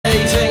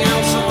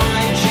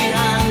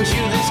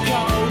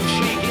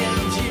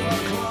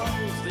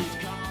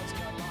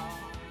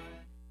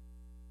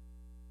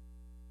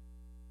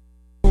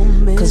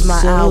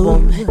my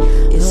album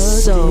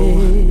is so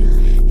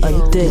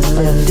addictive.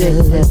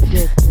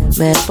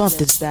 Man, bump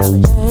this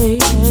ballad.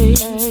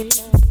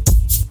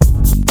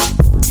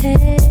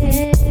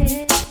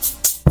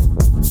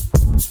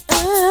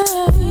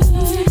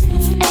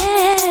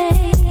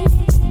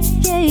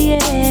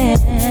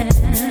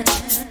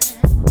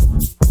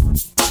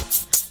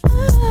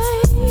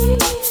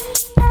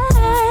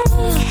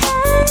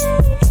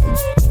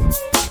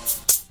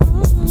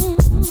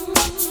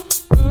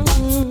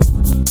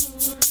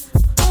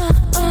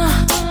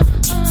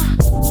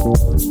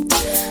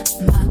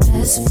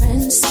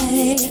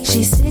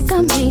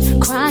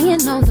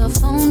 Crying on the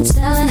phone,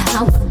 telling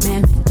how a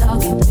man be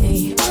dogging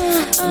me.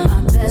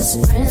 My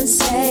best friend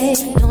say,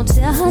 don't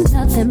tell her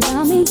nothing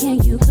about me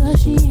and you,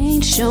 cause she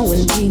ain't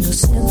showing me no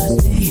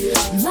sympathy.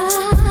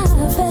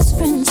 My best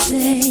friend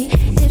say,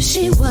 if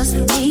she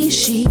wasn't me,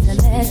 she'd have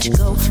let you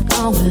go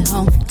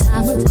long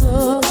time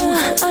ago.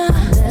 My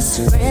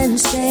best friend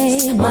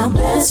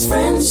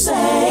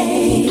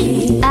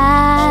say,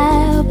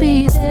 I'll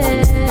be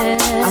there.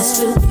 I'll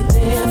still be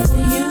there for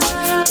you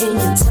in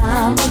your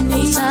time of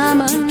need.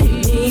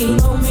 Lean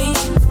on me,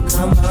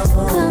 come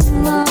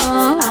on,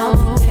 I'll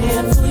be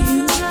there for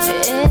you.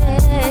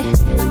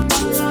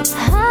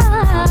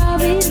 I'll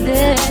be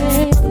there,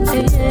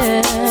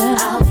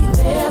 I'll be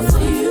there for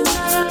you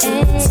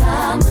in your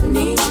time of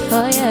need.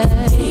 Oh yeah,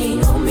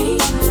 lean on me,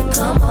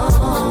 come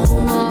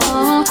on,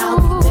 I'll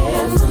be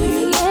there for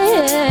you.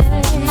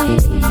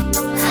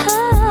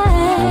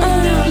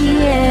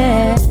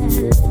 Yeah.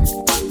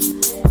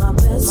 My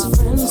best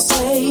friend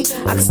say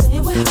I can stay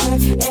with her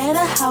at a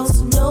house,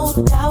 no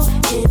doubt,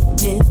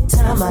 any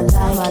time I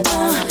like.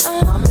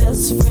 My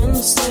best friend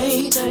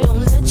say,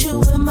 don't let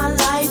you in my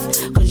life,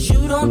 cause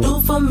you don't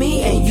do for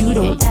me and you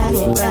don't act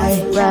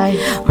right.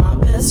 My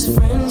best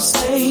friend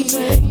say,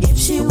 if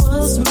she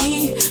was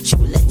me, she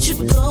would let you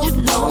go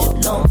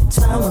long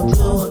time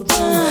ago.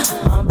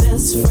 My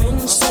best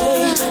friend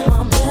say,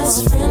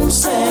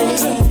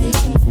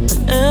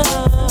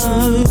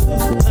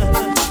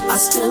 I'll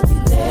still be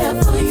there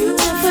for you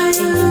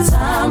in your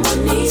time of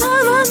need.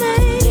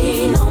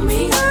 Lean on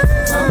me,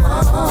 come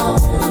on,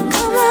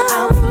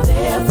 I'll be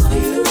there for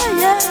you.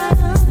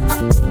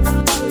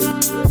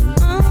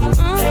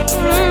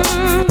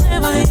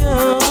 Never you,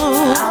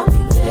 I'll be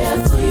there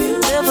for you.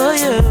 Never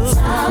you,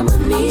 time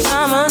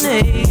of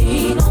need.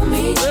 Lean on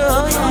me, come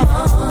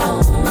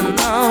on,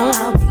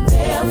 I'll be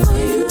there for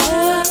you.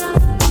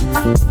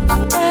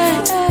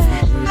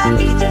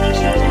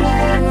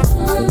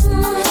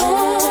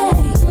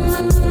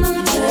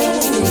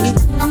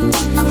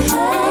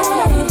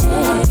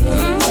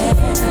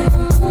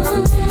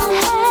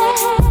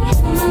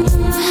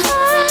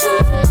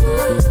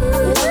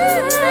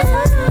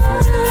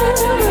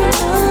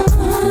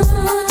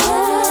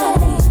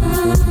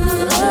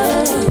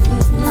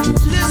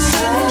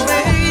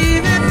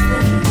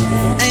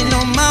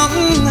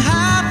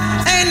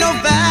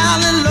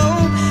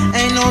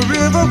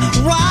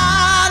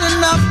 Wide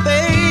enough,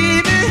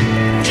 baby.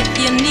 If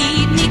you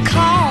need me,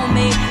 call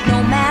me. No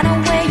matter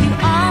where you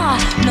are,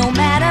 no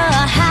matter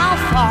how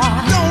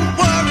far. Don't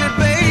worry,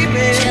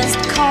 baby. Just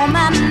call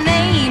my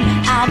name.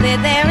 I'll be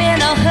there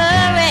in a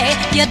hurry.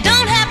 You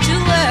don't have to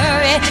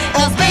worry,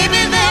 cause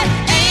baby, there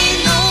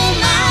ain't no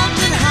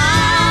mountain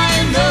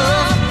high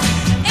enough.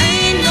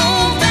 Ain't no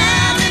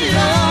valley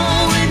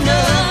low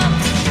enough.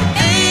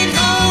 Ain't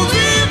no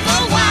river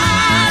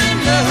wide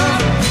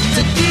enough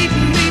to keep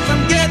me from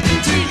getting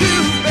to you,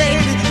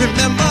 baby.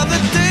 Remember the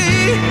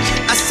day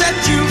I set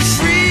you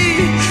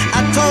free? I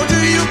told you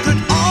you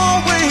could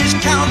always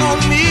count on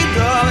me,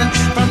 darling.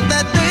 From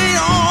that day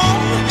on,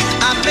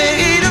 I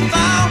made a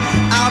vow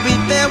I'll be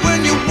there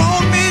when you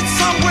want me,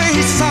 some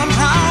way,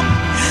 somehow.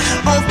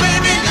 Oh,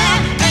 baby, there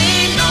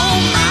ain't no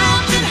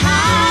mountain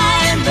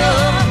high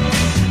enough.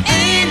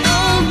 Ain't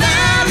no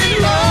valley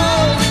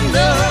low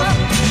enough.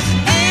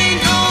 Ain't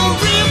no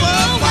river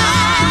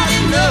wide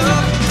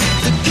enough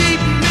to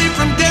keep me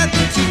from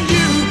getting to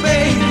you,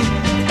 baby.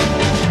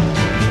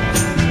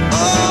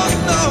 Oh,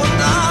 no,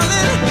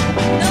 darling.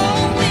 No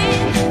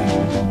wind.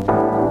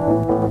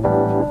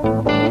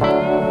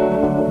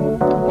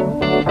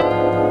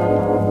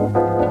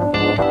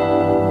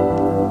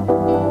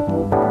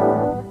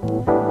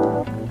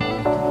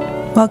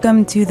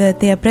 Welcome to the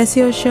Te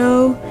Aprecio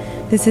Show.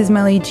 This is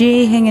Melly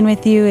G hanging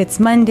with you. It's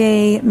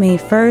Monday, May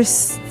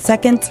 1st,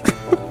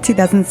 2nd,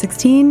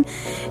 2016,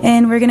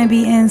 and we're going to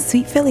be in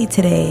Sweet Philly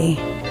today.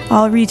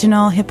 All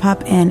regional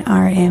hip-hop and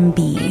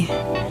R&B.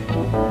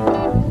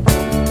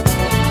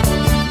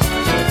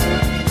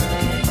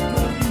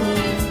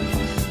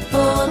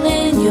 Fall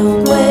in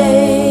your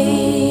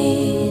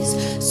ways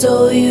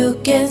so you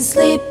can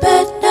sleep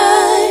at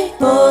night.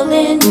 Fall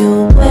in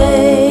your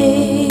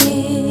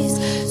ways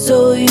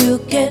so you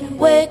can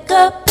wake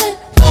up at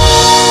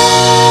night.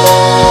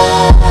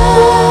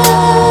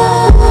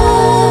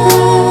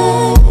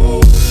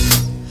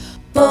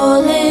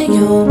 Fall in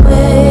your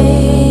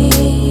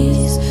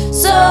ways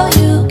so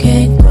you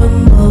can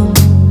crumble.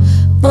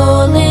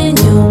 Fall in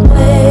your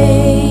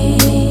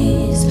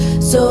ways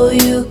so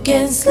you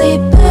can sleep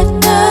at night.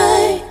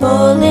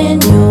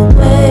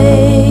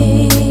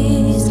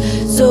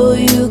 so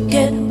you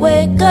can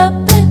wake up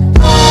and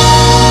rise.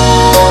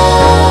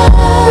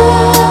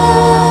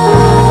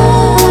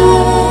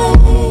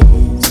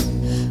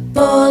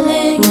 Fall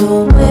in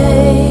your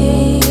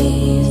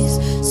ways,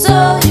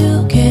 so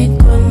you can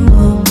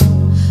crumble.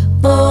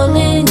 Fall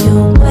in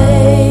your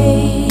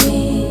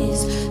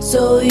ways,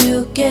 so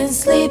you can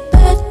sleep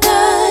at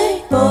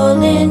night.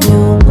 Fall in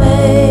your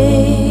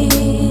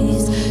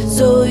ways,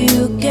 so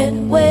you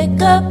can wake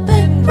up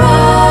and rise.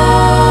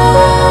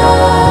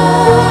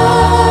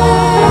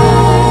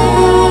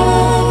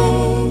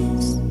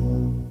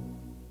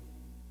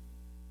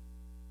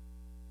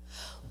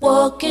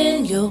 Walk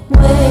in your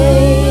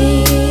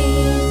ways,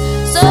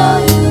 so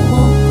you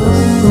won't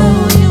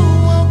crumble.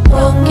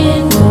 Walk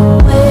in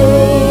your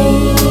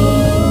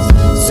ways,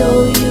 so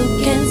you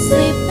can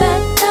sleep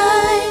at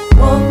night.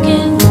 Walk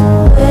in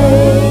your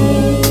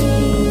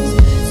ways,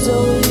 so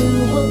you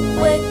will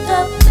wake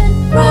up and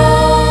rise.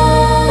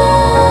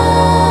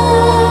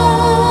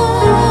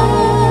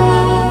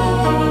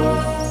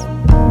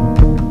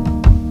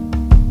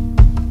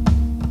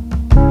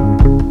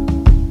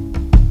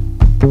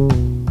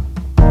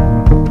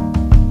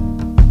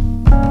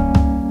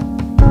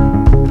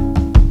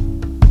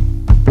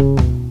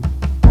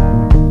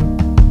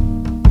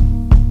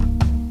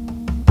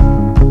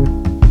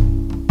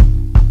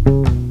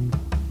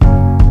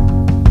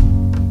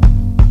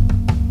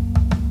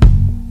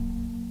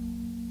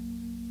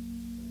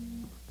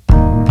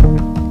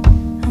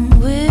 I'm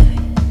weary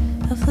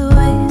of the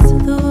ways of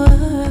the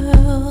world.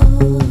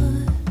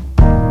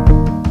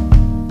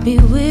 Be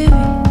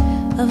weary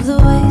of the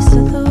ways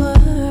of the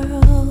world.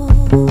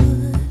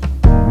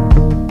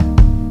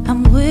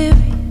 I'm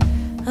weary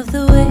of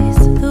the ways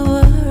of the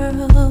world.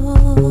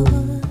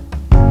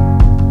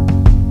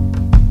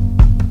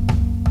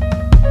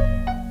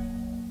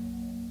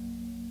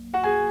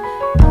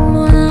 I'm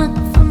gonna look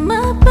for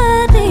my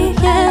body,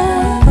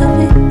 yeah. I'll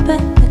be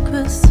back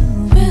real soon,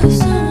 real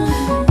soon.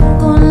 I'm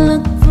gonna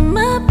look for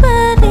my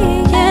body,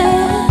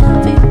 yeah. I'll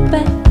be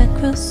back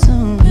real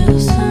soon, real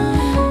soon.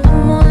 I'm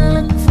gonna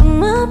look for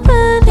my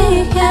body,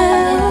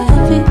 yeah.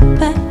 I'll be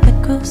back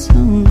real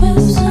soon, real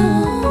soon.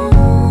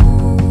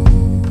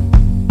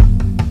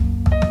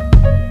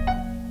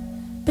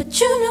 But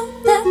you know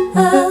that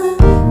a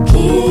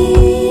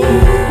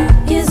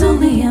king is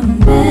only a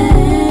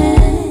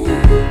man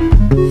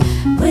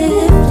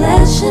with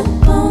flesh and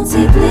bones.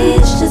 He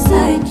bleeds just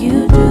like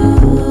you do.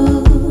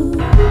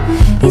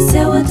 He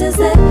said, what does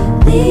that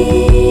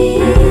leave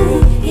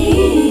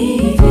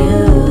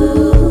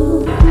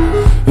you?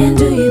 And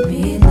do you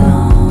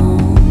belong?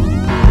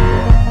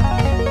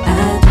 I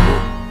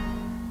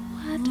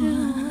do.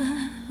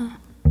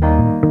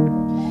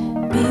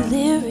 Be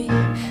leery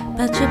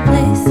about your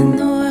place in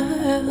the world.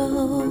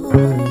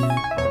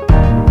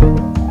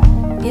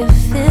 You're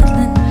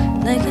feeling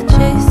like you're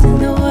chasing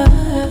the world.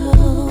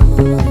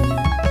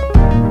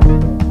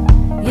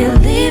 You're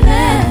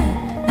leaving,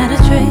 not a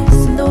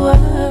trace in the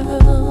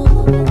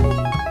world,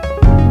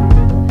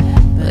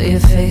 but you're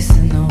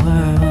facing the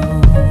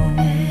world.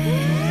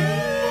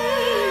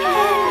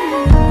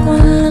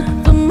 Gonna look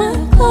for my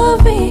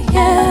glory,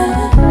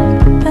 yeah.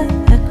 Back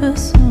real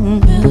soon,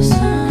 real soon.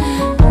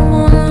 I'm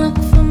gonna look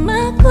for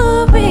my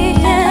glory,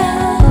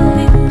 yeah. I'll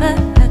be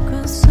back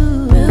real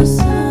soon, real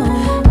soon.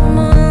 I'm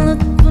gonna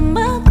look for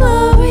my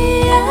glory,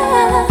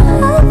 yeah.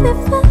 I'll be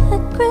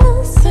back real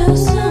soon.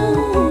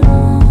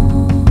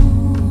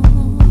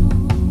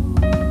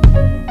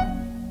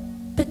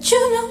 But you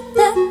know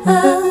that a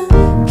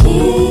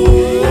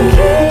king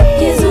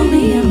is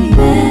only a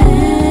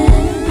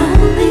man,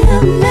 only a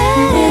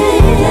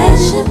man.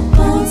 Flesh and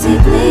bones, he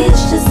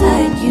bleeds just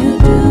like you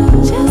do,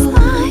 just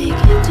like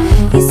you do.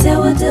 He said,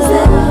 what does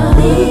that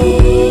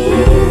leave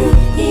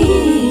you?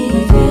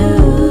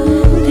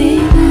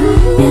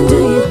 And do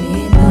you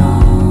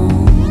belong?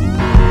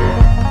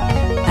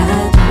 I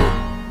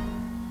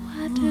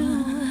do.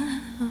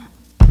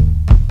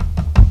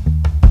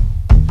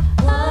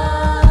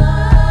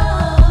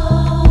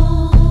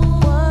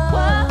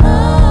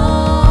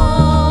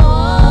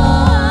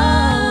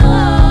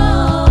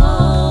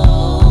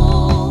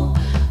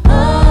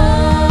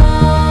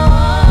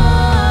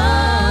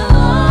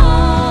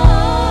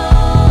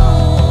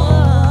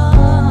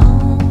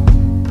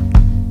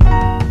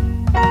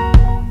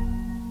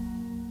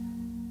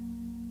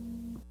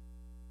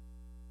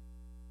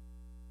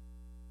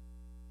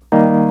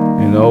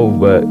 You know,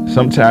 but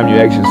sometimes you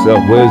ask yourself,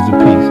 where's the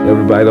peace?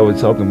 Everybody always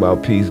talking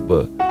about peace,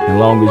 but as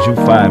long as you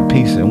find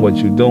peace in what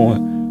you're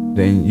doing,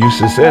 then you're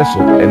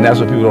successful. And that's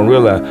what people don't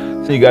realize.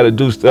 So you got to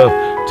do stuff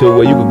to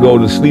where you can go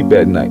to sleep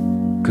at night,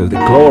 because the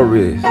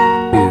glory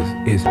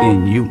is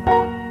in you.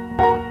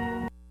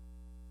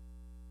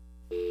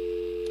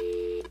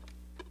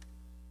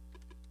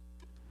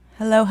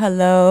 Hello,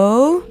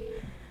 hello.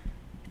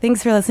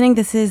 Thanks for listening.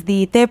 This is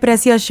the Te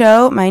Precio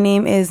Show. My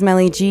name is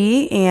Melly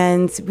G,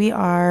 and we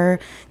are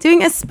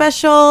doing a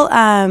special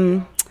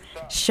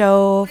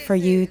show for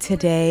you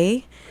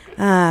today.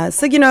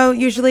 So, you know,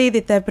 usually the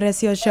Te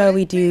Precio Show,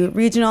 we do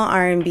regional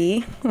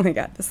R&B. Oh my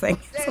God, this thing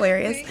is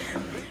hilarious.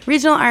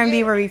 regional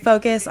R&B where we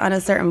focus on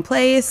a certain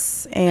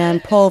place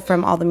and pull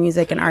from all the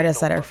music and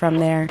artists that are from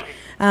there.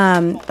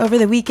 Over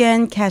the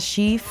weekend,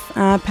 Kashif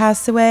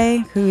passed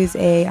away, who's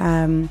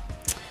a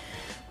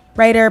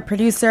writer,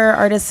 producer,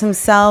 artist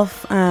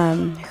himself,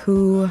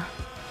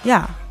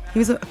 he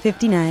was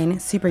 59,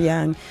 super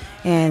young,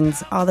 and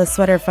all the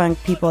Sweater Funk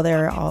people, they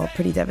were all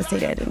pretty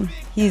devastated. And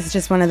he's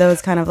just one of those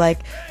kind of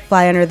like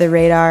fly under the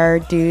radar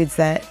dudes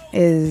that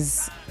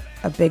is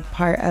a big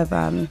part of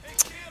a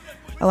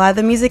lot of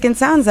the music and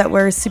sounds that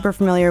we're super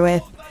familiar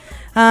with.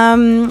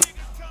 And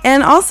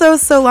also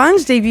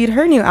Solange debuted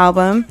her new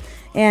album,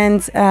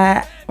 and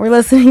we're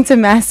listening to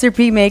Master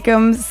P make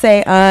him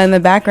say in the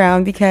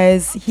background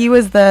because he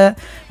was the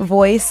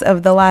voice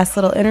of the last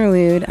little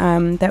interlude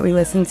that we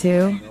listened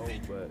to.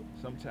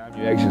 Sometimes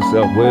you ask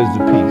yourself, where's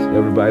the peace?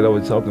 Everybody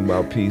always talking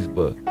about peace,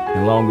 but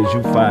as long as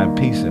you find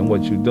peace in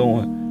what you're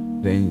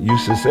doing, then you're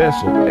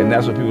successful. And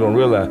that's what people don't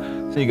realize.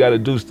 So you got to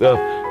do stuff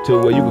to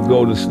where you can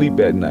go to sleep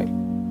at night,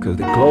 because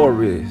the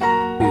glory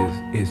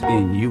is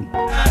in you.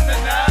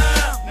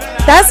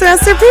 That's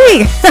Master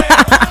P.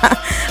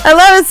 I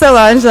love it,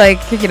 Solange,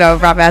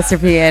 brought Master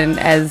P in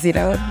as,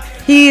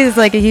 he's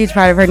like a huge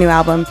part of her new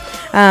album.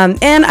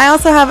 And I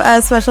also have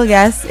a special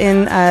guest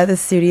in the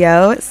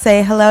studio.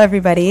 Say hello,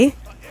 everybody.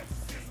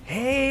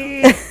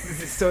 Hey,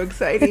 this is so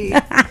exciting.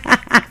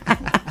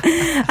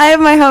 I have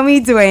my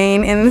homie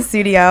Dwayne in the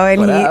studio,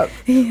 and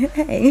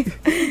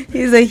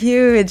he's a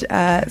huge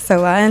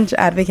Solange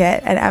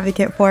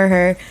advocate for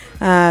her.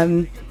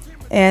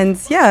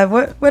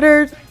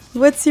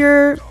 What's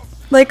your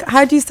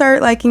how'd you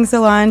start liking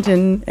Solange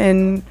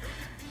and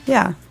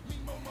yeah?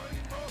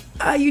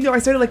 I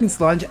started liking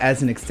Solange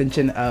as an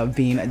extension of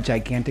being a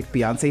gigantic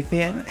Beyonce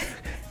fan.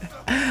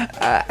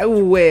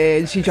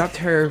 When she dropped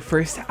her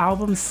first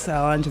album,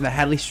 Solange and the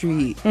Hadley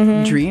Street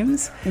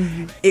Dreams,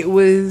 it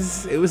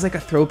was like a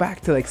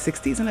throwback to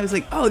 60s, and I was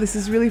like, oh, this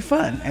is really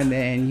fun. And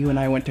then you and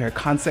I went to her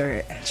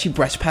concert, and she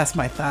brushed past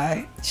my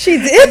thigh. She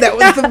did. And that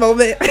was the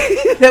moment.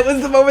 That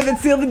was the moment that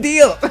sealed the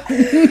deal.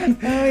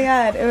 Oh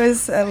yeah, it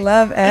was a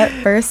love at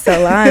first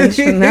Solange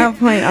from that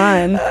point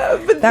on.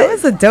 That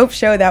was a dope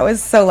show. That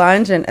was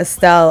Solange and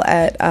Estelle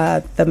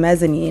at the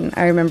Mezzanine.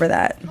 I remember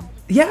that.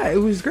 Yeah, it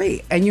was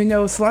great. And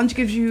Solange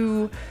gives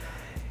you,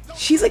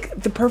 she's like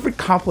the perfect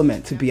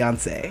complement to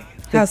Beyonce.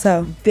 How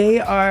so?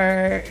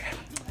 Beyonce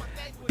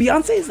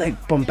is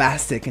like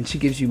bombastic, and she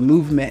gives you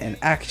movement and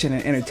action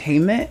and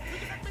entertainment.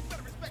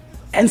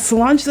 And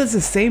Solange does the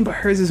same, but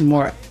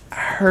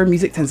her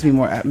music tends to be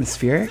more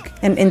atmospheric.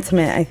 And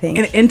intimate, I think.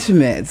 And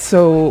intimate.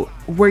 So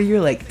where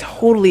you're like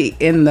totally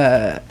in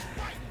the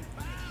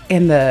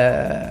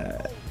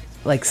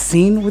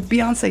scene with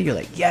Beyonce, you're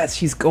like, yes,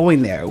 she's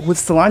going there. With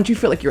Solange, you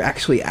feel like you're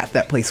actually at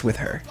that place with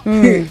her.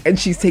 And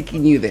she's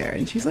taking you there,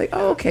 and she's like,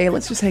 oh, okay,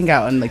 let's just hang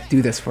out and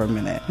do this for a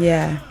minute.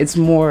 Yeah, it's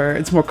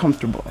more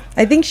comfortable.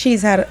 I think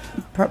she's had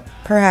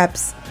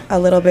perhaps a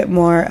little bit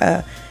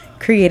more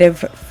creative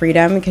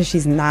freedom, because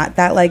she's not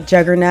that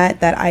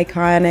juggernaut, that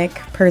iconic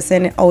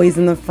person, always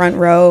in the front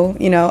row,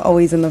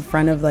 always in the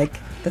front of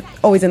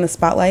always in the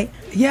spotlight.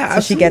 Yeah, so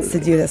absolutely. She gets to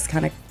do this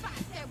kind of.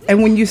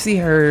 And when you see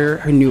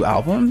her new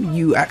album,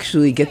 you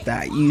actually get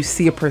that. You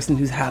see a person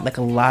who's had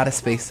a lot of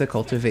space to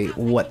cultivate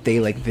what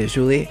they like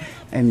visually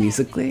and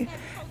musically.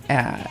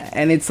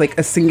 And it's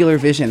a singular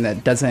vision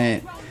that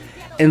doesn't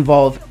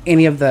involve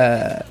any of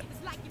the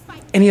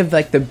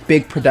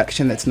big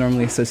production that's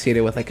normally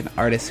associated with an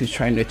artist who's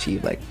trying to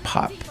achieve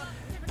pop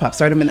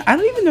stardom. And I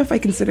don't even know if I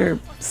consider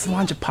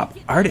Solange a pop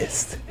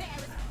artist.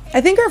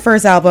 I think her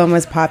first album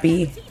was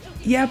poppy.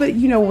 Yeah, but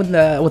with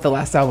the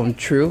last album,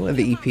 True,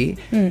 the EP,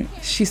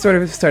 she sort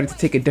of started to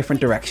take a different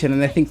direction,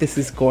 and I think this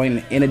is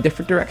going in a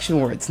different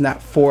direction where it's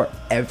not for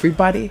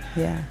everybody.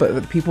 Yeah. But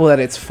the people that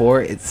it's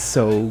for, it's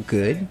so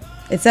good.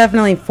 It's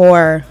definitely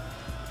for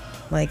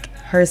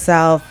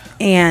herself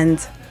and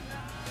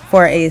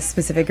for a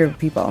specific group of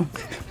people.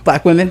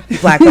 Black women.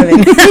 Black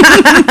women.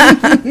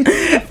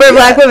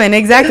 Black women,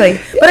 exactly.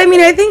 Yeah. But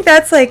I think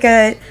that's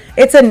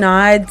it's a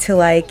nod to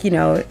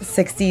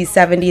 60s,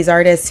 70s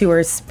artists who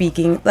are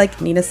speaking,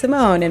 Nina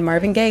Simone and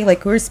Marvin Gaye,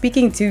 who are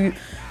speaking to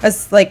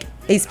us,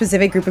 a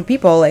specific group of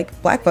people,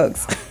 Black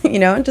folks,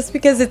 just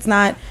because it's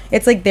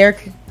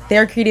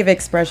their creative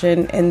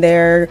expression and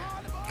their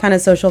kind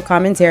of social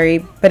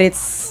commentary, but it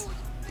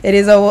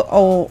is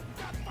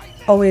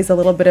always a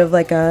little bit of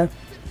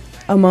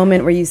a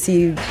moment where you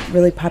see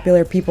really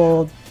popular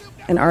people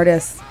and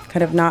artists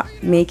kind of not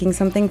making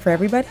something for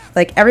everybody.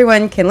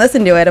 Everyone can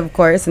listen to it, of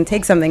course, and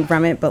take something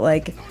from it,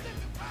 but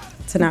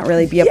to not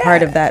really be a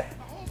part of that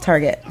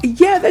target.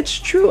 Yeah, that's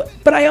true.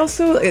 But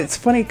it's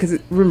funny because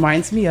it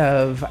reminds me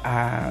of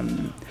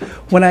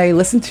when I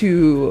listen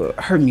to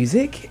her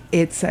music,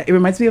 it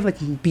reminds me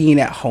of being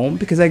at home,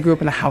 because I grew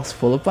up in a house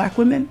full of Black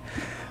women.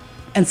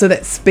 And so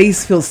that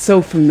space feels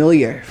so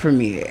familiar for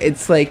me.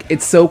 It's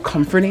it's so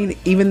comforting,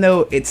 even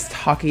though it's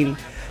talking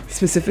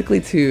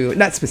specifically to,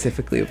 not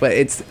specifically, but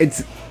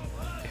it's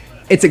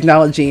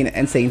acknowledging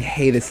and saying,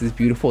 hey, this is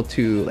beautiful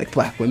to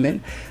Black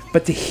women.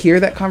 But to hear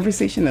that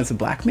conversation as a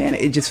Black man,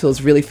 it just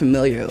feels really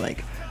familiar.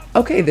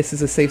 okay, this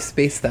is a safe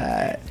space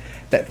that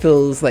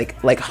feels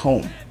like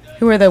home.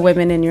 Who are the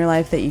women in your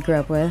life that you grew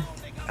up with?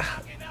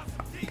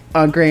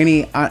 Aunt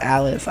Granny, Aunt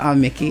Alice, Aunt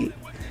Mickey,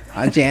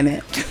 Aunt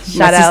Janet,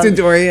 Shout my out. sister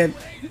Dorian.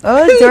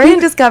 Oh,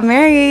 Dorian just got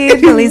married.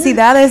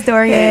 Felicidades,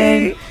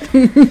 Dorian.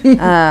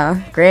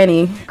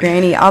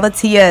 Granny, all the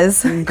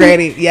Tias.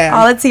 Granny, yeah.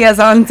 All the Tias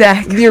on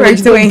deck. The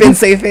original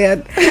Beyonce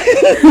fan.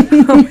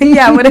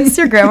 Yeah, what is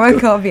your grandma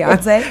called?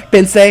 Beyonce?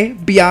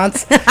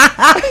 Beyonce.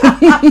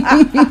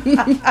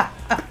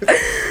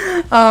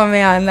 Oh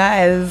man,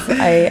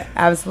 I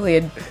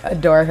absolutely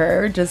adore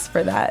her just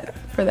for that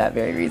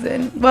very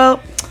reason. Well,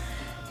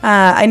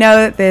 I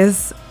know that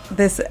this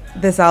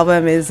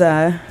album is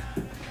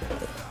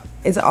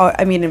all,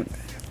 I mean,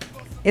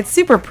 it's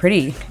super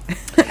pretty.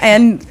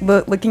 And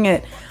looking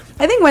at,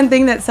 I think one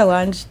thing that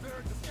Solange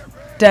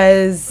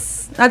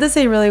does, not to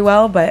say really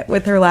well, but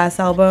with her last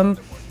album,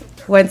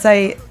 once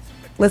I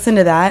listened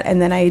to that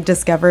and then I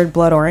discovered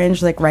Blood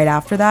Orange like right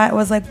after that, I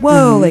was like,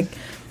 whoa, like,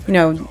 you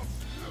know,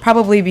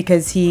 probably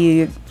because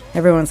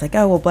everyone's like,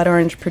 oh, well, Blood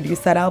Orange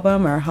produced that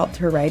album or helped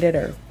her write it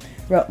or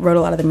wrote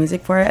a lot of the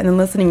music for it. And then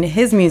listening to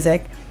his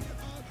music,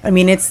 I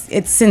mean,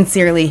 it's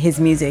sincerely his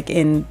music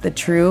in the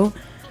true,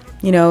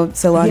 you know,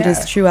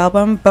 Solange's true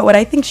album. But what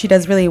I think she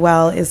does really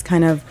well is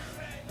kind of,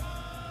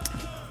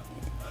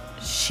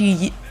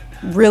 she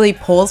really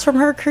pulls from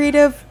her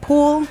creative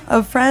pool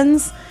of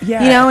friends, you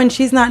know, and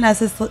she's not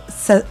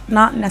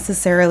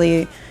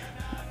necessarily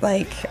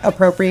like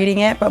appropriating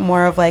it, but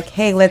more of like,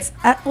 hey, let's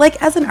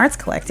like as an arts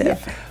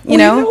collective, you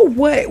know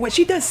what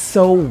she does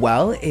so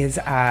well is,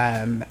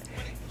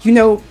 you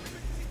know,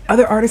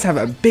 other artists have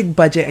a big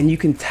budget and you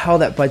can tell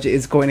that budget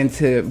is going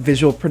into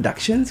visual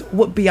productions.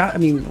 What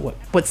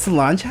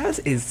Solange has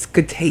is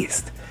good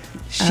taste.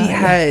 She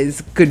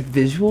has good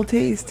visual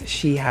taste.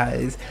 She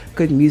has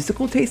good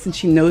musical taste, and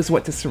she knows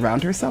what to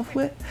surround herself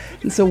with.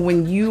 And so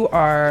when you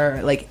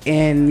are like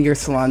in your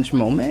Solange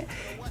moment,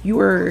 you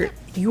are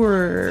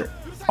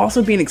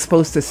also being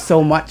exposed to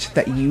so much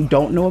that you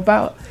don't know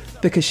about,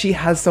 because she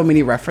has so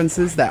many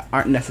references that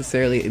aren't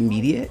necessarily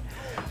immediate.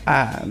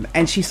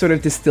 And she sort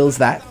of distills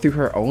that through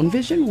her own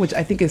vision, which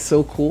I think is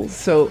so cool.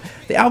 So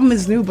the album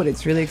is new, but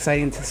it's really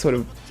exciting to sort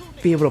of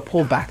be able to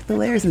pull back the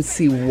layers and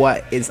see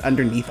what is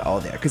underneath all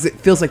there, because it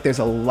feels like there's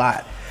a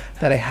lot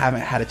that I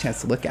haven't had a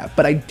chance to look at.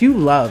 But I do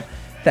love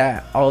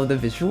that all of the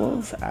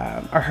visuals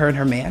are her and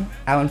her man,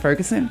 Alan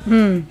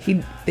Ferguson.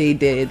 He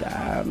did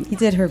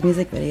her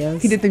music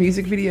videos. He did the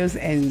music videos,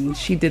 and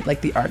she did like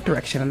the art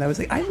direction. And I was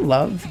like, I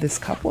love this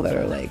couple that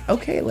are like,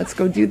 okay, let's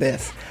go do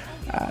this.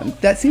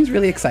 That seems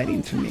really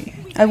exciting to me.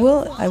 I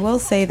will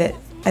say that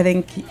I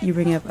think you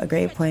bring up a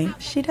great point.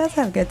 She does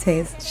have good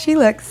taste. She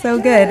looks so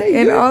good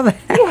in all that.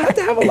 You don't have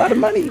to have a lot of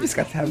money. You just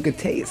got to have good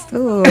taste.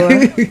 Ooh,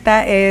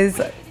 that is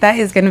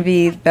going to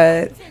be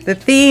the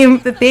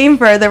theme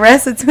for the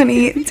rest of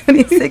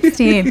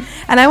 2016.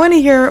 And I want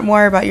to hear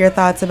more about your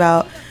thoughts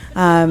about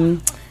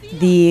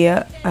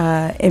the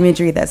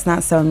imagery that's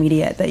not so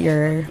immediate that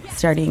you're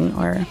starting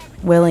or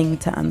willing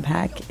to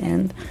unpack.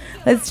 And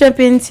let's jump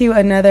into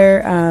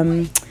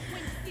another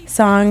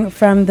song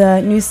from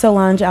the new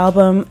Solange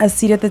album, A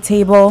Seat at the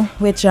Table,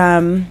 which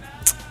I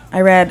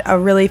read a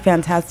really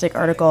fantastic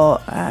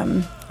article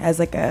as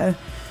like a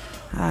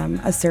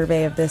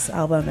survey of this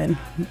album, and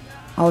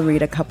I'll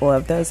read a couple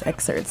of those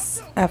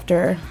excerpts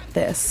after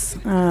this.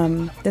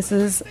 This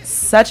is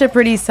such a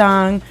pretty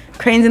song.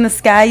 Cranes in the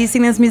Sky. You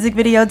seen this music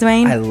video,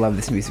 Dwayne? I love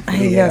this music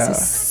video. This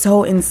is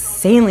so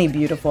insanely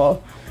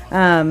beautiful.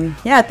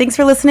 Thanks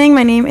for listening.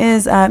 My name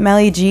is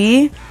Melly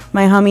G.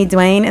 My homie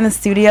Dwayne in the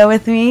studio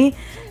with me.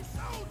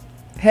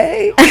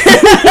 Hey.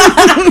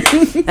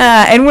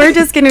 And we're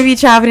just going to be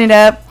chopping it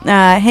up,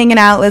 hanging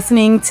out,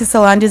 listening to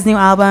Solange's new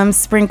album,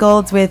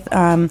 sprinkled with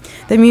the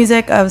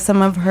music of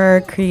some of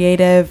her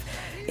creative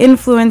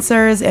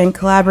influencers and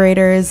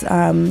collaborators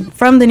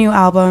from the new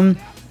album,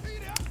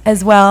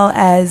 as well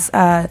as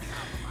a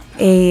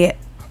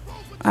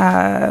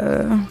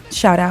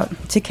shout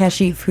out to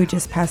Kashif, who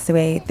just passed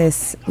away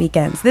this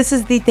weekend. So this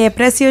is the Te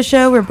Aprecio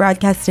Show. We're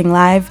broadcasting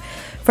live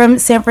from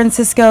San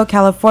Francisco,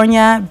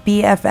 California,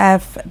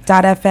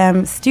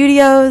 BFF.FM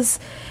studios.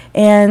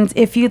 And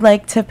if you'd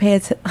like to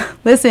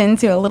listen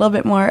to a little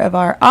bit more of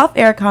our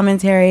off-air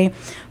commentary,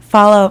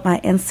 follow my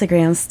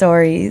Instagram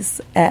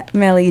stories at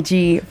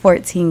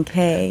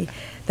MellyG14K.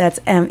 That's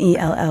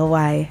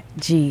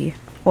MELLYG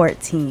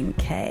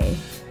 14K.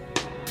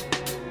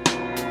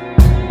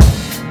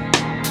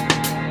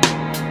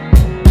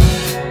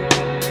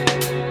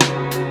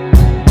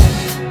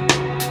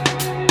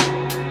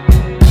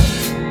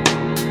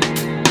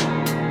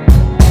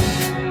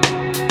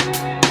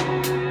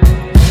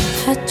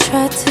 I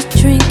tried to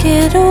drink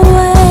it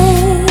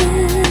away.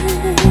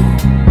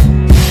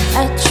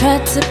 I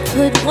tried to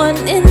put one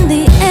in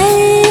the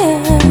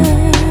air.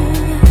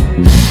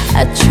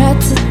 I tried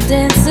to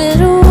dance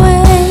it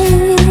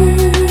away.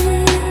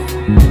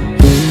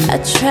 I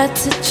tried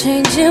to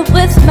change it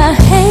with my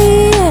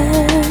hair.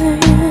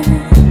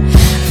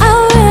 I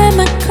wear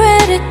my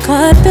credit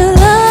card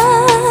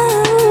below,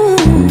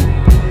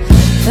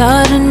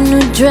 Thought a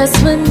new dress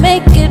would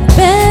make it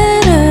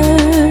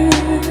better.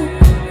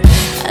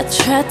 I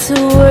tried to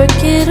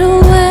work it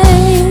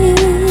away,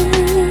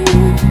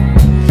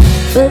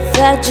 but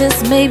that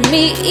just made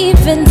me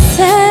even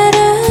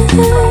sadder.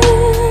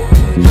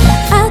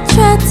 I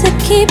tried to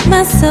keep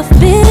myself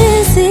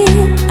busy.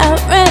 I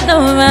ran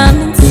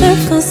around in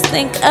circles,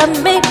 think I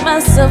made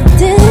myself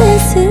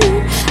dizzy.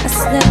 I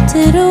slept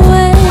it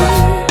away,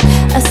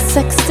 I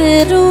sexed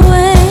it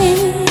away,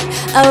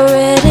 I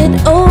read it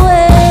away.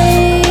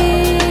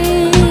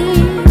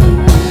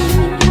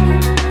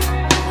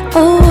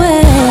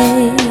 Away,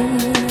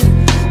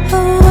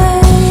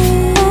 away,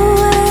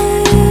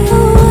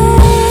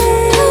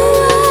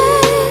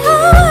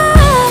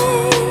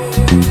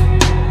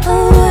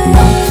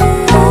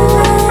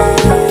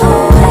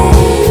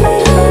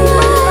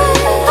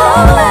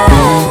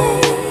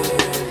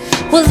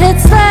 well,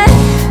 it's like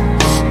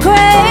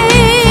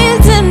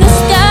graves in the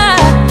sky.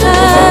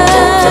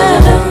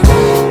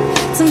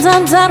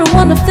 Sometimes I don't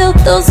wanna feel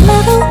those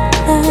metal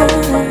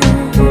lines.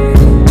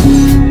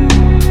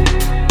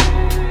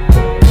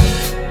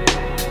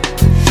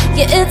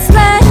 Yeah, it's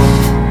like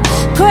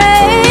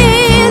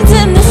graves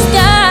in the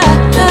sky.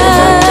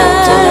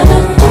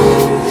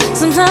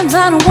 Sometimes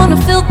I don't wanna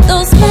feel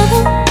those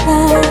metal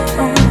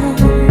lines.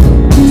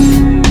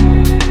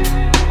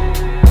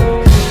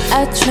 I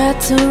tried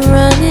to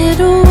run it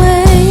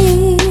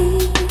away,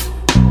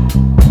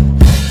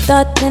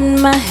 thought then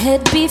my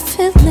head be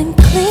feeling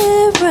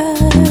clearer.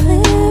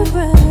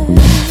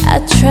 I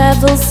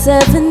traveled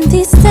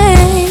 70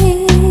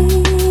 states,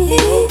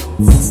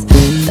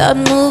 thought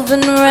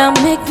moving around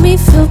make me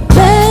feel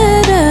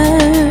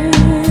better.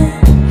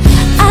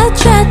 I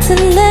tried to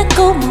let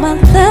go my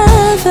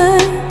lover,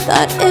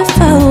 thought if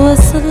I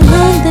was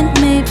alone then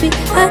maybe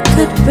I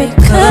could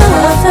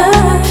recover.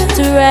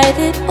 To write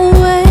it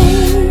away,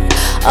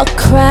 I'll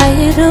cry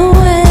it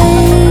away.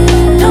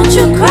 Don't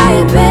you cry,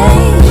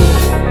 baby.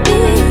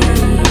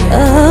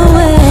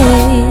 Away.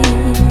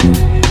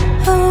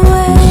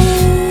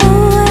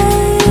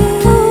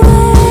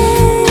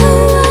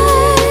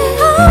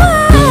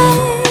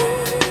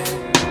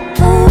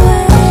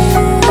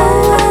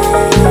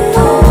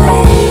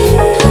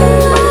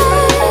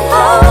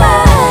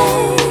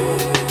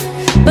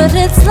 But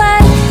it's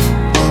like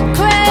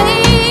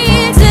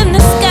graves in the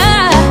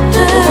sky.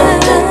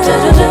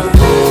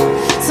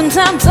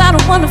 Sometimes I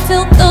don't wanna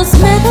feel those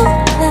metal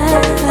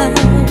lines.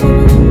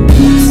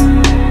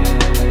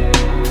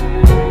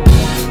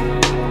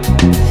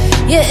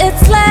 Yeah,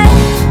 it's like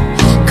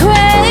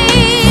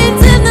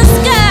graves in the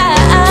sky.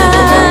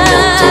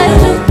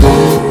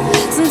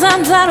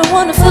 Sometimes I don't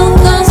wanna feel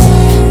those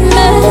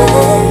metal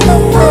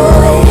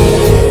lines.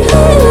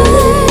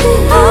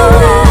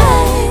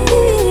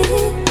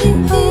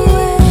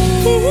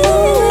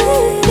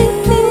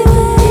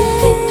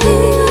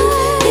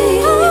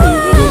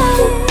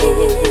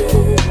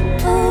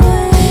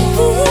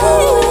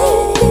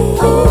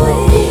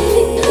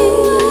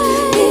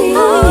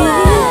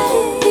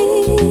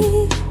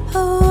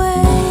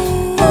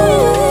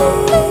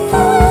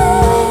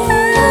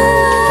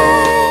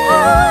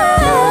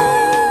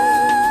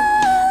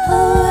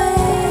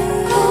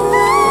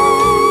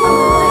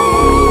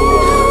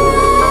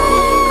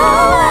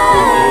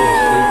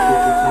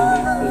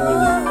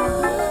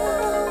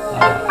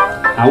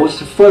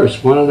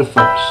 One of the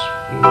first.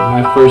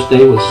 My first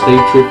day was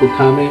State Trooper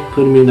coming,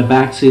 putting me in the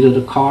back seat of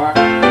the car,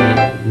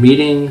 and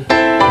meeting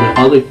the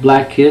other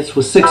black kids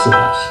with 6 of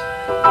us,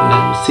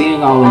 and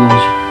seeing all of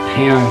those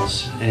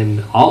parents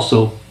and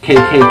also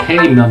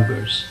KKK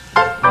members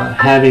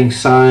having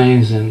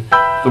signs and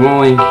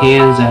throwing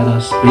cans at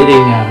us,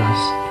 spitting at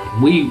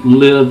us. We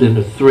lived in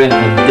the threat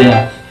of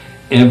death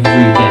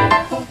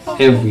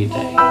every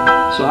day.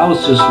 So I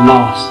was just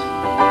lost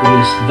in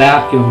this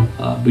vacuum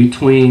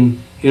between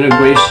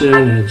integration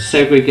and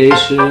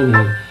segregation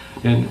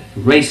and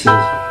racism.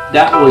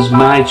 That was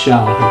my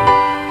childhood.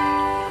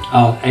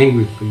 I was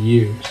angry for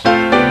years.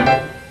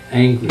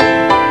 Angry.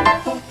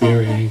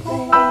 Very angry.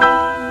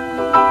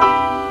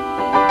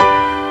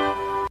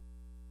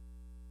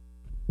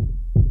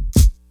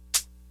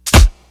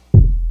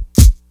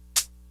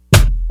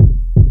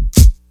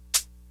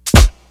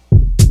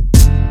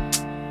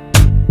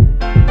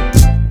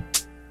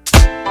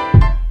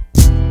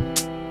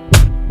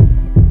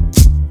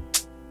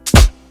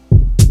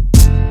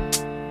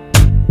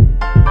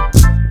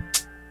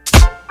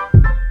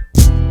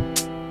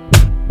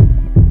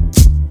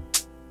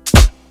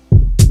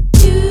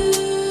 You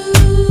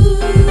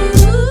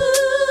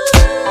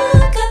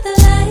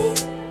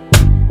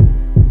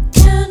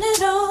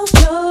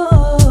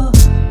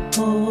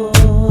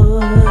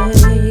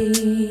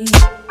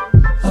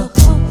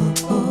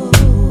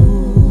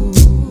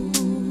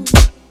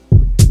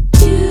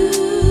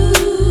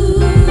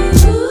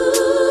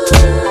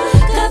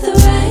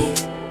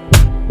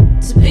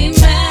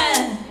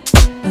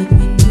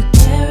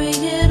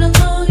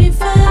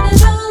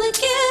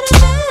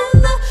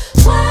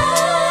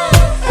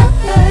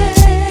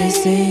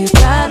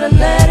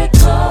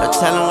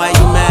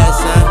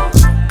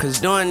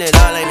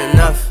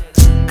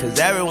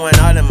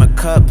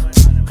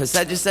Cause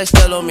such and such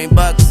still owe me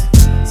bucks.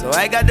 So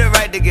I got the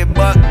right to get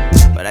bucked,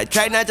 but I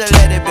try not to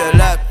let it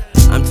build up.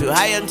 I'm too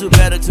high, I'm too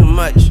better, too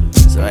much.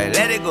 So I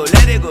let it go,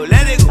 let it go,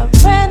 let it go. I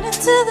ran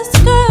into this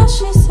girl,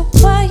 she said,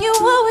 why you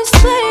always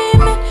blame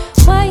me?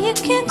 Why you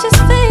can't just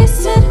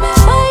face it?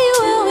 Why you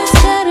always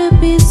gotta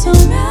be so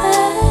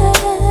mad?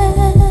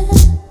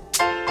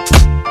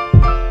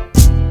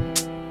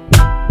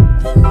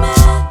 Be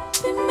mad,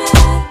 be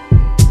mad,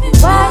 be mad.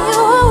 Why you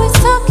always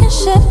talking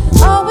shit?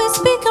 Always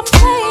be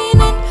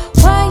complaining.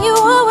 Why you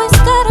always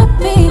gotta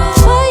be?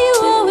 Why you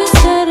always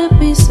gotta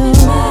be so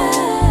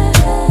mad?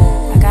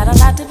 I got a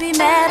lot to be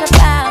mad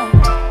about.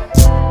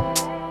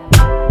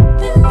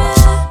 Be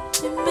mad,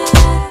 be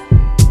mad.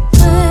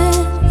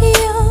 When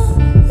you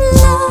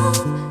love,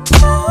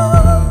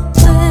 oh,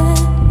 when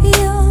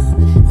you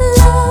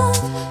love,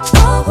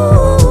 oh,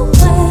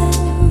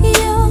 when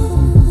you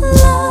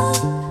love,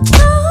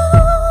 oh.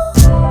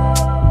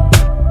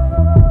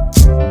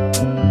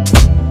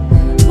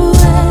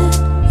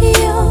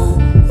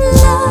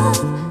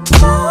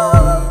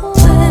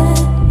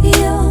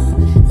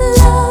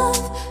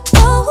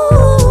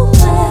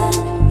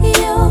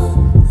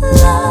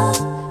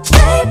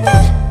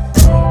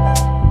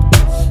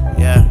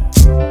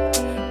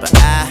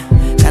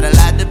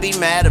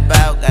 Mad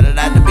about, got a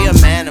lot to be a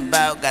man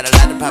about, got a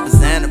lot to pop a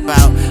sand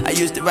about. I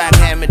used to rock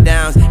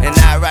hand-me-downs, and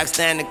now I rock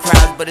standing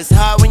crowds. But it's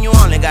hard when you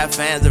only got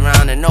fans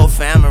around and no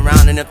fam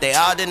around. And if they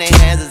all, then their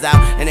hands is out,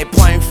 and they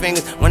pointing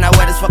fingers. When I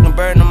wear this fucking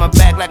burden on my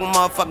back like a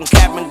motherfucking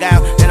cap and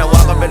gown. Then I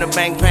walk up in the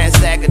bank pants,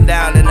 sack it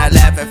down, and I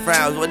laugh at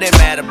frowns. What they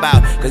mad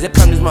about? Cause here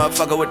come this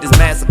motherfucker with this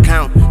mass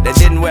account that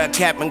didn't wear a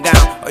cap and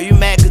gown. Are you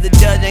mad cause the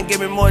judge ain't give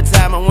me more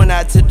time? And when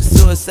I attempted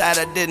suicide,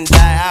 I didn't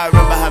die. I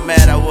remember how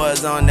mad I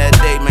was on that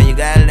day. Man, you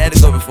gotta let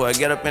it go before I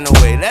get up in the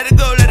way. Let it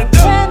go, let it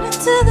go. Ran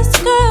into this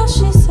girl,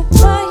 she said,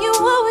 why you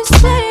always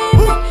blame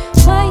me?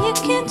 Why you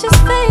can't just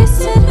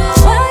face it?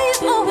 Why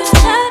you always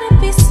gotta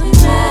be so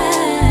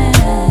mad?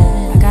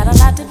 I got a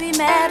lot to be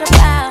mad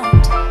about.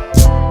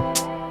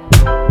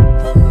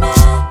 Be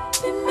mad,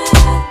 be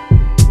mad.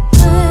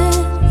 When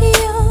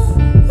you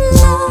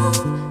love,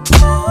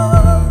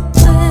 oh,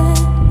 when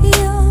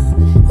you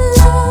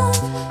love,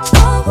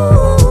 oh,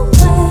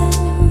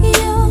 when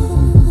you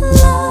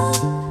love,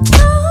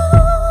 oh.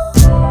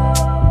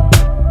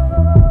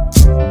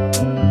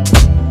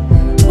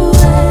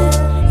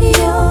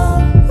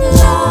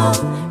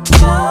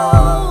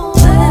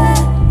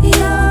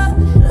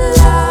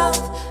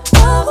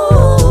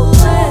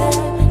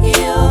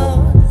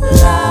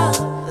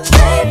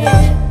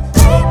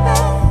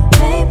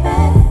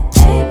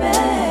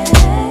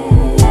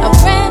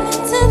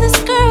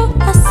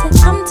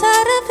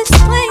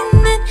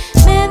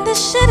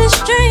 Shit is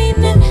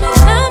draining, and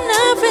I'm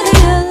not really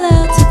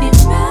allowed to be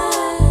mad.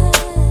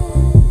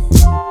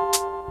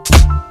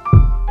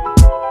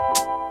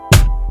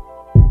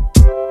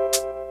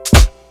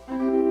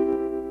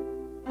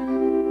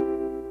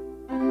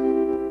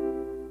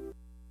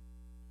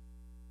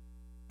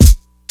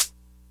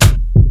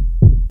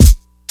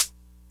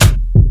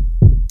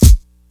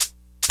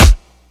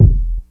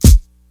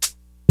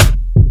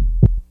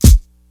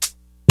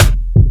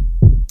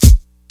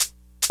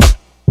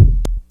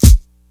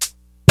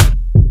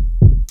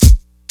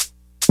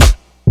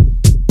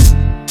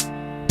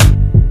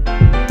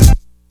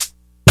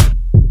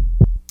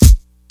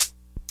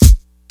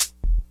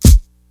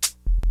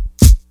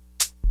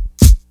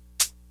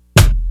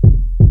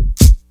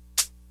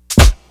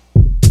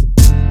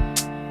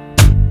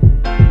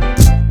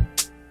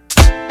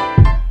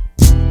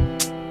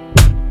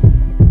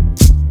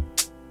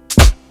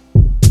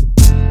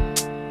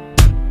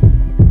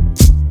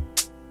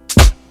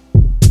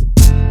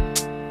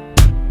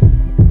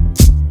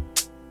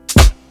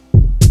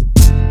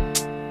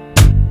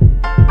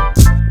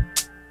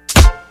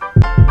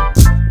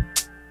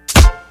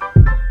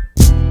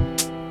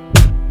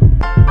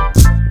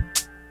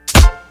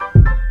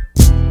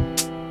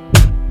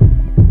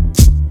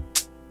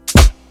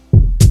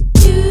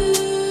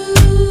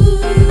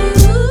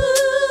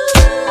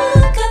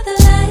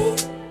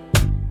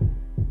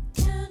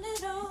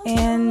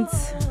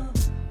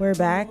 We're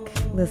back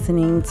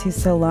listening to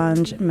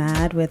Solange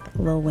Mad with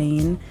Lil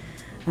Wayne.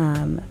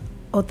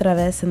 Otra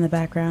vez in the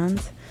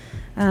background.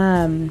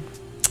 Dwayne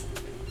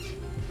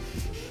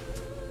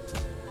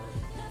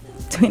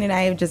and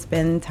I have just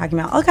been talking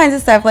about all kinds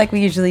of stuff like we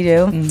usually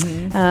do.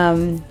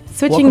 Mm-hmm.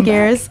 Switching welcome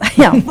gears.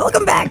 Yeah,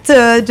 welcome back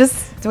to just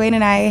Dwayne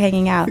and I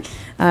hanging out.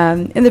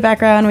 In the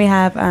background, we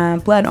have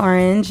Blood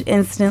Orange,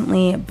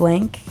 Instantly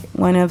Blank,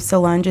 one of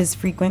Solange's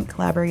frequent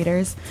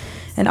collaborators,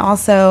 and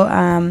also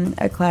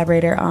a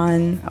collaborator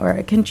on, or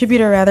a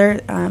contributor rather,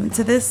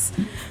 to this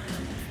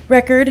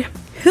record,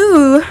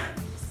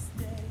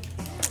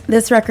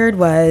 this record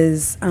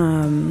was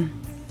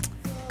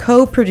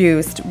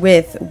co-produced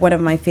with one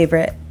of my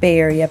favorite Bay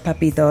Area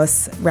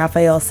papitos,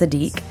 Rafael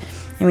Sadiq,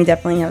 and we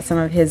definitely have some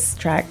of his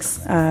tracks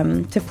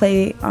to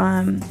play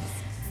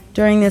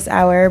during this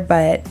hour,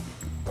 but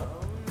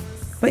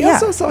we yeah.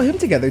 also saw him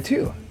together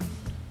too.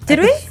 Did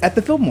we? At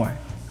the Fillmore.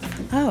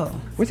 Oh.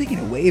 We're taking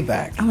it way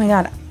back. Oh my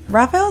God.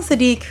 Raphael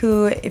Sadiq,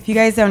 who, if you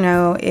guys don't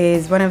know,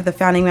 is one of the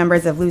founding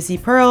members of Lucy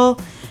Pearl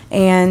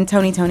and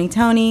Tony,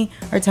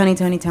 or Tony,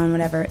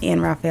 whatever,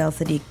 and Raphael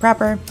Sadiq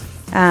proper.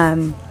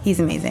 He's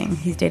amazing.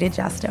 He's dated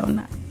Joss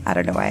Stone. I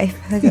don't know why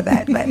I said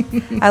that, but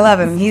I love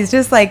him. He's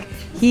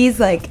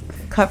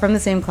cut from the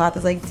same cloth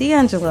as like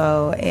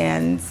D'Angelo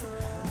and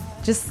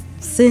just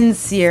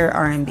sincere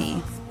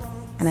R&B.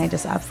 And I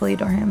just absolutely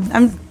adore him.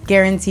 I'm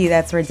guarantee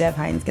that's where Dev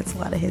Hynes gets a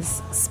lot of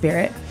his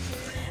spirit.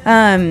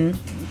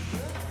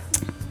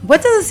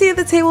 What does a seat at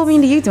the table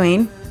mean to you,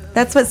 Dwayne?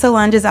 That's what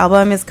Solange's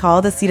album is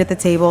called, A Seat at the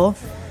Table.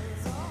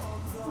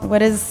 What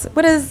does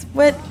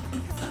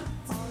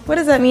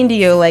that mean to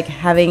you, like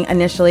having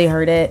initially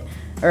heard it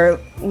or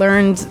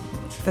learned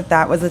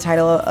that was the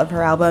title of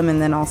her album and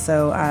then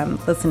also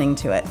listening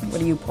to it?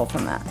 What do you pull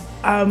from that?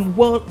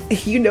 Well,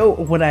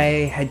 when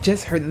I had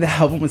just heard that the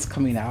album was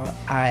coming out,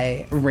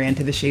 I ran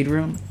to the Shade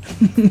Room.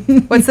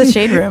 What's the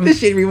Shade Room? The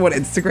Shade Room on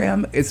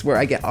Instagram is where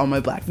I get all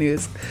my black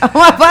news. All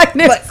my black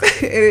news.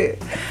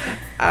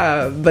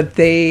 But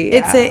they...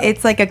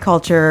 It's like a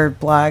culture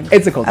blog.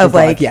 It's a culture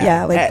blog,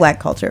 like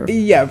black culture.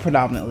 Yeah,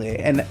 predominantly.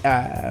 And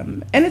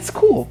it's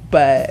cool,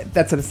 but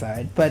that's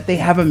aside. But they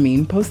have a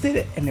meme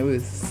posted, and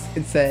it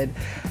said,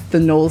 the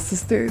Knowles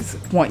sisters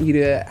want you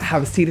to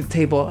have a seat at the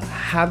table,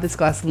 have this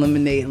glass of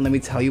lemonade, and let me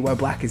tell you why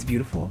black is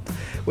beautiful,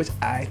 which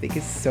I think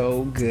is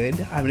so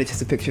good. I mean, it's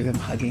just a picture of them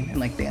hugging and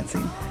like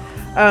dancing.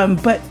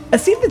 But a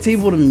seat at the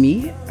table to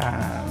me,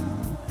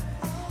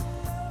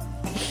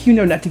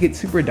 not to get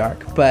super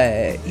dark,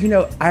 but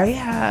I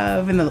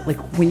have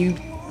when you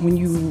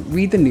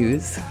read the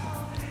news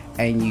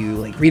and you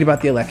like read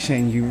about the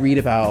election, you read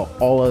about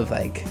all of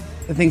like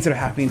the things that are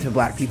happening to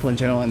black people in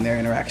general and their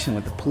interaction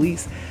with the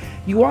police,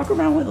 you walk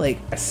around with like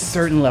a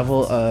certain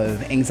level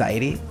of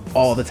anxiety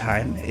all the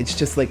time. It's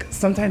just like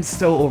sometimes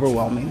so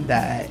overwhelming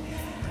that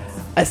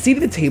a seat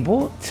at the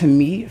table to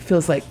me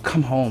feels like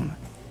come home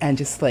and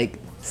just like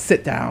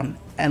sit down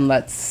and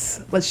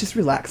let's just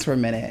relax for a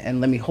minute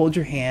and let me hold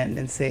your hand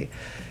and say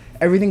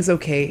everything's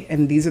okay,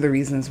 and these are the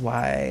reasons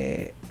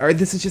why, or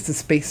this is just a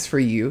space for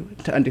you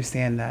to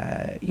understand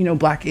that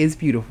black is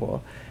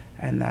beautiful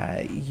and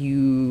that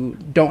you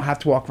don't have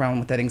to walk around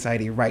with that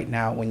anxiety right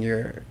now when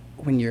you're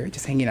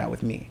just hanging out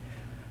with me.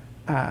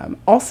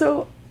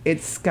 Also,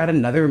 it's got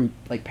another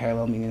like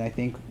parallel meaning, I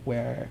think,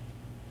 where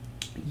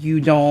you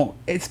don't,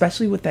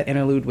 especially with that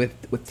interlude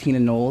with Tina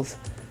Knowles,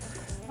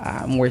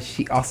 where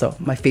she also,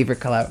 my favorite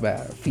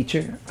collab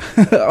feature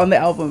on the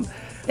album.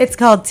 It's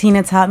called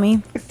Tina Taught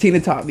Me. Tina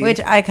Taught Me.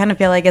 Which I kind of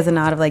feel like is a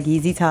nod of like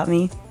Yeezy Taught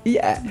Me.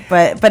 Yeah.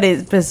 But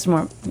it's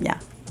more,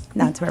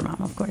 not to her mom,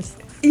 of course.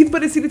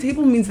 But a seat at the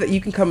table means that you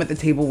can come at the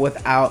table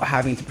without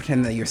having to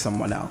pretend that you're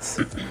someone else,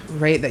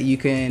 right? That you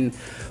can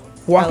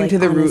walk into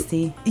the room.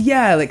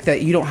 Yeah, like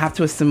that you don't have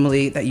to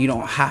assimilate, that you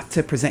don't have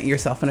to present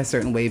yourself in a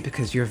certain way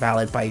because you're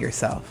valid by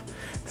yourself.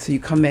 So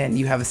you come in,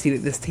 you have a seat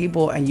at this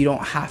table, and you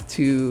don't have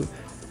to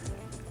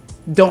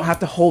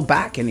hold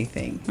back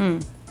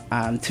anything.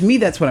 To me,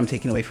 that's what I'm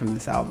taking away from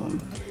this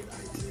album.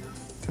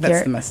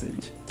 That's the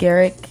message.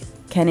 Garrick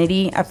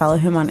Kennedy, I follow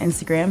him on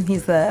Instagram.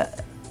 He's the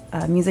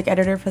music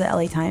editor for the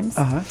LA Times.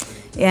 Uh-huh.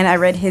 And I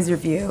read his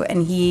review,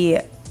 and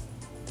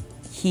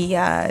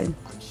his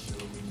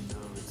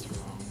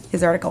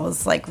article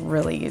was like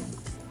really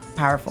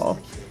powerful.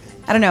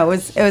 I don't know.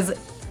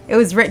 It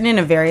was written in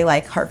a very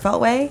like heartfelt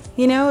way.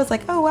 It was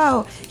like, oh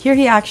wow, here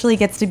he actually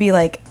gets to be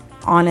like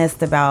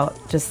honest about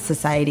just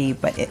society,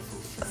 but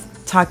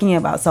talking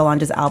about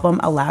Solange's album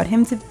allowed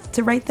him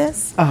to write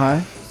this. Uh-huh.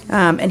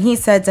 And he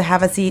said to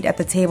have a seat at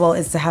the table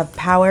is to have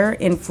power,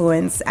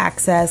 influence,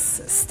 access,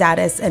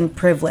 status, and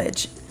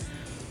privilege.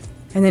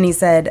 And then he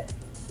said,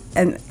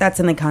 and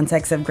that's in the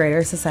context of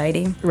greater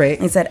society. Right.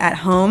 He said, at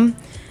home,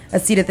 a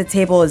seat at the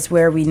table is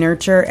where we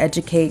nurture,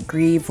 educate,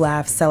 grieve,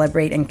 laugh,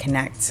 celebrate, and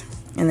connect.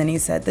 And then he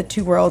said, the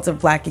two worlds of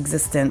black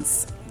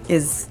existence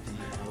is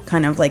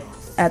kind of like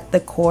at the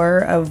core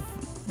of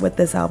what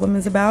this album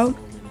is about.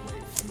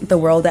 The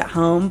world at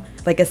home,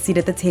 like a seat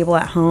at the table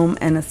at home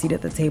and a seat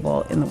at the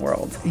table in the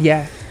world.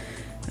 Yeah.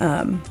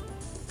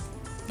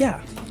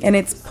 Yeah. And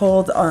it's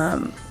pulled,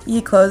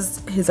 he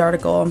closed his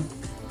article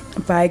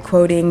by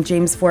quoting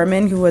James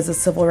Foreman, who was a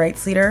civil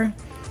rights leader.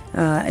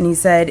 And he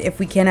said, if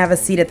we can't have a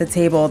seat at the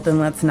table, then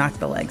let's knock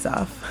the legs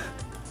off.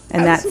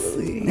 And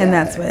Absolutely,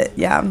 that's what,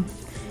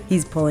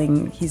 he's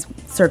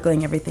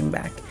circling everything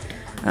back.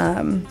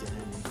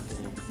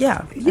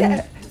 Yeah.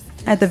 Yeah.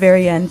 At the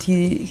very end,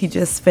 he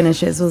just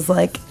finishes, was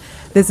like,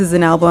 this is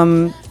an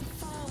album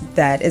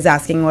that is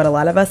asking what a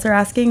lot of us are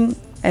asking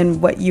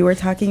and what you were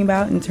talking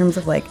about in terms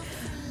of like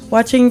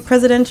watching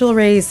presidential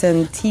race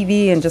and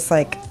TV and just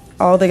like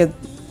all the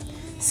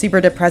super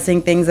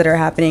depressing things that are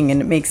happening, and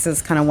it makes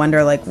us kind of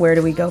wonder like, where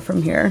do we go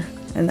from here?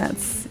 And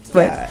that's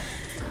what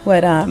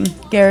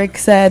Garrick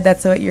said,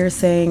 that's what you're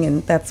saying,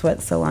 and that's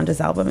what Solange's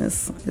album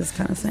is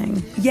kind of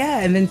saying. Yeah,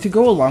 and then to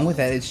go along with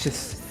that, it's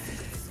just,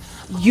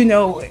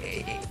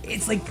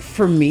 it's like,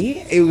 for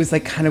me, it was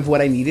like kind of what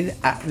I needed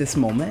at this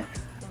moment,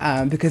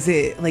 because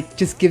it like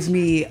just gives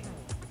me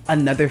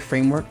another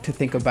framework to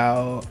think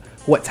about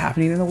what's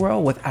happening in the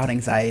world without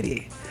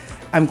anxiety.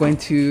 I'm going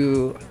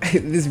to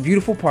this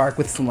beautiful park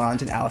with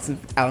Solange and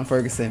Alan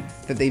Ferguson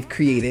that they've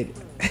created,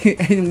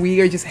 and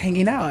we are just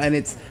hanging out. And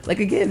it's like,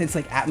 again, it's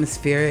like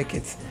atmospheric.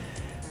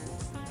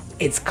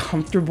 It's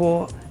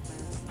comfortable.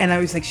 And I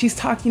was like, she's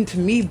talking to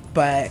me,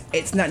 but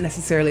it's not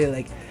necessarily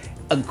like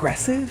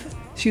aggressive.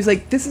 She was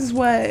like, this is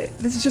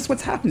just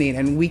what's happening,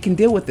 and we can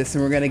deal with this,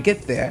 and we're gonna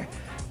get there.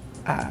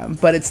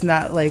 But it's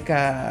not like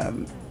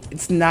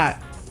it's not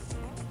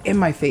in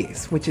my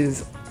face, which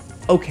is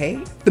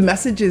okay. The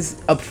message is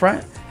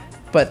upfront,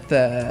 but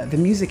the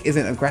music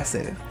isn't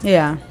aggressive.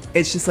 Yeah.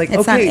 It's just like,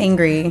 it's okay. Not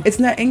angry. It's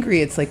not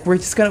angry. It's like, we're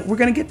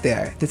gonna get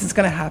there. This is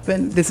gonna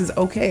happen. This is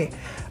okay.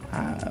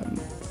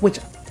 Which,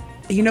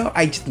 you know,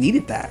 I just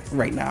needed that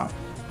right now.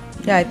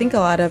 Yeah, I think a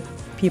lot of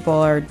people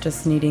are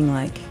just needing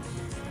like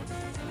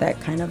that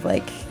kind of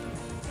like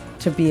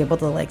to be able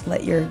to like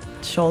let your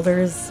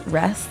shoulders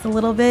rest a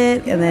little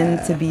bit, and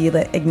then to be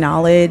like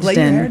acknowledged. Let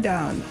your hair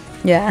down.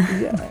 Yeah.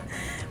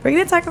 We're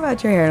going to talk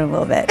about your hair in a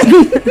little bit.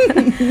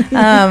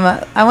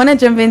 I want to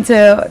jump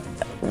into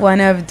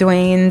one of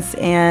Dwayne's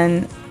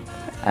and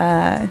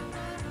I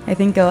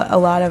think a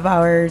lot of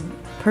our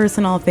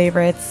personal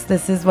favorites.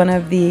 This is one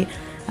of the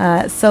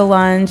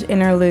Solange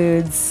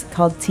interludes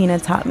called Tina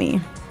Taught Me.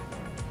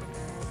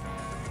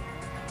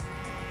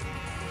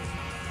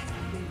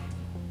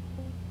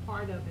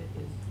 Part of it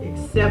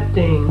is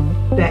accepting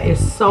that it's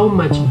so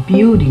much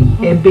beauty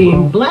in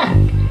being black.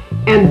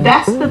 And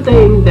that's the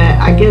thing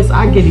that I guess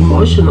I get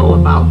emotional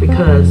about,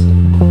 because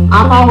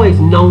I've always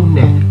known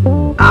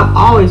that. I've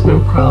always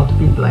been proud to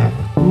be black.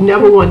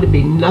 Never wanted to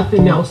be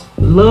nothing else.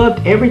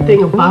 Loved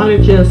everything about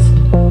it. Just,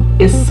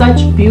 it's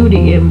such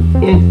beauty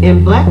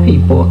in black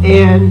people.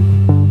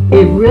 And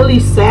it really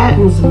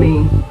saddens me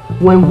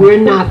when we're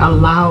not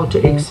allowed to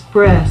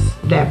express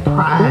that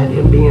pride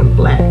in being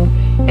black.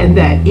 And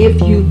that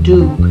if you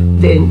do,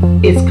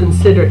 then it's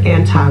considered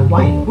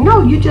anti-white.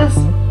 No, you just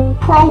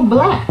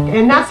pro-black,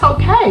 and that's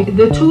okay.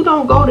 The two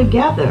don't go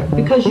together.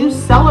 Because you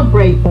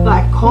celebrate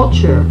black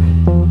culture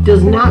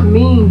does not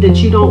mean that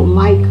you don't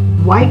like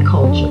white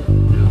culture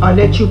or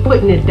that you're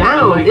putting it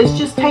down. It's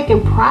just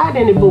taking pride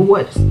in it. But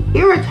what's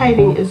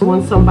irritating is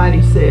when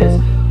somebody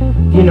says,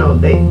 you know,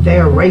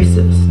 they're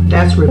racist.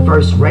 That's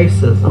reverse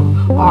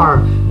racism.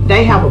 Or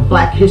they have a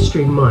Black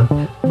History Month,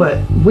 but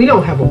we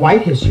don't have a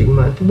White History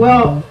Month.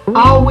 Well,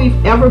 all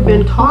we've ever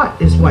been taught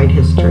is white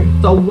history.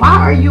 So why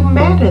are you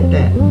mad at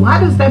that? Why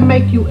does that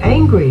make you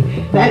angry?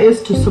 That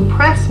is to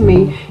suppress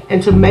me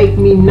and to make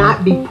me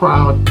not be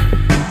proud.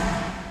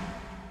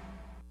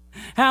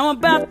 How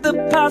about the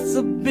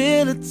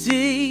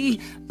possibility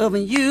of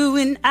you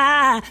and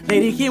I?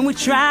 Lady, can we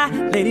try?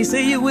 Lady,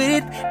 say you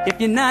with it. If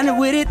you're not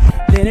with it,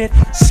 then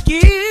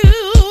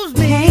excuse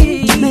me.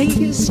 Can't make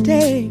you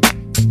stay.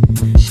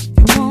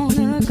 You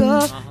wanna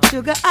go,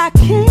 sugar, I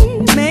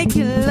can't make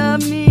you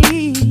love me.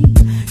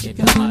 If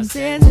your heart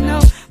says no,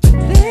 but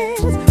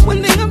there's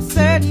one thing I'm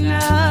certain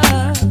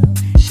of,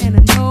 and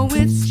I know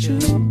it's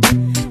true.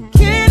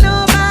 Can't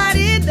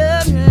nobody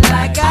love you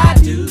like I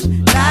do,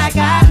 like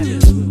I do.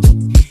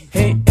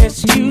 Hey,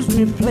 excuse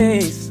me,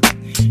 please.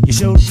 Your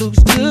show looks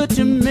good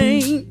to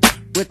me.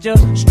 With your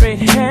straight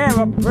hair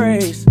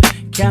upraised,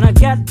 can I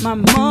get my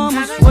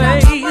mama's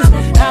ways?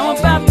 How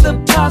about the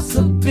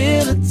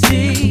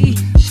possibility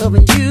of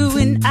you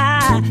and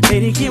I?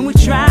 Lady, can we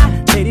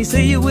try? Lady,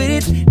 say you with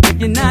it. If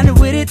you're not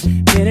with it,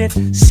 then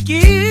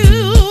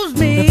excuse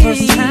me. The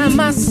first time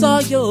I saw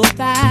your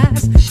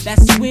thighs,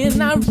 that's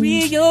when I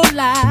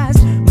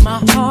realized my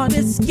heart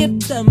has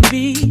skipped a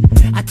beat.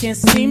 I can't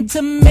seem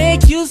to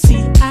make you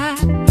see. I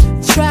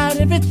tried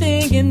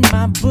everything in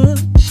my book.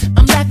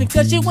 I'm laughing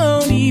cause you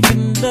won't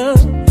even look.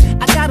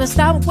 I gotta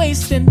stop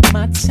wasting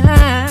my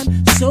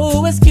time,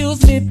 so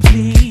excuse me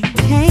please.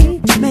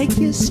 Can't make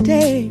you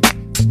stay.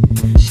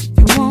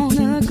 You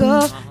wanna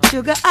go,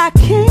 sugar, I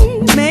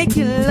can't make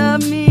you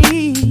love me.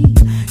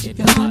 If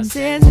your heart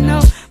says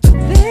no, but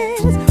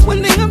there's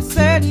one thing I'm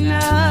certain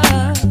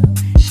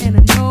of, and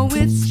I know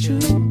it's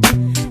true.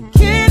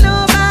 Can't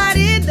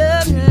nobody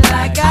love you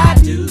like I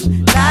do,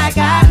 like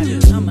I do.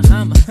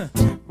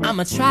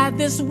 I'ma try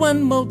this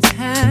one more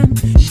time.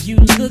 You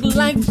look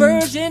like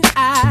virgin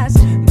eyes.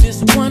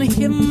 This one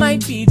here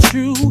might be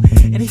true.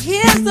 And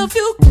here's a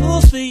few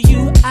clues for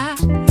you.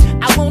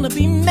 I wanna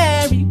be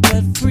married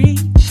but free.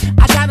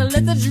 I gotta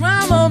let the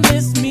drama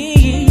miss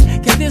me.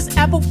 Can this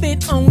apple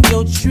fit on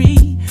your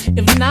tree?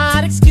 If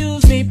not,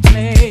 excuse me,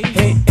 please.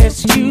 Hey,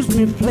 excuse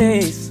me,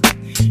 please.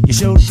 Your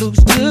show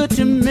looks good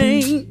to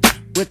me.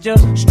 With your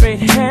straight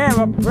hair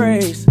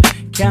upraised,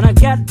 can I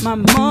get my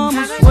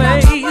mama's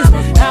ways?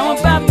 How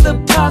about the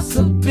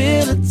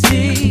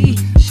possibility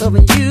of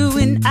you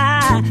and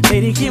I?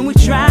 Lady, can we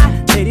try?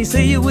 Lady,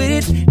 say you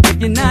with it.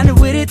 If you're not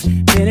with it,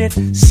 then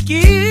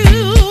excuse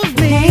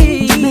me.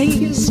 Can't make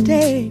you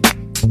stay.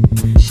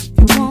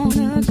 You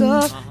wanna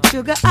go,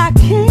 sugar, I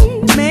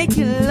can't make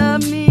you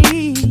love me.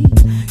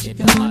 If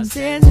your heart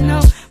says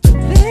no,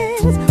 but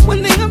there's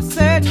one thing I'm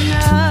certain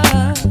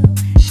of,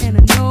 and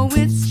I know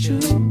it's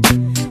true.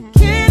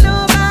 Can't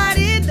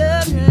nobody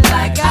love you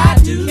like I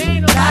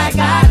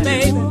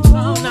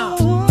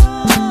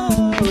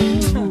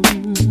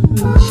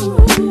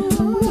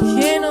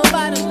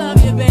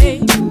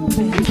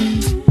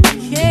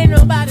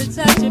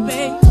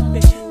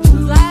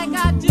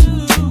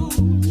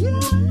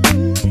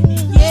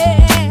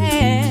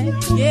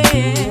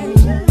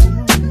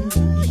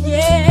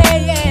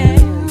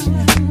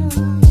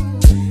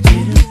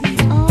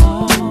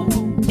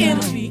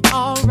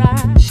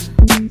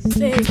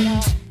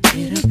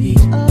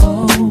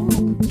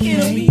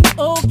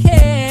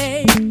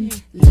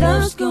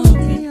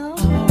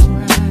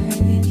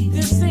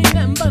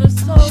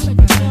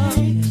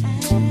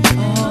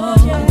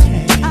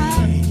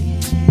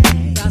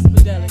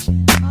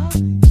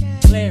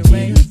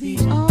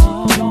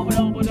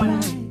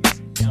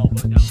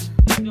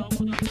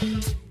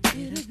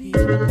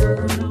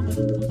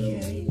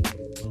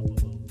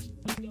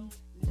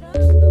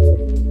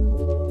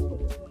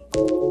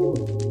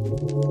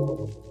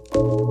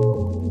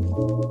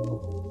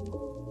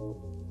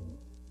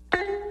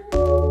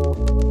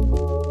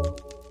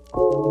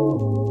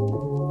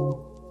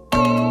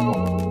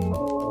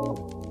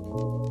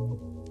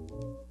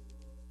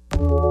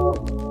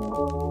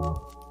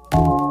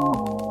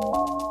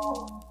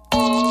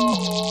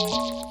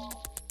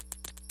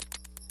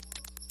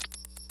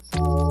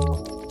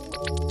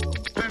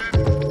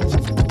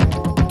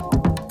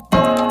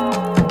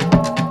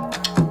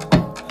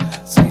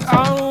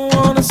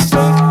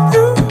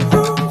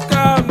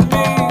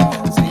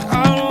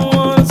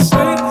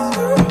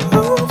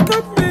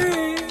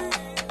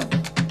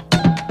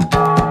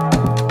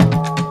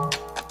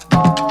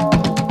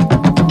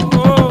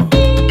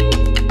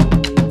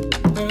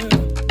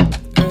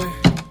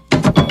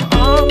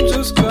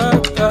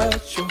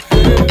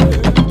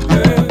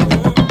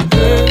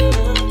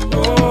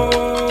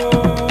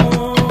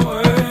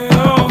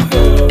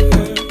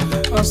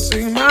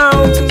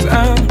mountains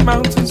and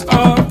mountains of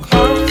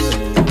clouds.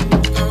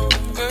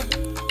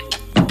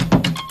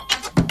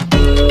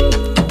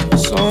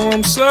 So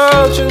I'm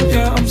searching,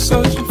 yeah, I'm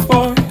searching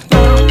for you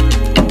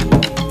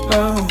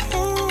now.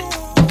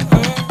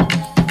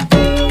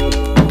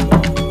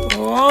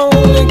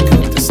 Only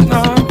good this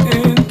not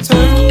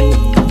intake.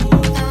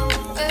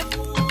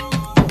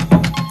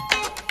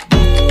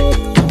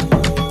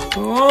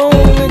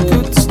 Only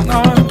good this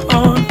not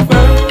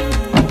unfair.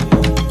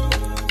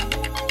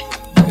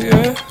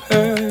 Yeah.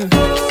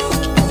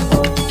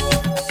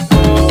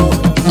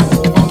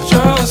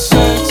 Just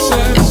say.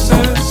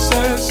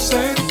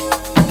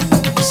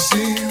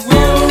 See, we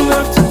don't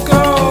have to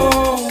go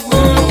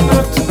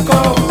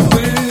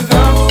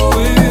without.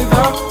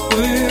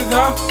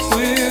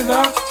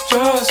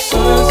 Just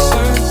say.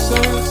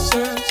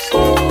 Oh,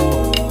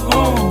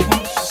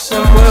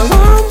 well,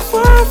 I'm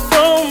far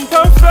from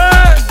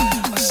perfect.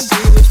 I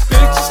see the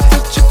pictures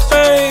that you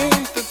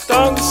paint, the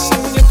darkness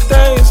in your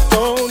days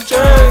don't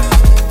jade.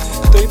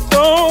 They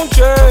don't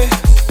jade.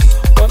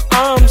 But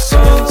I'm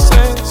saying.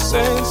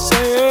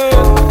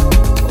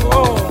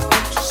 Oh,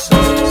 just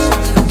say.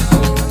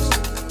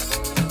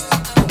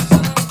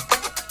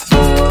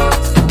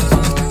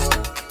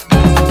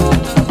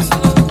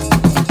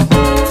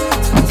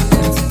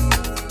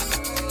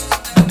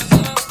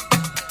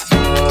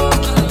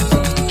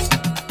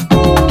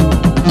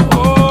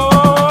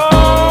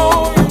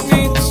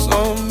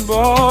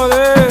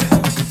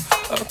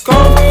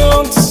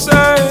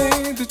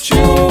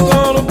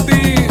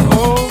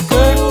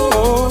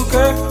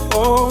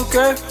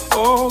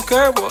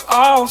 Okay, well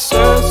I'll say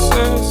it.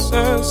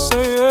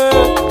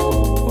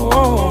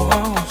 Oh, I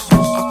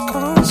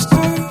can't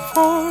stay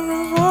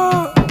forever,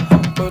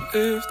 but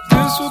if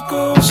this will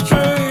go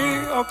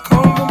astray, I'll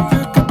come and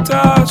pick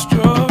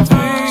catastrophe.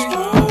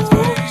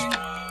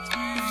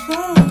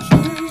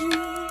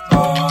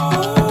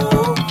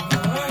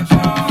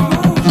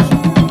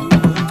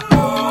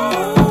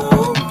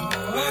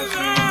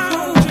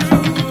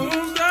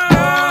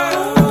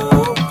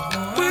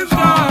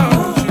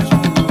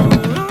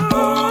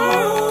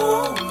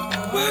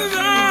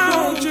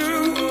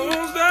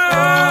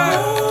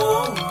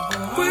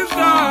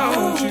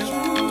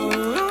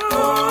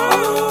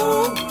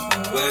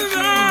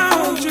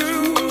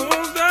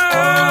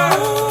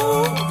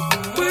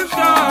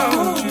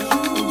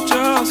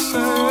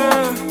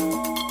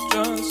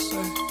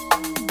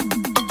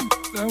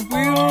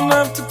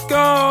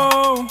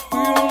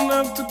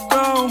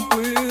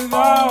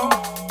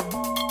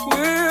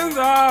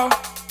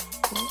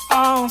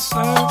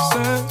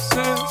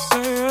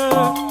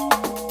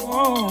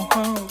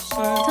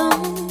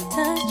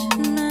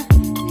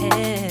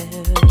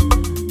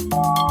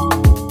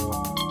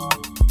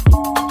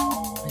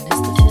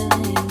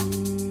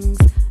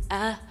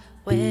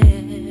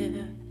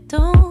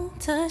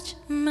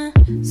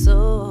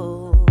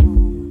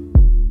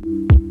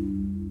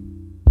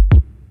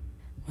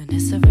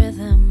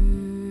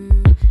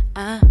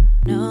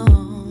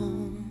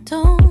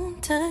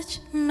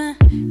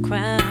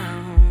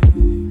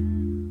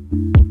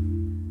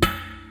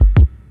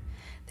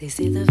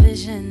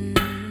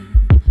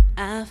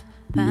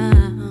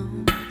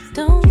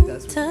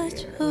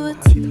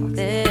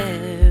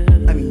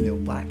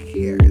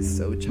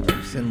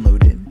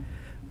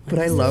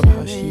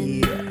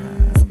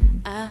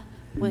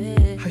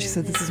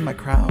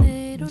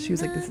 She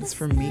was like, this is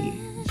for me.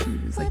 She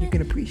was like, you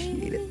can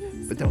appreciate it,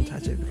 but don't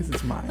touch it because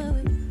it's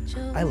mine.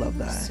 I love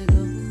that.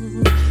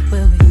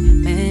 Where we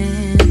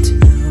meant to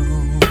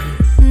know.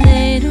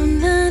 They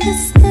don't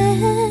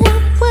understand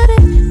what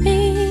it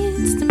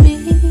means to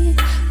me.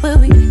 Where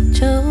we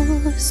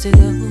chose to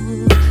go.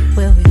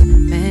 Where we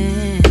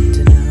meant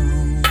to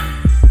know.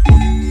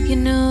 You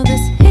know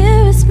this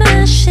here is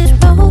my shit.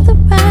 Roll the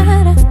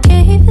ride, I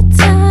gave it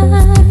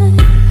time,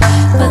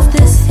 but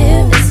this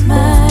here is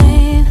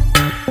mine.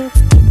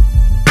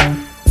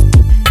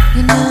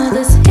 You know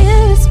this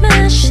here is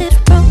my shit.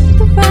 Roll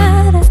the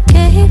ride, I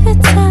gave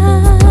it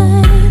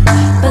time,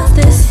 but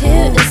this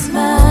here is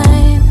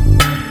mine.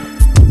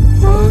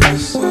 What you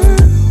say?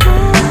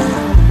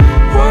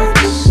 What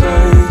you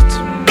say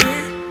to me?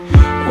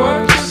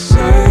 What you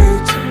say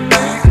to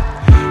me?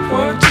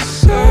 What you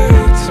say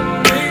to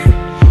me?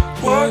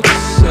 What you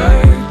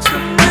say to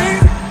me?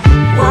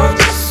 What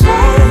you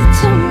say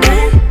to me?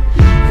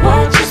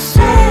 What you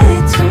say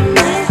to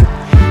me?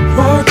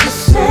 What you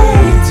say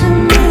to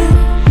me?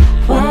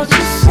 What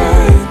you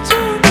say to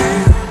me?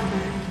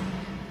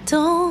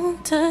 Don't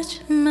touch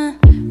my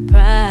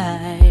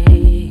pride.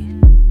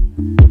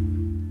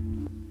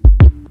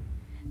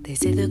 They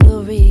say the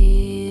glory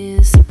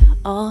is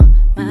all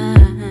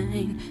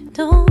mine.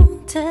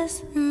 Don't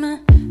test my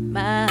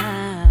mouth.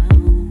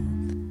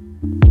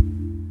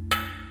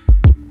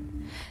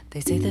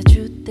 They say the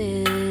truth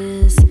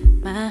is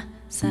my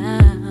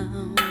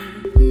sound.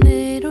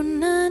 They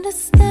don't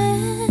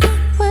understand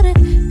what it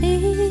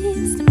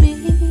means to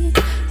me.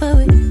 Where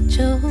we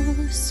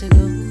chose to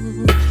go,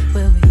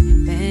 where we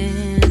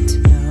meant to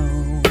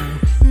know.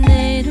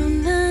 They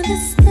don't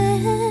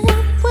understand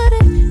what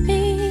it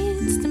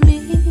means to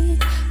me.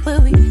 Where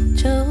we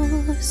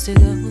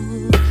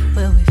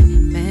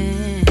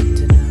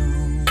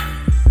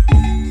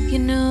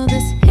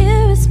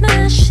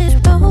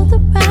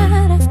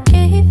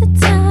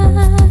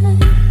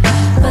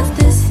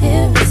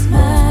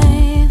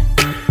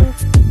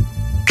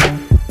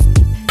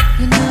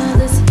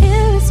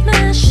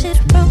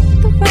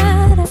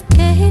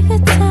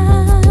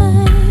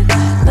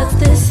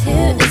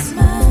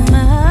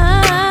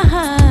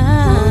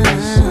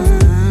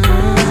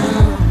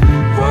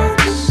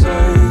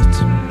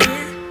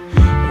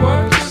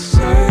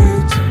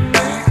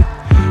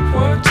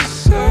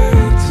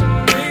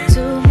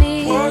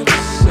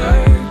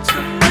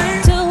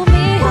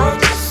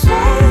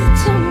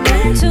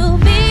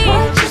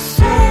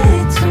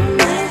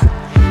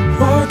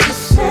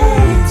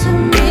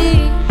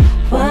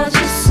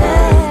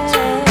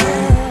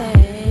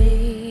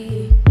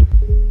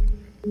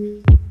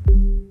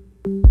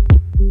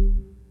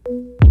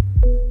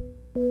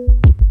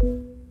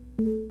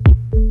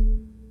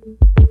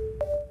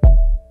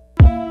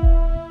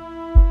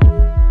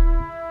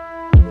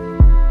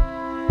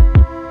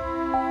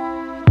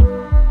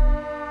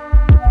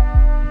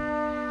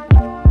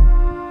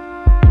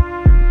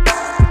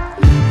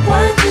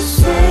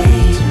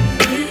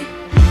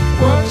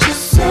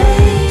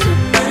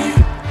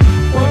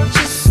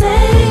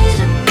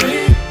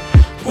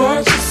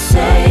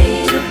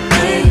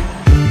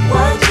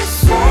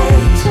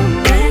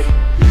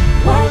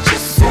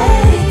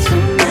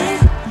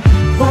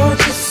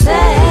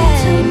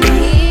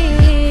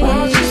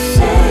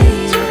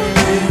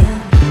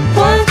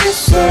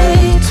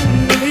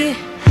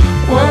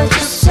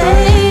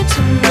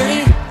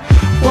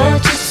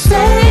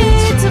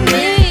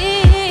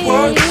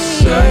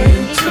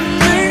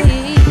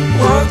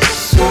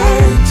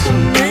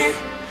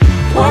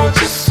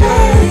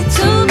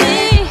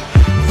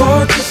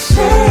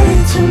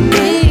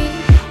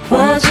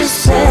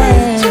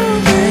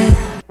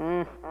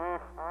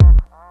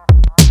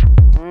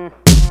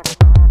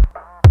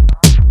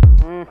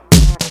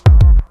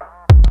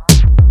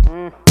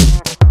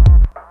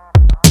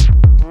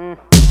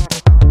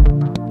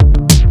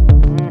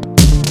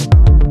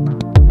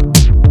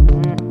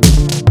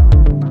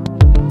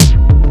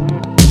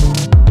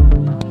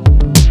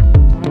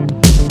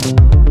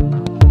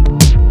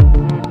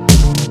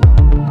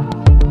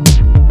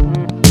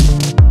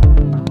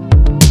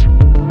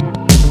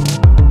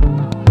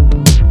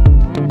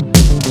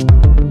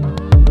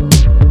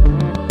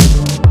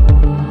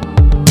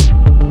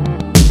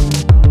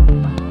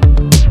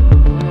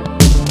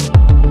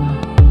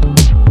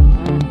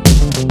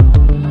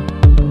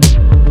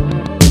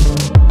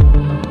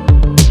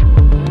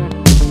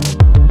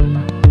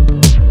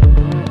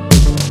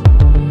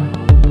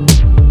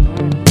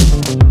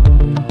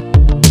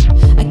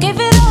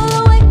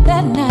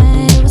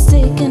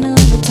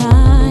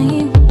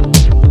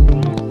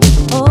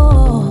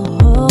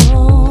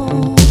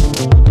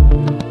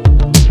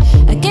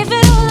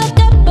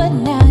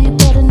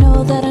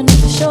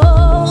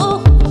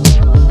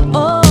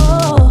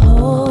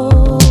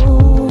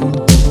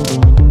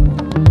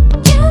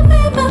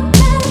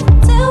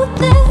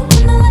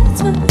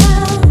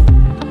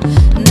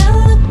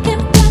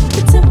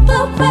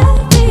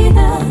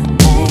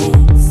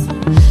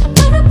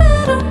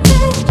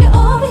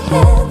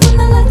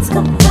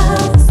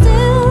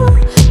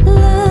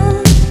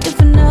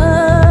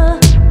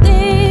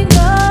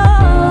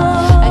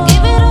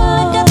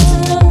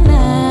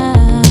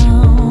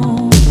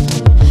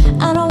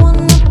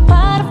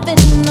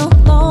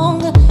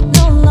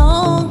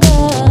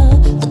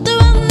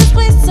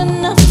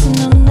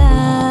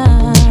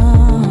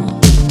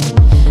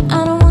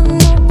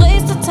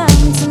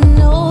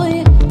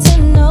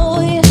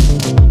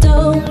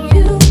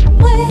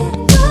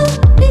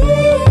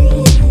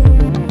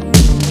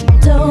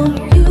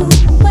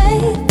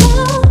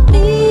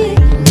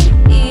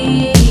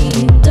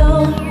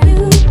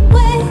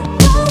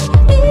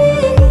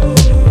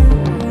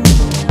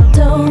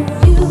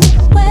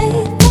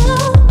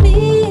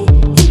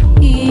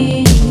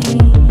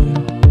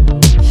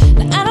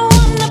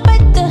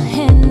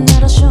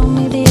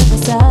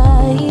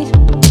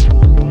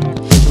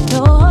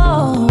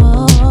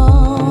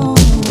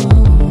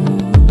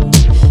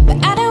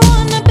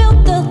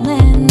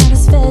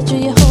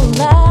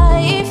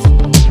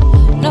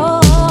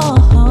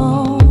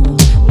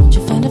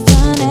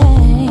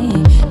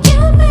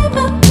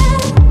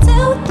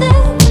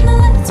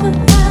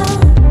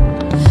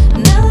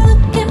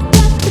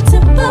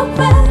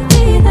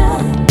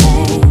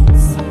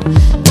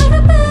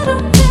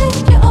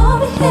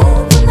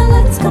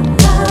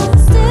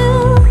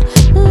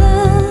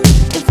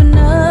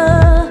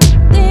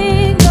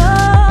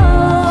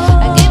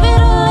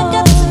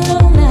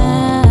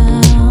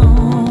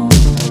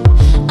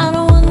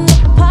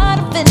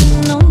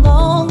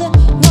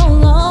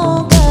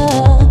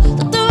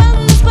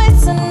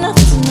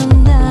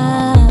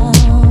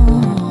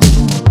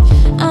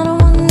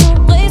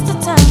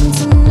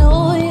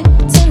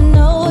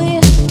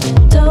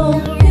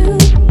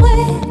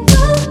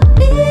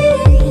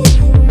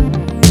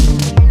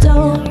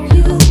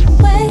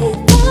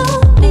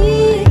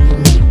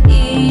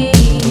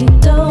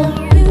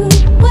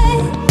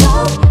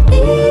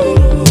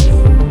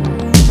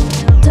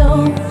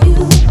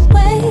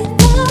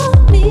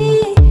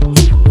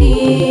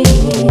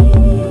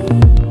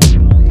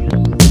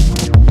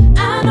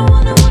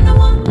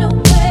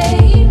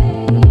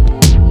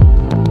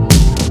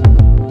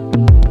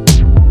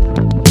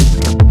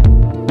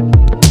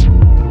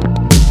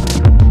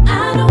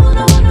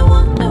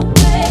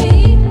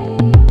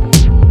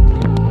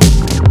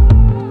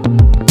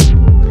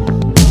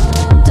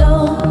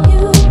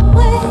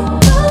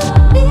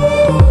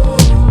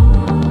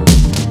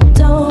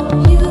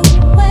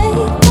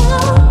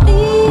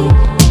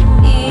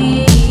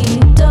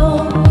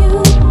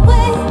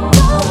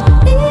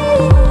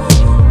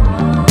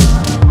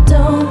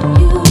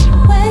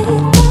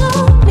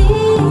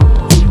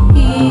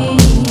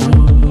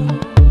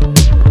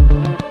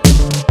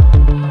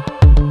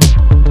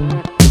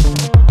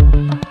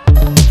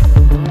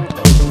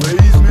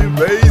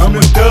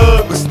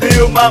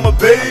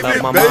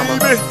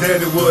baby.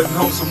 Daddy wasn't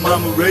home, so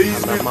mama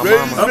raised me.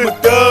 I'm a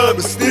thug,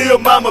 but still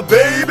mama,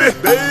 baby.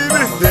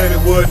 Daddy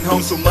wasn't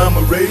home, so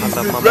mama raised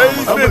me.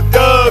 I'm a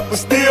thug, but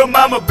still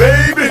mama,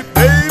 baby.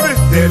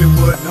 Daddy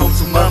wasn't home,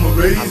 so mama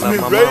raised me.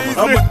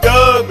 I'm a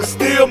thug, but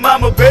still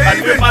mama, baby.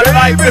 I live my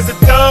life as a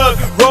thug.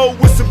 Roll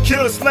with some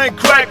killers, slang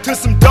crack to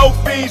some dope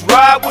fiends.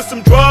 Ride with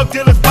some drug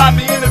dealers, find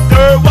me in the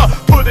third wall.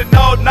 Pulling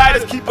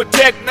all-nighters, keep a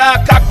tech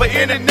 9 cock for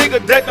any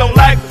nigga that don't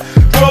like.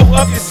 Throw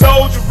up your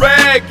soldier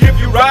rag, give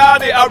you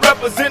rowdy. I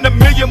represent a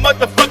million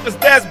motherfuckers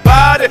that's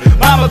body.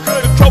 Mama could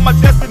have controlled my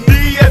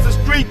destiny as a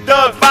street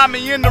thug. Find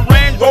me in the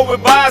Range Rover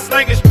by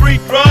slanging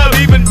street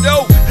drugs. Even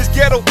though this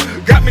ghetto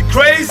got me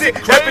crazy.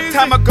 Every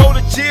time I go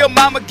to jail,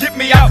 mama get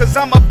me out cause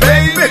I'm a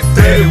baby.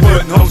 Daddy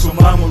wasn't home, so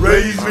mama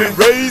raised me.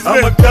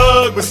 I'm a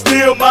thug, but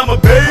still mama,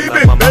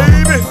 baby.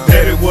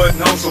 Daddy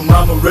wasn't home, so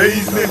mama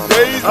raised me.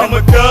 I'm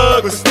a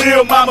thug, but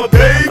still mama,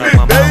 baby.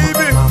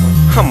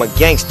 I'm a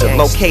gangster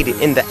located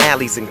in the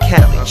alleys in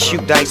Cali.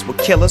 Shoot dice with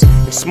killers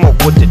and smoke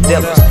with the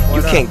dealers.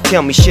 You can't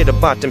tell me shit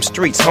about them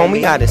streets,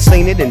 homie. I done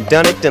seen it and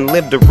done it and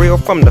lived the real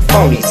from the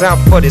phonies. Out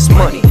for this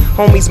money.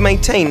 Homies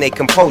maintain their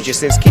composure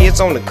since kids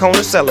on the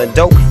corner selling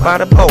dope by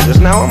the boulders.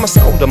 Now I'ma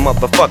scold a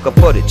motherfucker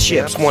for the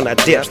chips when I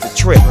dips the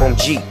trip on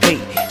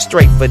GP.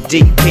 Straight for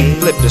DP,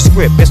 flip the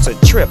script, it's a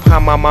trip how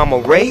my mama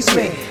raised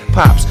me.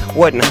 Pops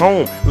wasn't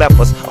home, left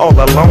us all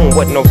alone.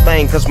 Wasn't no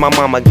thing cause my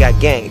mama got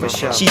game.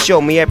 She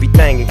showed me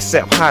everything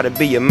except how to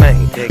be a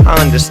man.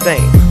 I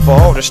understand, for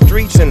all the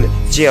streets and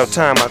the jail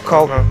time I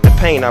caught, the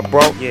pain I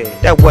brought,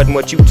 that wasn't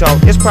what you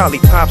taught. It's probably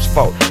Pop's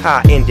fault,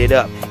 how I ended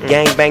up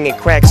gang banging,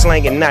 crack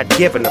slanging, not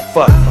giving a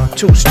fuck.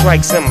 2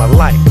 strikes in my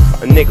life,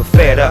 a nigga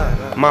fed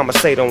up. Mama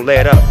say don't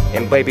let up,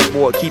 and baby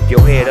boy keep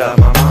your head up.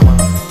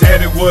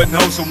 Daddy wasn't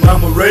home, so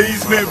mama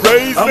raised me.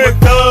 I'm a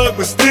thug,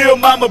 but still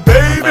mama,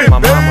 baby.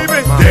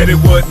 Daddy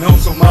wasn't home,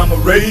 so mama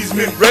raised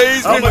me.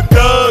 I'm a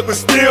thug, but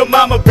still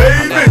mama,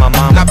 baby.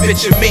 Now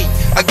picture me,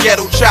 a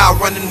ghetto child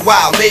running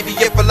wild. Maybe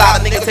if a lot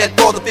of niggas had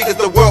all the figures,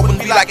 the world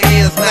wouldn't be like it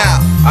is now.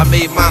 I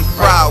made mine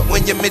proud.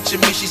 When you mention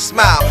me, she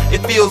smiled.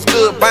 It feels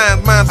good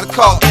buying mine's a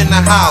car in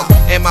the house.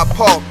 And my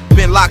pa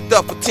been locked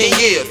up for 10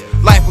 years.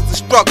 Life was a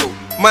struggle.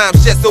 Mom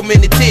shed so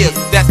many tears.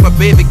 That's my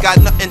baby, got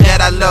nothing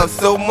that I love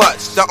so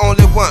much. The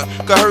only one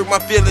could hurt my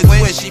feelings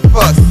when she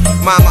fussed.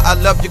 Mama, I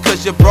love you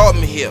cause you brought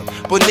me here.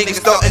 But niggas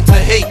starting to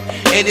hate,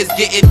 and it's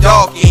getting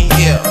dark in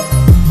here.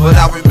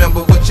 But I remember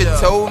what you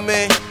told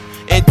me,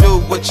 and do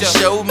what you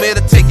showed me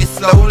to take it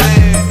slowly.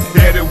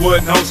 Daddy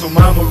wasn't home, so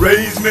mama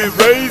raised me.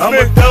 I'm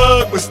a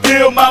thug, but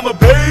still mama,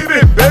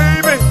 baby.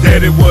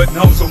 Daddy wasn't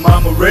home, so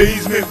mama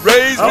raised me.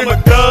 I'm a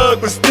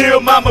thug, but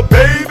still mama,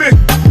 baby.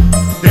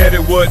 Daddy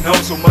wasn't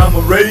home, so mama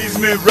raised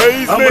me.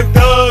 I'm a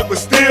thug, but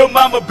still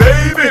mama,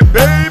 baby.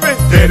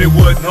 Daddy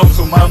wasn't home,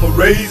 so mama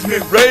raised me.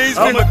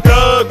 I'm a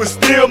thug, but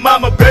still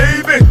mama,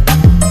 baby.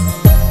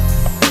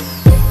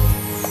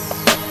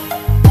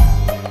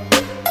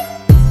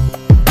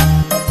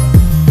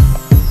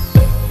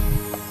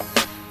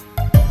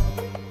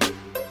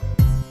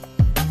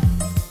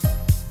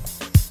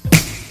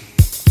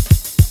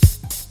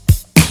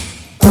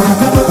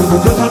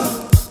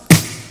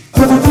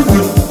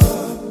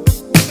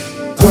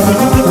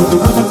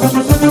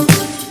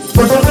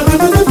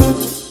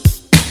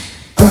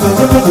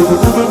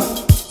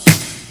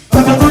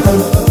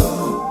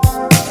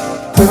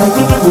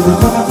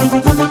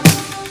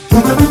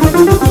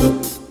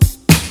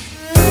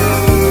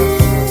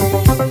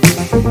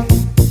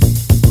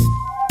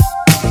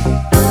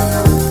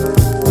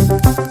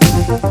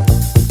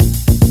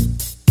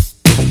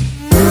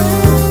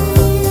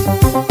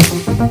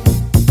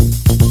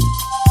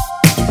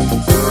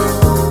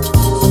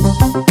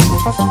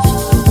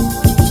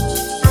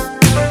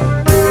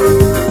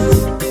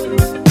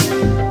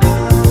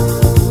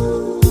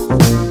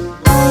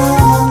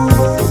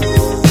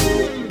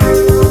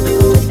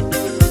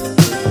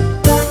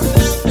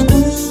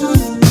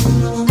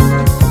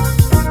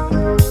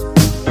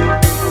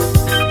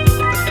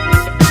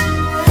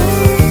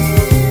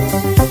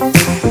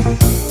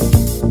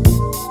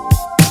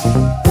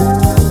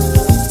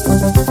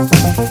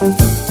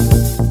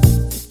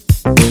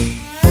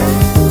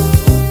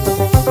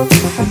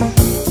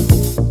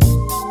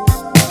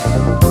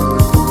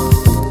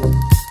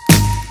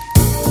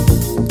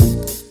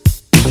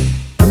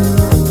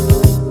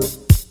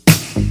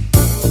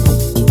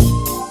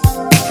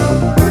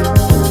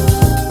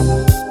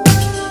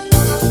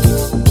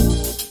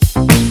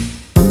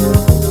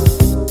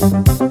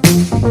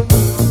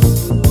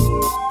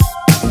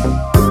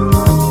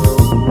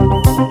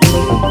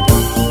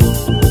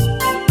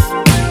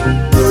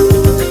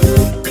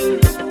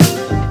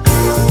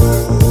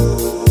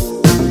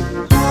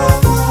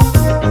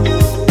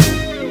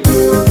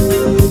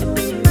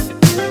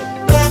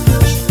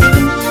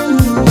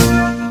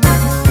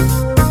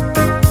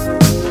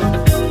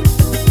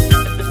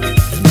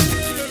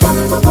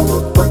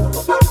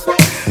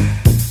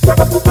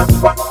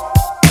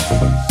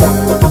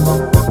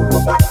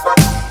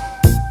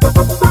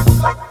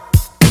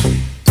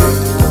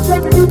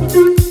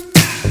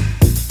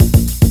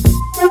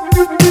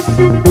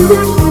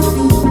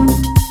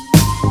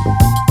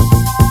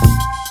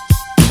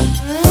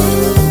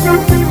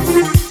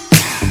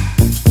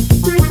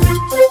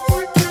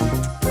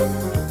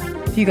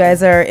 you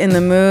guys are in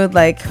the mood,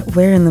 like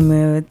we're in the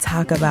mood,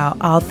 talk about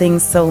all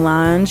things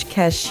Solange,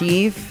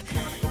 Kashif,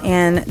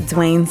 and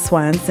Dwayne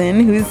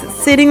Swanson, who's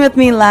sitting with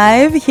me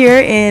live here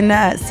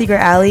in Secret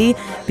Alley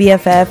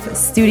BFF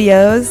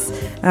Studios,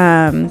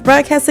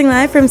 broadcasting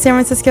live from San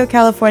Francisco,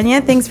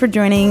 California. Thanks for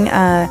joining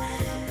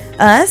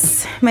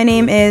us. My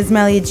name is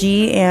Melly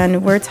G,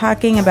 and we're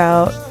talking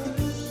about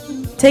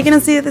taking a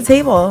seat at the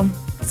table.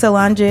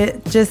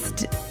 Solange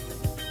just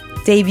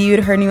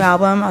debuted her new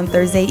album on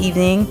Thursday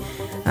evening,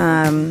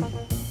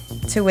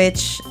 to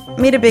which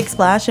made a big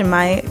splash in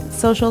my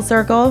social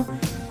circle.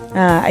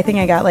 I think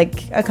I got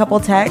like a couple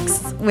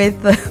texts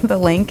with the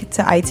link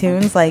to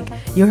iTunes, like,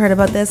 you heard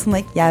about this? I'm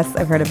like, yes,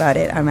 I've heard about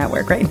it. I'm at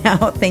work right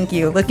now. Thank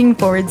you. Looking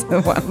forward to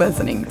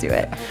listening to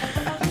it.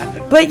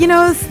 But, you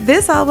know,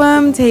 this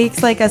album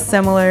takes like a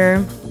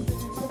similar...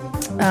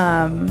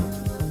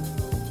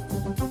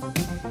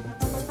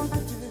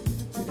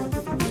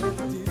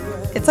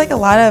 it's like a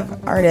lot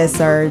of artists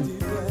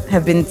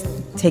have been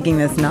taking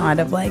this nod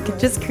of like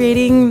just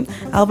creating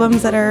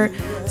albums that are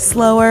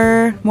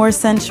slower, more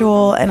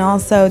sensual, and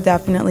also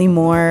definitely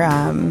more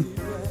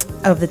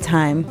of the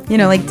time. You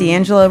know, like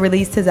D'Angelo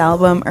released his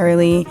album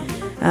early.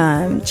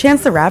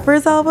 Chance the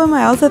Rapper's album,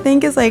 I also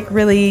think, is like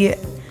really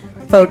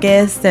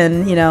focused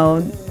and, you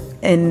know,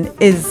 and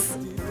is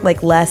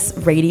like less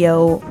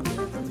radio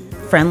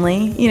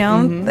friendly, you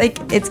know? Like,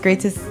 it's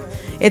great to...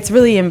 It's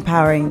really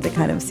empowering to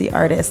kind of see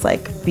artists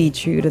like be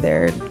true to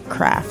their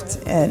craft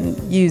and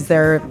use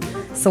their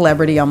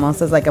celebrity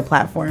almost as like a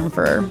platform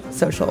for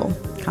social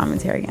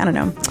commentary. I don't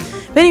know.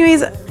 But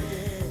anyways,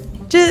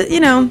 just,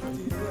 you know,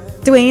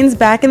 Dwayne's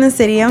back in the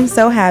city. I'm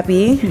so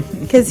happy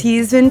because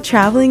he's been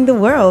traveling the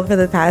world for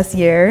the past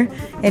year,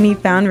 and he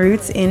found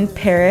roots in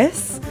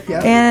Paris.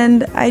 Yep.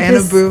 And I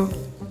just... a boo.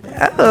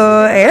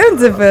 Oh,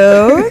 and a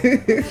boo.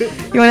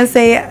 You want to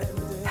say...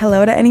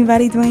 hello to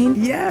anybody, Dwayne?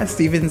 Yeah,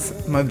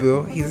 Steven's my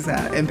boo. He's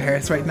in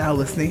Paris right now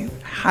listening.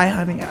 Hi,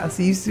 honey. I'll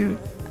see you soon.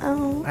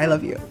 Oh. I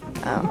love you.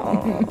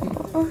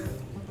 Oh.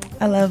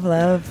 I love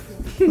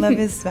love. Love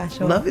is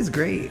special. Love is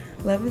great.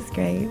 Love is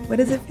great. What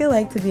does it feel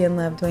like to be in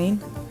love, Dwayne?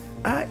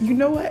 You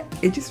know what?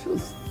 It just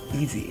feels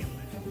easy.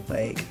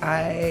 Like,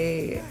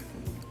 I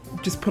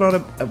just put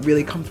on a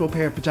really comfortable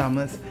pair of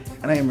pajamas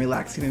and I am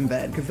relaxing in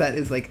bed, because that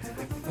is like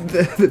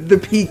the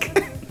peak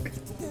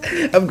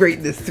of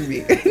greatness to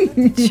me.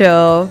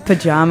 Chill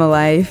pajama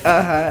life.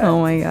 Oh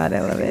my god,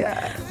 I love it.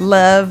 Yeah.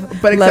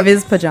 Love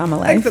is pajama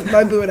life. Except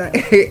my boo and I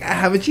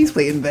have a cheese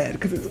plate in bed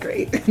because it's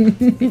great.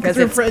 Because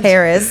it's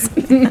Paris.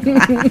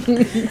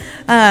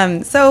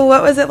 So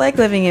what was it like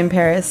living in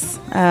Paris?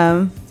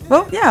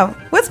 Well, yeah.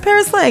 What's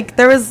Paris like?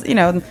 There was, you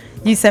know,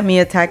 you sent me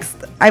a text.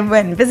 I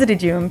went and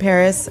visited you in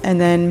Paris,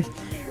 and then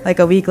like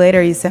a week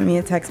later, you sent me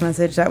a text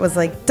message that was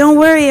like, "Don't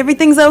worry,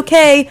 everything's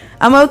okay.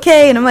 I'm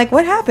okay." And I'm like,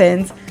 "What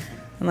happened?"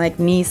 And like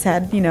Nice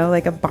had, you know,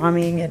 like a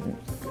bombing, and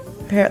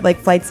like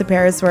flights to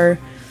Paris were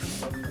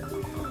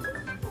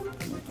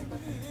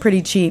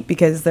pretty cheap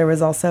because there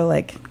was also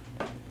like,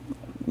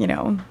 you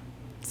know,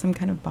 some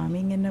kind of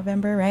bombing in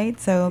November, right?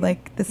 So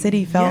like the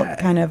city felt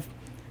kind of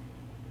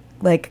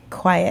like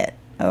quiet,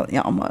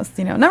 almost,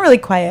 you know, not really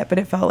quiet, but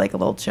it felt like a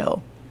little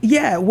chill.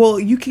 Yeah, well,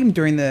 you came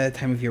during the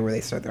time of year where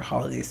they start their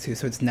holidays too,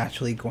 so it's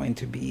naturally going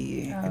to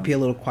be a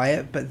little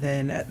quiet. But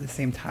then at the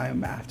same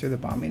time, after the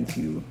bombings,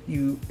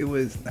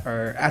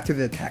 after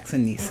the attacks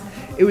in Nice,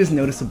 it was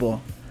noticeable,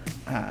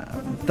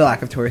 the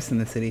lack of tourists in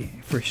the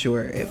city, for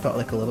sure. It felt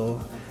like a little,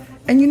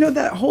 and you know,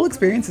 that whole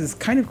experience is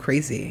kind of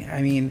crazy.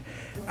 I mean,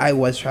 I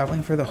was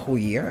traveling for the whole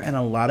year, and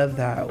a lot of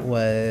that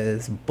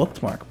was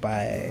bookmarked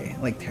by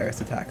like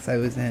terrorist attacks. I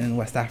was in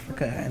West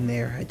Africa, and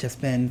there had just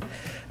been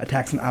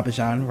attacks in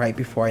Abidjan right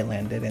before I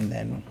landed, and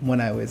then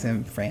when I was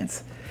in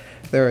France,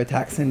 there were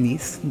attacks in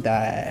Nice.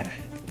 That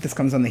this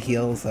comes on the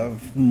heels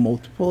of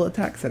multiple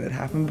attacks that had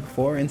happened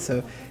before, and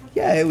so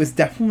yeah, it was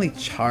definitely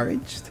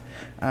charged,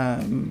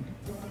 and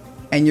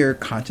you're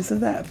conscious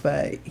of that.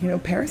 But you know,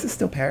 Paris is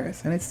still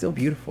Paris, and it's still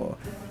beautiful.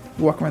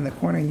 You walk around the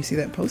corner and you see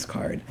that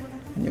postcard,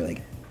 and you're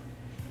like,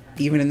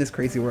 even in this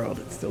crazy world,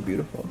 it's still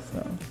beautiful.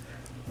 So,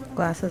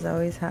 glass is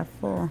always half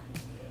full.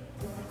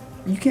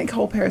 You can't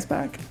call Paris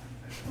back.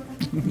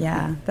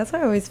 Yeah, that's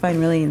what I always find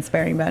really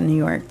inspiring about New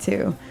York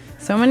too.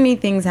 So many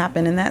things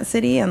happen in that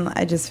city, and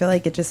I just feel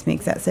like it just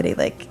makes that city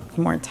like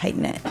more tight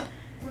knit.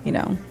 You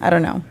know, I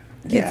don't know.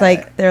 Yeah. It's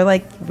like they're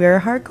like, we're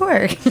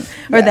hardcore,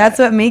 or that's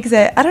what makes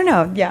it. I don't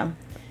know. Yeah.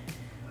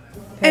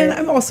 And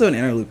I'm also an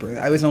interlooper.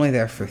 I was only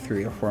there for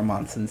 3 or 4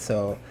 months, and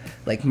so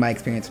like my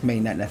experience may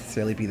not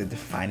necessarily be the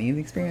defining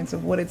experience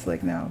of what it's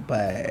like now,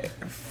 but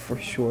for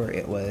sure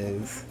it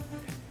was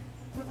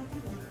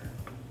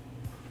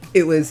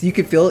you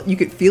could feel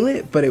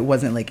it, but it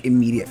wasn't like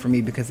immediate for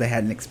me because I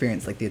hadn't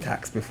experienced like the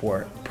attacks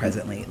before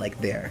presently,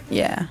 like there.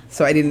 Yeah.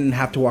 So I didn't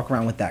have to walk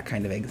around with that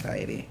kind of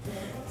anxiety.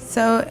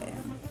 So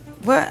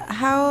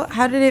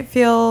how did it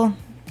feel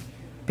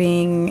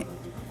being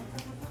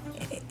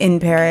in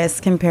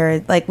Paris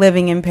compared, like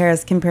living in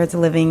Paris compared to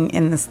living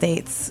in the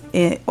States,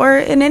 or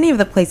in any of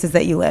the places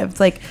that you lived?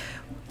 Like,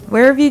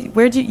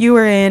 you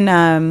were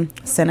in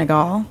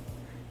Senegal,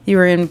 you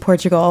were in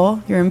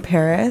Portugal, you're in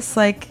Paris.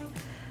 Like,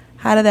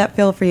 how did that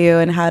feel for you,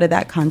 and how did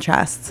that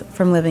contrast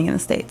from living in the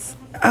States?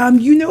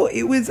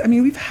 It was, I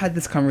mean, we've had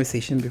this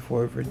conversation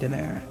before over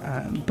dinner,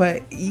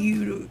 but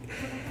it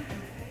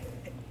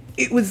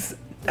was,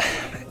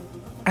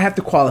 I have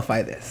to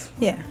qualify this.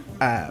 Yeah.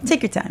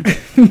 Take your time.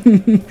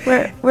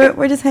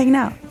 we're just hanging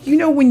out.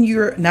 When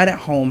you're not at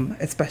home,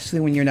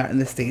 especially when you're not in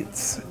the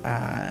States,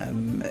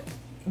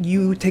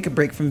 you take a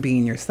break from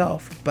being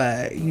yourself.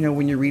 But,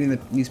 when you're reading the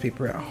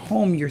newspaper at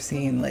home, you're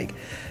seeing, like,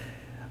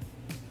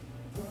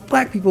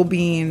 black people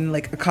being,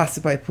 like,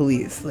 accosted by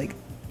police, like,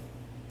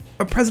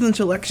 a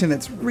presidential election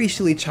that's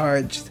racially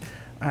charged.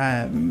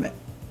 And,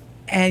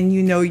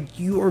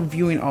 you are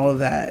viewing all of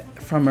that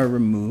from a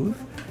remove.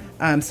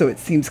 So it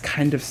seems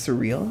kind of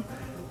surreal.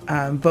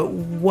 But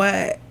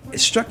what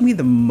struck me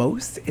the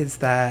most is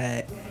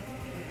that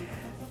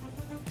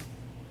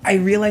I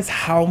realize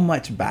how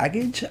much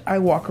baggage I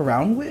walk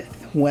around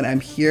with when I'm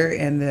here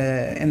in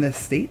the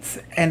States,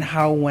 and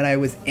how when I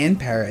was in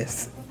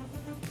Paris,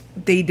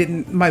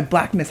 my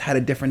blackness had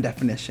a different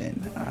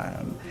definition.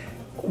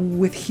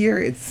 With here,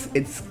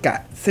 it's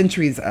got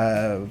centuries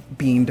of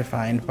being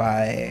defined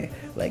by,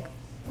 like,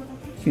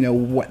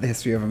 what the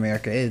history of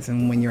America is.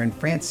 And when you're in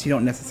France, you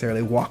don't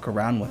necessarily walk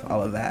around with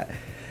all of that.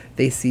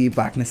 They see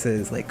blackness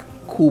as, like,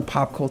 cool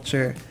pop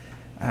culture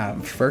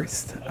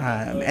first,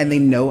 and they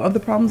know of the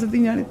problems of the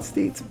United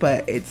States,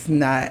 but it's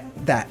not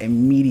that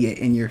immediate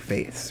in your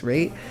face,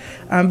 right?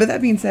 But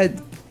that being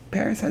said,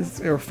 France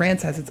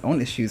has its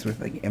own issues with,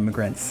 like,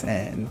 immigrants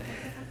and,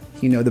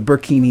 the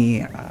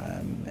burkini,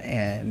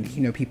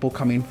 and, people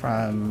coming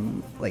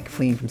from, like,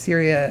 fleeing from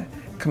Syria,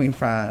 coming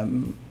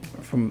from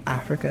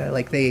Africa.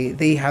 Like,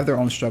 they have their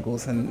own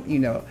struggles, and,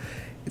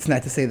 it's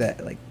not to say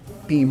that, like,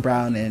 being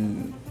brown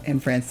in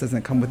France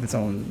doesn't come with its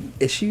own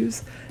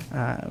issues,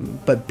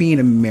 but being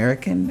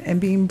American and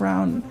being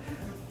brown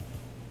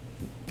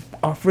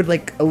offered,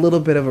 like, a little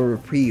bit of a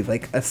reprieve,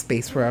 like a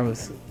space where I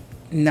was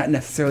not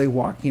necessarily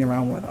walking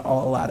around with a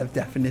lot of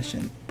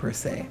definition per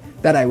se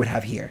that I would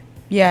have here.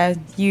 Yeah,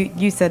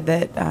 you said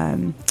that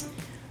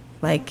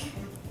like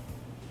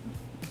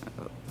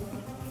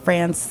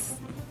France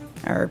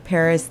or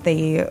Paris,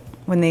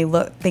 when they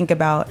think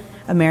about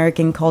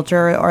American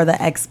culture or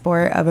the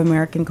export of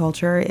American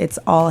culture, it's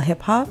all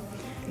hip hop.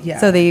 Yeah.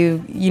 So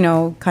they,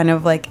 kind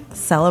of like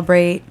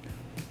celebrate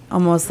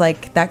almost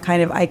like that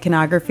kind of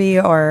iconography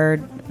or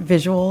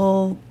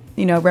visual,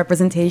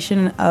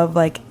 representation of,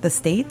 like, the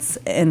States.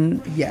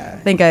 And yeah,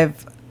 I think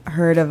I've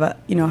heard of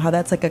how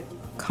that's like a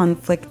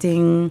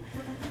conflicting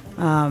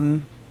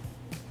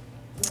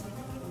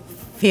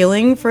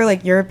feeling for,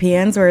 like,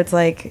 Europeans, where it's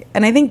like,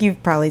 and I think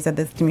you've probably said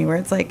this to me, where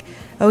it's like,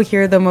 oh,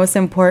 here the most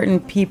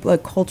important people,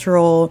 like,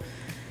 cultural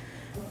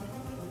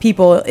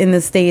people in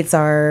the States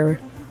are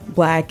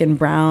black and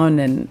brown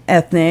and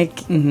ethnic,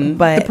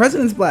 but the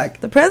president's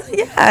black. The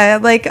president, yeah,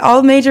 like,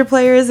 all major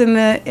players in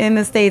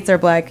the States are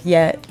black.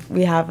 Yet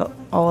we have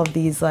all of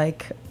these,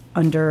 like,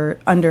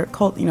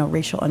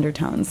 racial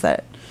undertones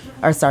that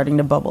are starting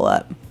to bubble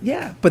up.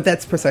 Yeah, but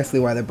that's precisely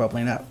why they're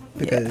bubbling up,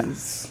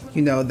 because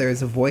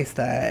there's a voice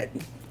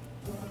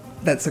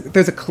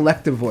there's a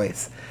collective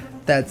voice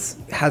that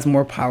has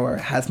more power,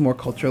 has more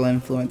cultural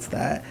influence.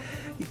 That,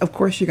 of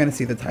course, you're going to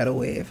see the tidal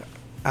wave.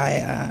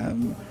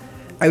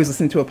 I was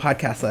listening to a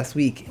podcast last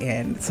week,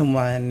 and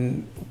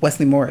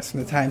Wesley Morris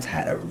from the Times,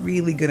 had a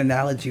really good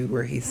analogy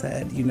where he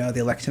said, the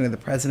election of the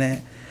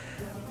president,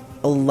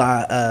 a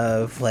lot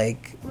of,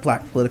 like,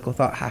 black political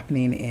thought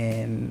happening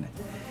in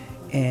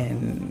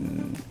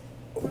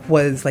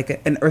was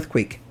like an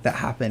earthquake that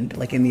happened,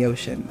 like, in the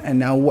ocean, and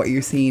now what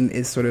you're seeing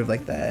is sort of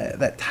like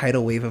that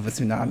tidal wave of a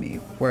tsunami,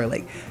 where,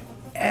 like,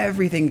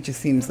 everything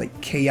just seems,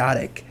 like,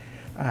 chaotic,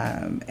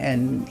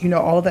 and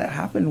all that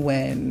happened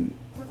when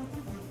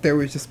there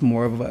was just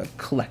more of a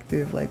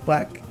collective, like,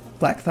 black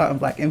thought and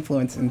black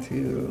influence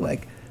into,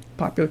 like,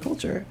 popular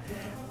culture.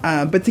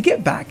 But to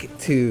get back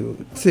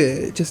to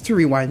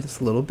rewind just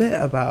a little bit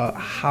about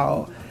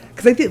how,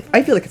 because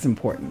I feel like it's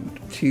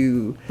important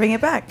to bring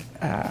it back.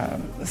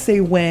 Say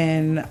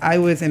when I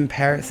was in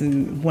Paris,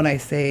 and when I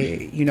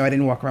say, I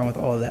didn't walk around with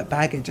all of that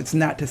baggage, it's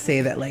not to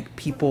say that, like,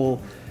 people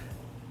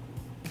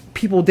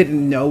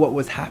didn't know what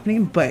was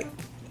happening, but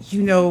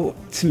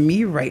to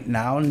me right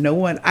now,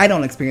 I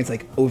don't experience,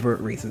 like,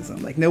 overt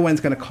racism. Like, no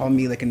one's going to call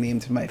me, like, a name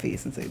to my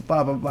face and say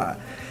blah, blah, blah.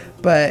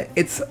 But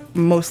it's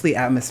mostly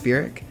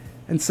atmospheric.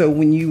 And so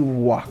when you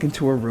walk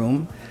into a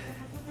room,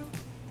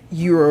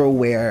 you're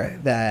aware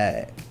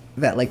that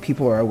like,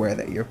 people are aware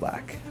that you're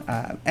black.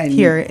 And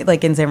here,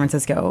 like, in San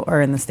Francisco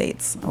or in the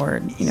States,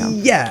 or,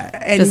 yeah.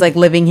 And just, like,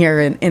 living here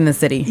in the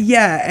city.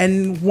 Yeah.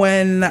 And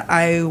when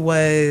I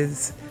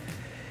walked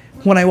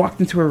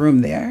into a room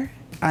there,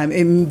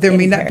 there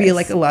may not be,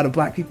 like, a lot of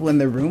black people in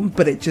the room,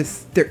 but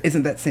there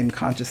isn't that same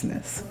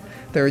consciousness.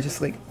 There were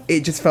just, like,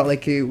 it just felt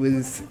like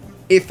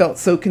it felt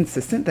so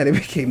consistent that it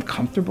became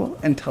comfortable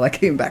until I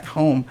came back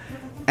home,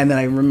 and then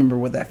I remember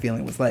what that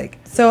feeling was like.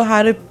 So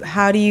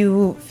how do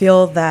you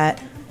feel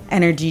that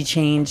energy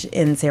change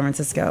in San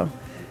Francisco?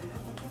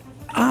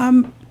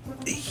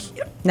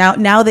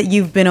 now that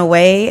you've been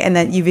away and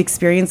that you've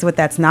experienced what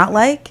that's not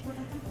like,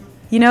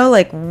 you know,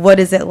 like, what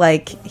is it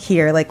like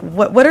here? Like,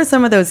 what are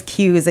some of those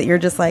cues that you're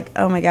just like,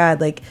 oh my God,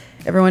 like,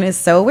 everyone is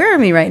so aware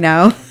of me right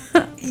now?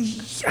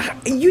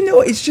 You know,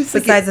 it's just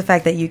like... Besides the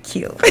fact that you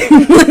cue.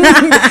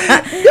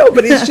 No,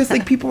 but it's just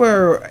like people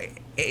are...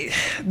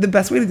 The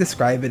best way to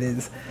describe it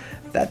is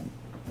that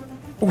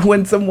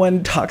when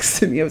someone talks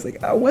to me, I was like,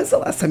 oh, when's the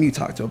last time you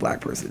talked to a black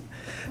person?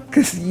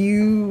 Because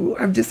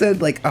I've just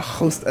said like a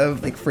host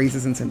of like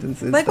phrases and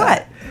sentences. Like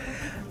what?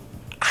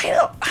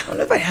 I don't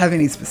know if I have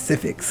any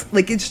specifics.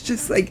 Like, it's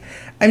just like,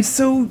 I'm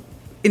so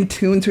in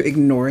tune to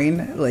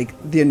ignoring like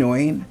the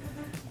annoying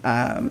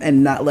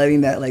and not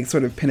letting that like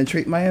sort of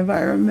penetrate my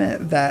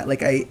environment that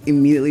like I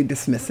immediately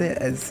dismiss it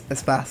as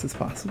fast as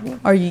possible.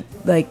 Are you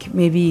like,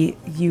 maybe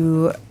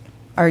you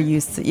are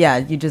used to,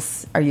 you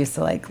just are used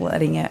to like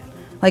letting it,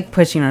 like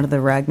pushing under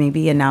the rug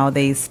maybe, and now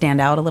they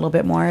stand out a little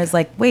bit more. It's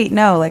like, wait,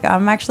 no, like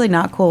I'm actually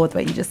not cool with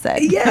what you just said.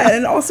 Yeah,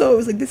 and also it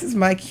was like, this is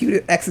my cue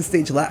to exit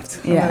stage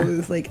left. Yeah. I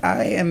was like,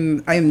 I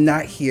am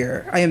not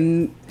here.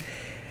 I'm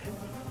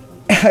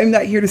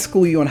not here to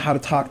school you on how to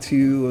talk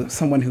to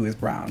someone who is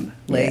brown.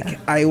 Like, yeah.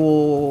 I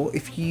will,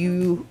 if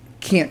you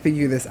can't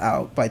figure this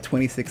out by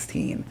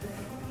 2016,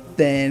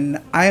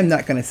 then I am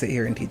not going to sit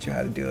here and teach you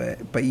how to do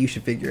it, but you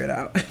should figure it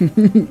out.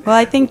 Well,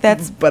 I think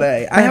that's... But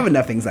I have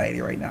enough anxiety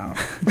right now.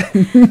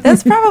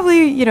 That's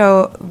probably, you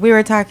know, we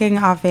were talking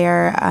off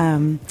air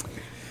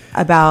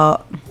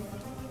about,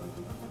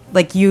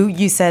 like,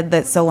 you said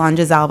that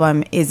Solange's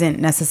album isn't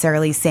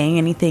necessarily saying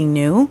anything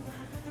new.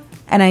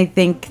 And I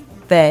think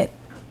that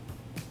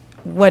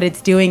what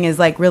it's doing is,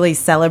 like, really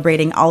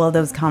celebrating all of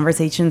those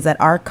conversations that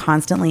are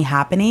constantly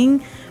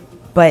happening,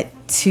 but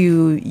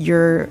to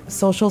your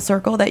social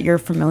circle that you're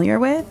familiar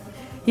with,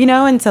 you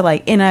know, and to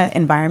like in an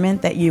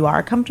environment that you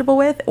are comfortable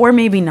with, or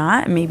maybe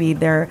not. Maybe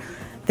there are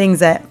things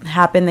that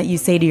happen that you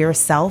say to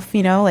yourself,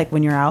 you know, like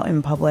when you're out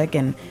in public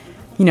and,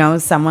 you know,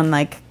 someone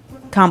like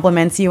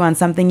compliments you on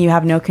something you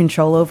have no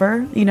control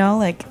over, you know,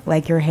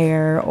 like your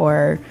hair,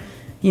 or,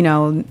 you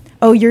know,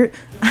 oh,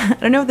 I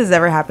don't know if this has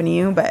ever happened to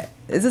you, but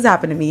this has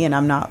happened to me, and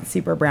I'm not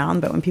super brown,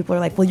 but when people are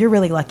like, well, you're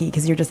really lucky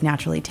because you're just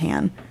naturally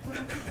tan.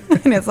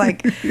 And it's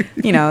like,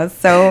 you know,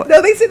 so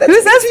no, they say that. Who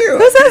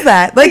says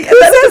that? Like, who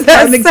says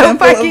that? An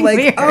example so fucking of like,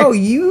 weird. Oh,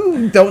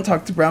 you don't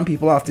talk to brown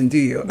people often, do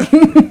you?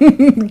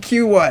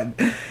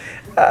 Q1.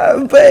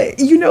 But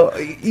you know,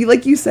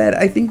 like you said,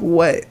 I think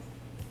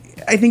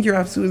you're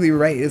absolutely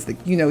right. Is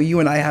that, you know, you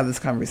and I have these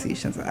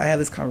conversations. I have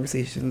these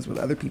conversations with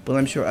other people, and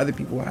I'm sure other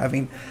people are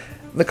having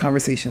the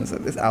conversations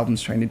that this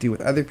album's trying to do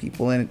with other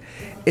people, and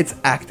it's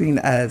acting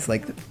as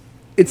like,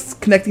 it's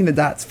connecting the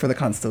dots for the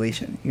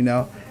constellation, you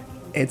know.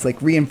 It's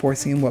like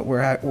reinforcing what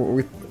we're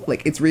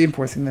like, it's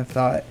reinforcing the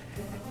thought,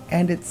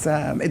 and it's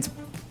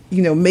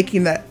you know,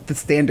 making that the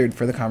standard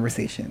for the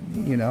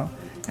conversation, you know,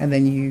 and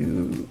then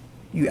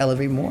you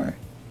elevate more.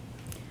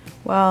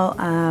 Well,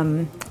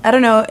 I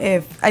don't know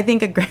if I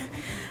think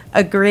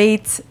a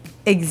great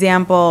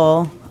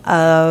example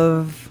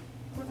of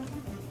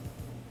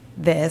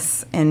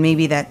this, and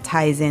maybe that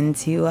ties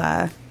into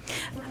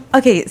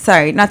okay,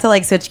 sorry, not to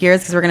like switch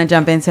gears because we're gonna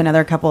jump into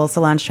another couple of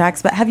Solange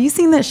tracks, but have you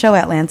seen that show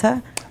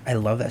Atlanta? I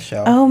love that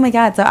show. Oh my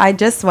God. So I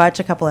just watched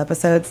a couple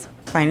episodes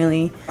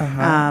finally.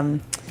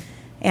 And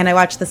I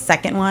watched the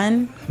second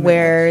one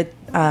where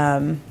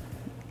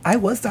I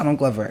was Donald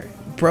Glover,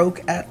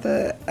 broke at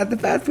the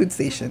fast food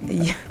station.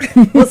 Yeah.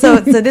 Well, so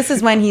this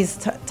is when he's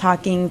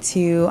talking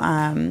to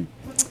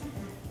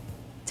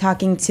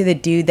the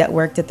dude that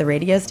worked at the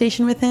radio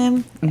station with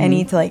him, and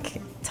he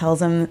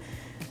tells him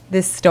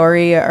this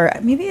story, or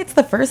maybe it's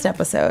the first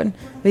episode,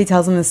 but he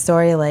tells him this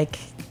story, like,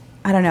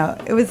 I don't know,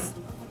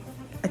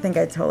 I think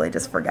I totally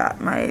just forgot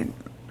my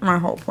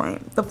whole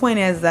point. The point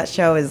is that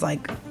show is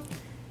like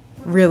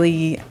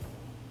really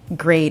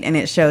great, and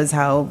it shows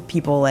how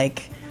people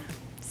like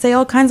say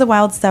all kinds of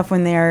wild stuff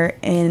when they're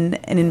in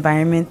an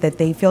environment that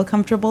they feel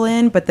comfortable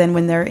in, but then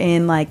when they're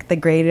in like the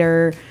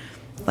greater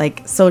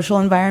like social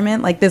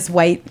environment, like this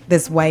white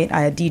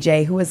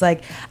DJ who was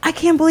like, I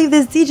can't believe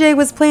this DJ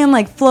was playing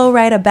like Flo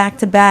Rida back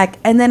to back,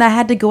 and then I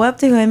had to go up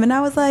to him and I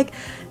was like,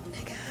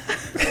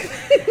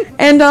 nigga.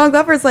 And Donald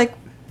Glover's like,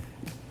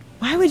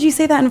 why would you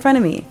say that in front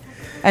of me?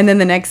 And then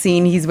the next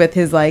scene, he's with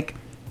his like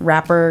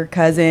rapper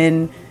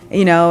cousin,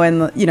 you know,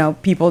 and you know,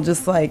 people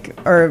just like,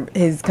 or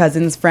his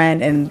cousin's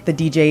friend, and the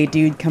DJ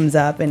dude comes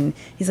up and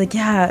he's like,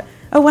 yeah,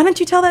 oh, why don't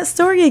you tell that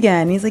story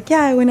again? And he's like,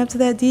 yeah, I went up to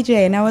that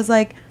DJ and I was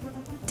like,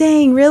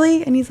 dang,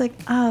 really? And he's like,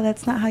 oh,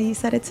 that's not how you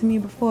said it to me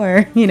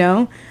before, you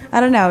know? I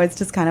don't know, it's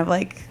just kind of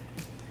like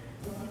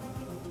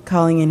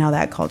calling in how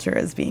that culture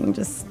is being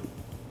just,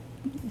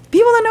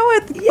 people don't know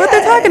what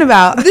they're talking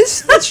about.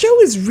 That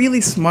show is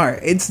really smart.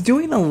 It's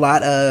doing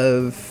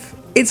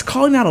it's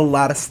calling out a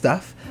lot of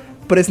stuff,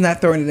 but it's not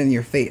throwing it in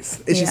your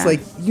face. It's just like,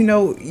 you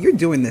know, you're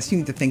doing this, you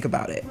need to think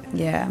about it.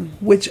 Yeah.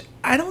 Which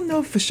I don't know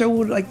if a show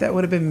like that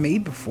would have been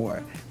made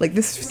before. Like,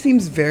 this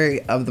seems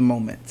very of the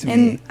moment to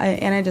me.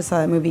 And I just saw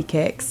that movie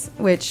Kicks,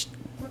 which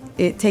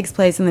it takes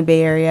place in the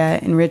Bay Area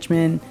in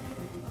Richmond.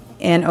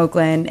 in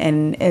Oakland,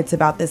 and it's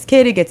about this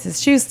kid who gets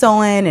his shoes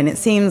stolen, and it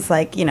seems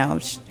like, you know,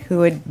 who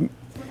would...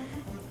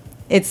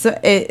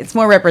 It's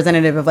more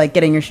representative of like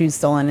getting your shoes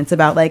stolen. It's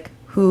about like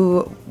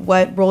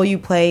what role you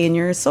play in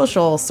your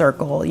social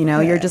circle. You know,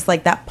 you're just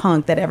like that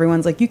punk that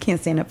everyone's like, you can't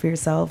stand up for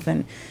yourself,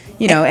 and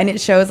you know, and it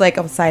shows like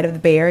a side of the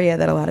Bay Area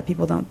that a lot of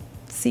people don't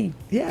see.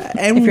 Yeah,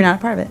 and if you're not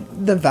a part of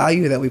it, the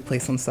value that we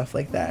place on stuff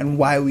like that, and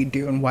why we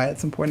do, and why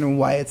it's important, and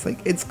why it's like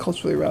it's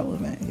culturally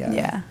relevant.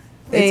 Yeah,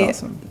 it's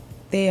awesome.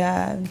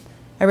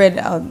 I read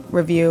a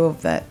review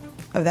of that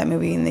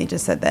movie, and they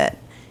just said that,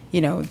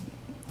 you know,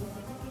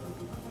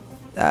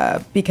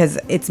 because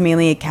it's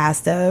mainly a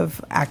cast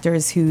of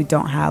actors who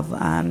don't have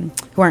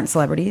who aren't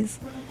celebrities,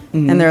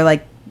 and they're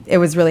like, it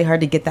was really hard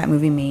to get that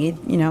movie made,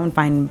 you know, and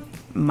find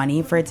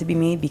money for it to be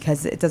made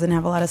because it doesn't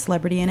have a lot of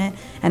celebrity in it,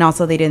 and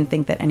also they didn't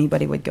think that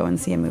anybody would go and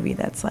see a movie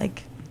that's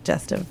like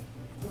just of,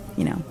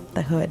 you know,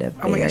 the hood of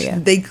the area.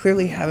 They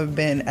clearly haven't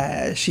been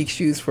at Chic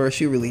Shoes for a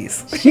shoe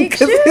release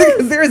because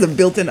there is a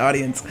built-in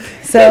audience.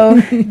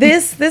 So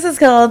this is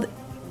called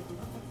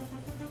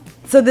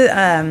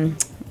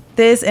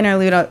this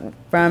interlude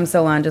from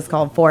Solange is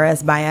called For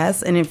Us By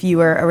Us, and if you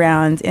were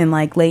around in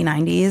like late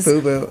 90s,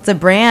 FUBU. It's a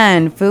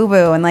brand,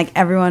 FUBU, and like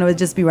everyone would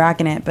just be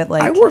rocking it. But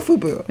like, I wore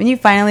FUBU when you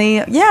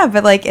finally,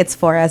 but like it's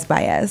For Us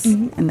By Us,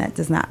 and that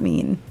does not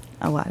mean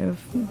a lot of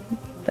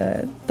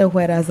the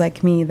güeras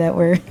like me that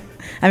were.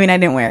 I mean, I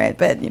didn't wear it,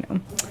 but you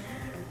know,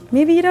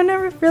 maybe you don't know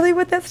really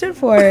what that stood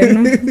for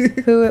and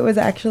who it was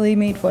actually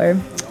made for.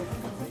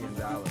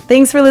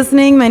 Thanks for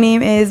listening. My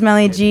name is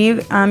Melly G.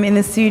 I'm in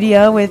the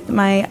studio with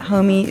my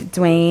homie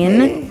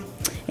Dwayne,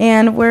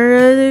 and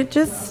we're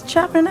just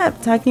chopping it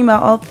up, talking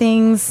about all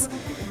things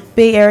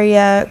Bay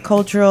Area,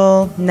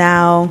 cultural,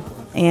 now,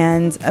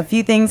 and a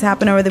few things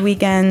happened over the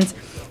weekend.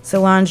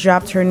 Solange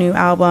dropped her new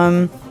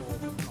album,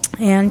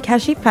 and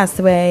Kashif passed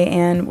away,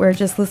 and we're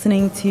just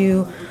listening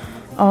to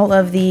all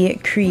of the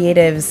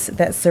creatives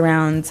that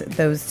surround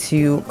those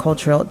two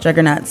cultural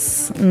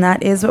juggernauts. And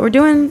that is what we're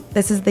doing.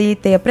 This is the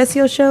Te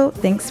Aprecio Show.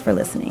 Thanks for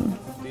listening.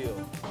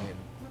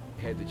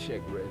 Had the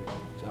check ready,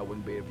 so I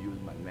wouldn't be able to use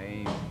my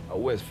name.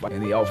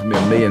 And he offered me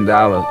 $1 million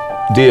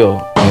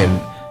deal,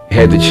 and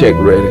had the check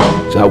ready,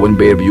 so I wouldn't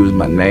be able to use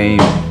my name.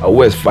 I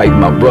was fighting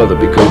my brother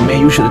because, man,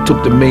 you should have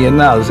took the $1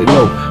 million. I said,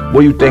 no,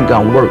 what do you think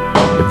I'm worth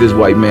if this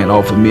white man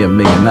offered me $1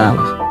 million?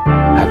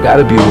 I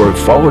gotta be worth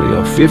 40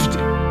 or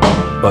 50.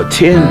 Or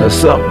 10 or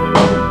something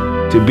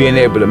to being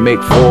able to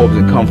make Forbes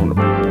and come from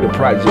the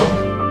project,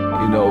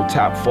 you know,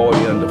 top 40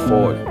 under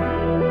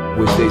 40,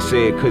 which they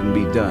said couldn't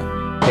be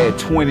done. Had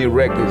 20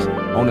 records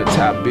on the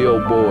top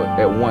Billboard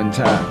at one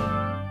time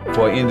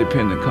for an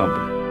independent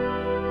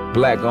company,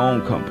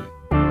 black-owned company.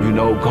 You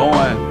know,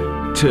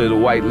 going to the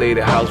white lady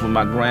house where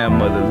my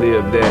grandmother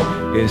lived at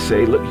and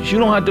say, look, you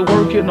don't have to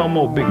work here no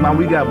more, Big Mom.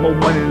 We got more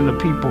money than the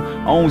people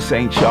on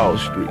St.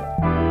 Charles Street.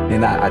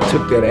 And I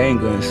took that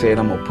anger and said,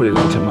 I'm gonna put it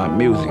into my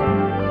music.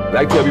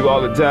 I tell people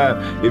all the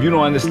time, if you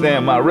don't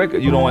understand my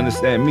record, you don't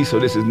understand me, so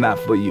this is not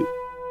for you.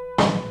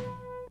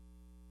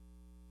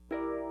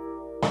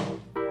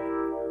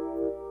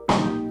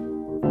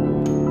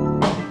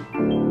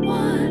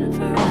 One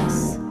for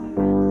us.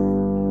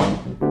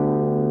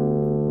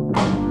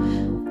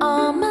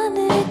 All my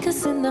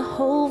niggas in the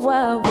whole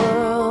wide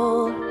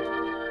world.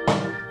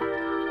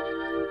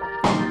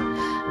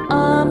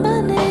 All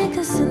my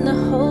niggas in the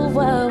whole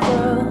wide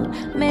world.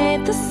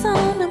 Made the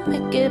song and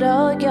make it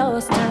all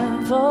yours.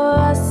 Time for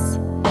us.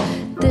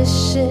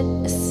 This shit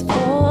is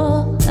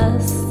for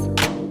us.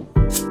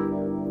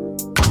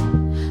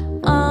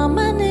 All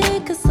my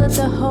niggas let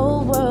the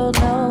whole world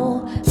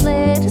know.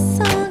 Play the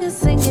song and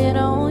sing it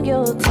on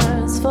your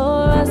terms.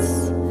 For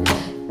us.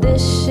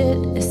 This shit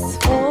is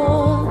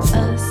for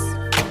us.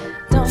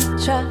 Don't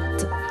try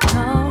to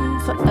come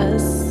for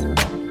us.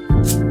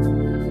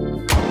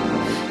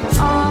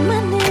 All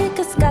my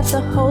niggas got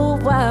the whole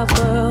wide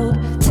world.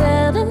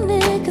 Tell them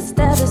niggas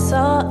that it's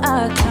all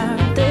our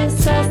time.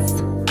 This us.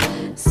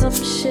 Some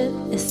shit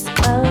is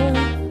us.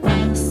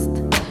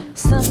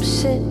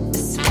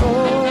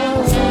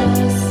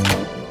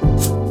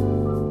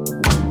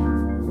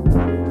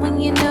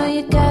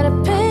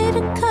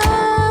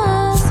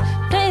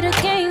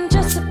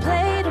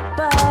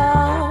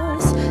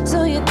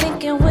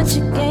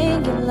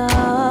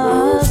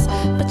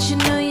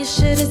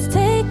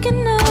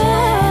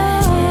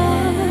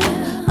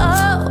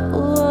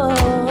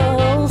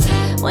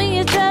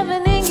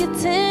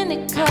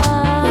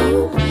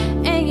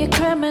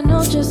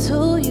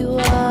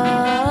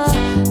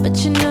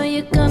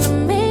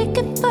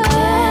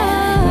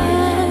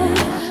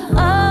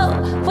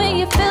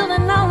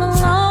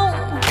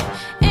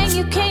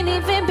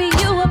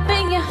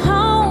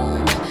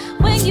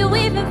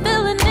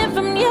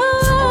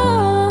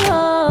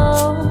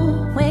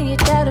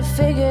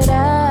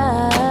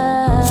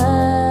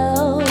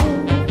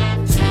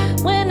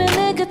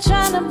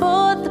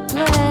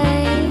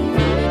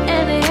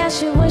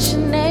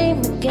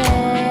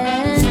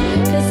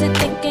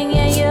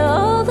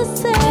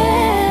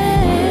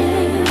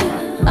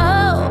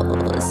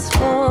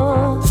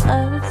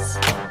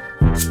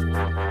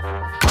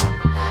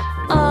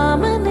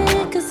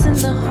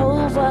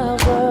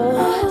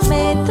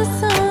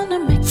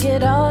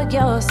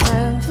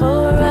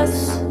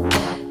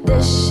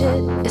 This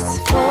shit is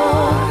for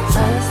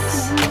us.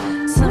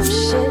 Some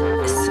shit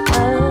is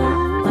a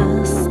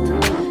must.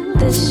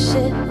 This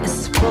shit is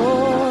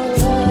for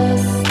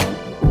us.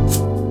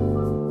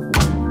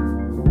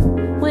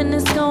 When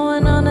it's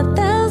going on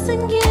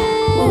 1,000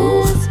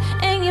 years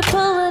and you're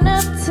pulling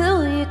up to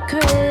your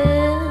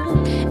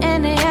crib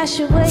and they ask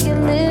you where you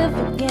live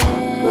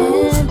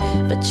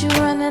again, but you're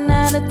running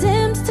out of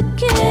Dems to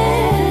give.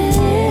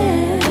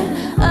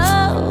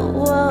 Oh,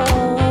 whoa.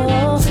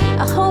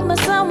 I hope my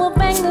son will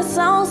bang the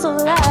song so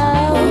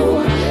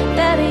loud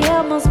that he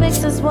almost makes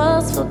his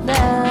walls fall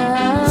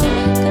down,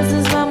 'cause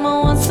his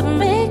mama wants to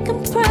make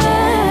him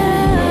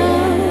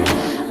proud.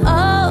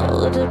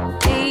 Oh, to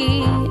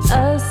be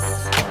us.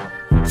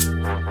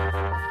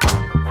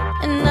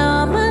 And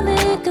all my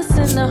niggas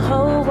in the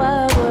whole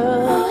wide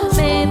world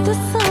made the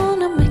song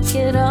to make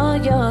it all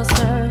yours.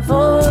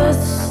 For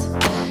us,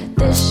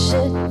 this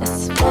shit is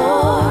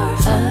for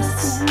us.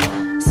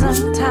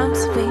 Sometimes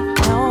we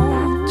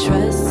don't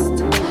trust.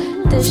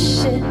 This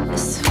shit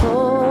is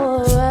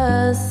for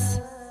us.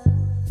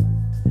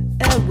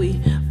 And we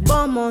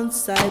bomb on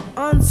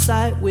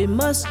sight, we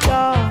must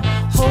draw.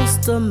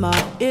 Host of my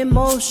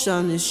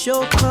emotion, it's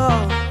your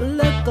call.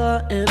 Liquor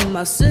in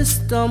my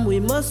system, we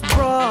must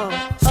brawl.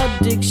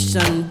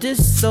 Addiction,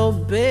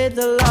 disobey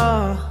the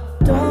law.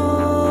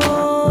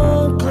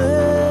 Don't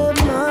clip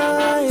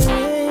my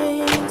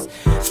wings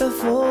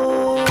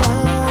before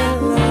I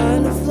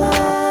learn to fly.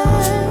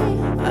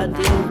 I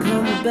didn't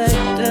come back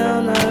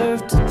down to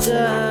earth to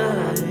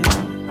die.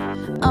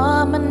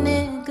 All my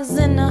niggas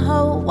in the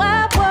whole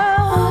wide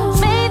world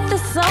made the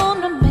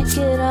song to make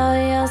it all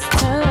yours.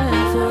 Turn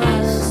for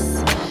us.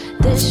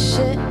 This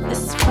shit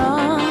is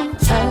from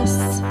us.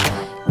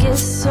 Get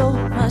so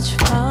much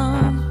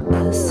from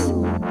us.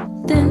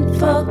 Then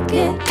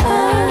forget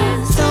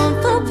us. Don't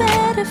feel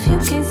bad if you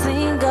can't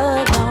sing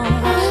along.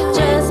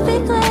 Just be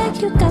glad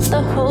you got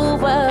the whole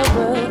wide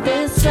world.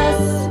 This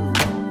us.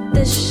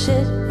 This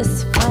shit is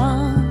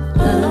from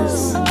us.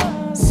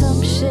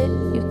 Some shit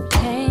you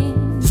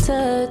can't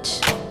touch.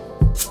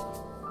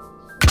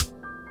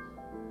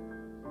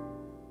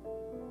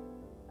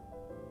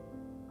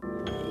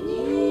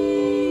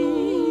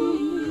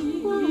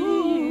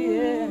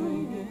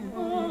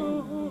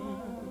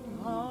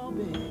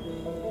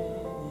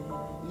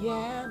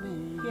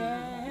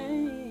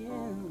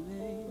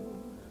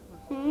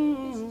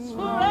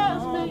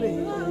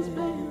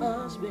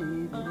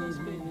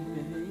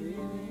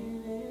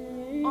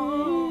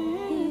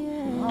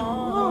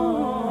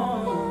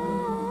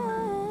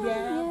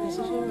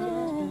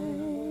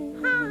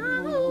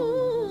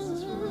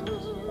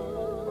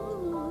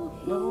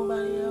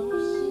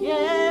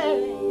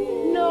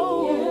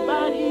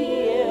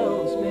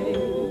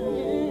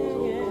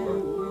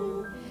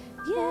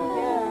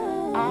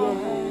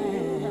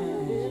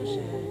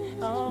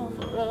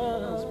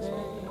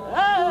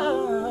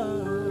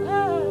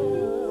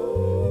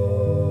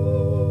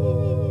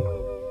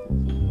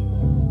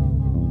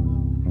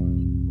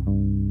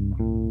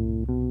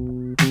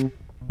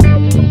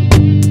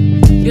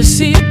 You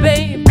see,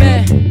 baby,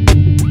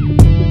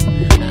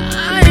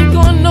 I ain't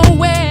going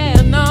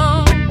nowhere,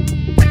 no.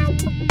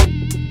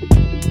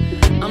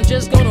 I'm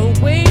just gonna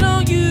wait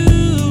on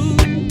you,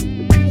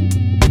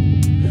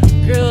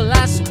 girl,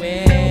 I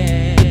swear.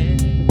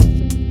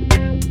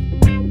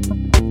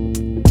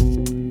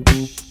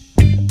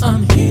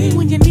 I'm here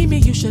when you need me,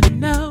 you should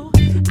know.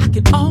 I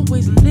can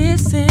always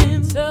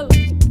listen,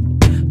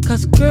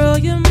 'cause girl,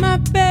 you're my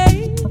baby.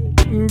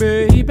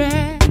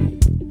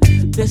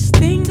 This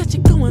thing that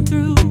you're going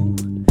through,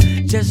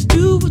 just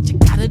do what you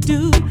gotta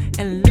do,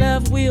 and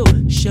love will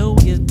show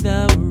you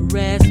the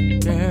rest,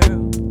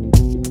 girl.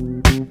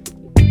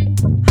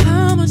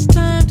 How much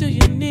time do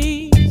you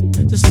need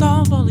to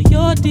solve all of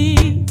your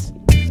deeds?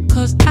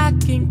 'Cause I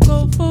can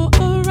go for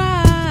a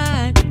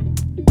ride.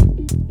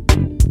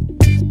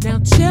 Now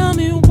tell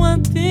me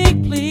one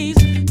thing, please,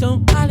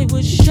 don't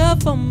Hollywood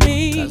shuffle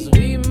me, 'cause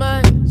we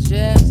might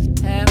just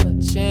have a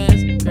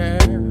chance,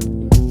 girl.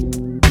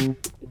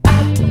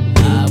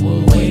 I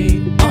will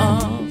wait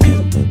on you,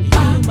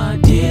 my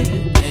dear.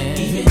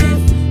 Even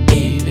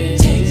if it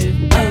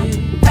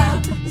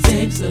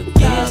takes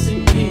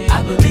 1,000 years,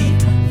 I believe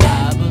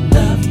I will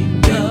love you,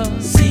 girl.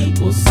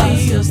 We'll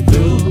see us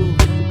through.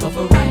 But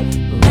for right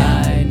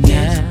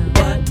now,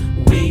 what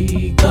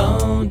we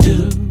gon'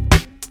 do?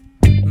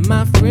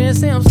 My friends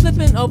say I'm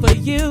slipping over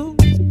you.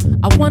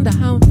 I wonder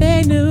how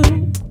they knew.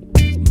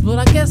 But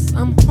I guess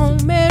I'm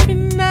home every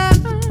night.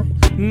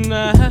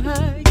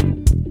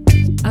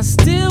 I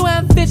still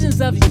have visions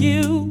of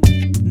you.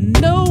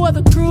 No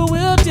other crew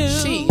will do.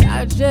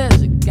 I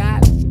just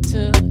got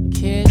to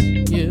kiss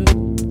you.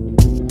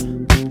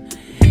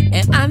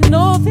 And I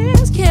know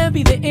this can't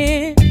be the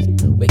end.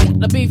 We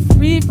gotta be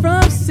free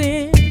from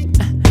sin.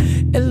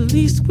 At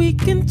least we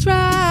can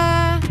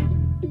try.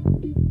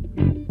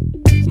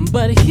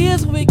 But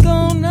here's what we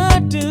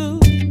gonna do,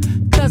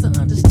 'cause I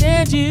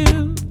understand you.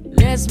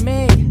 Let's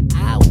make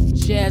out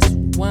just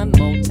one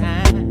more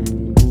time.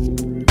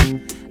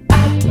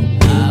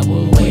 I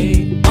will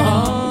wait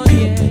on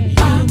you,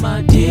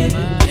 my dear.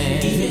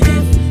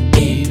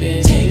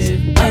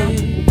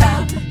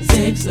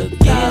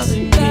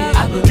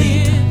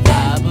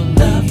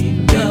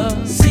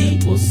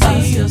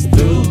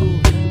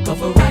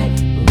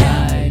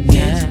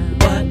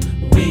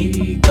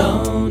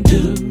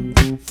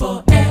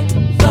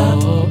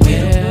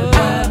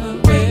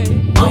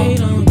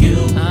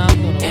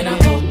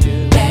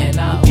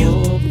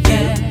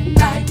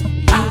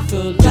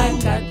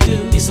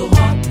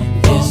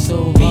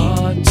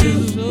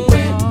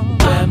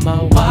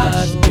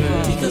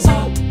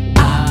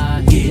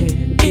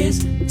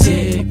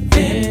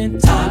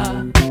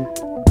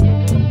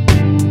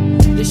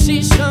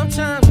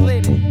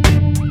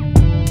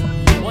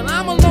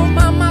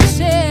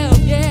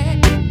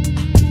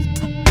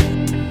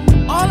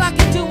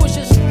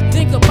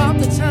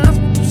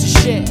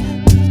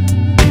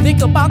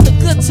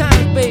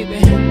 baby.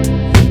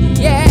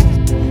 Yeah,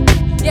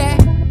 yeah,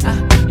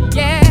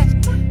 yeah.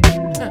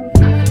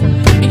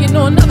 And you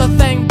know another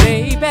thing,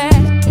 baby,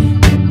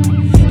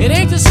 it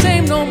ain't the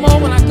same no more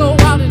when I go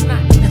out at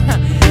night.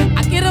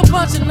 I get a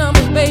bunch of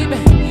numbers, baby,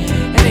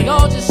 and they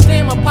all just stay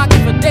in my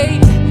pocket for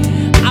days.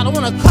 I don't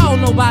wanna call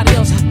nobody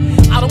else.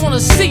 I don't wanna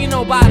see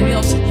nobody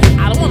else.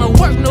 I don't wanna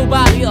work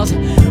nobody else.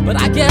 But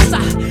I guess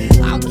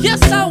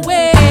I'll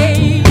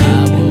wait.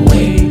 I will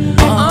wait.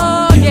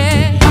 Oh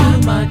yeah,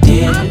 my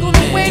dear. I'm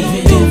gonna wait on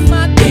you,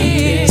 my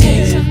dear.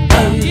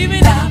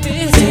 Even if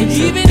it's take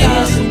 1,000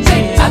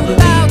 years, I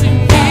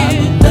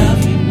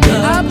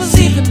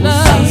believe in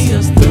love.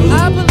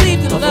 I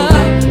believe in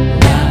love.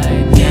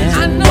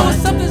 I know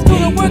something's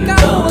gonna work out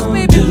for us,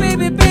 baby,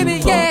 baby, baby,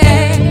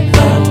 yeah.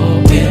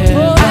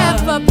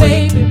 Forever,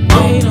 baby.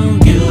 Wait on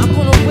you. I'm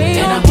gonna wait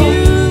on you.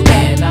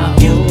 And I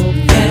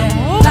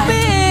hope that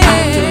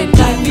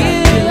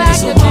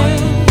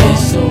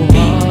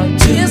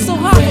it's so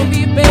hard for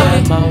me, baby.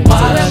 So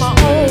let my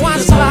own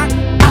watch clock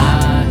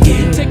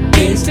tick, tick,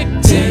 tick, tick,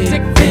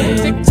 tick, tick,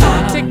 tick,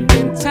 tick,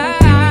 tick,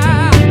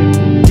 time.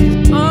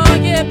 Oh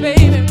yeah,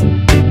 baby.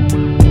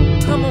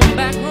 Come on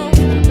back home,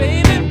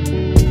 baby.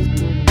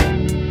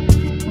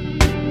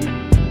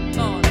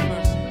 Lord have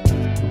mercy.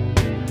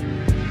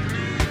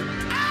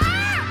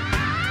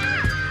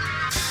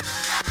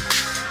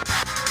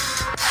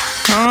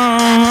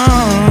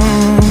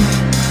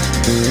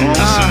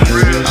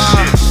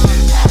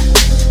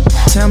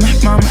 Tell me,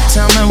 mama,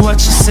 tell me what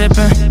you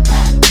sippin'.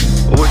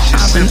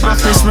 I've been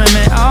off this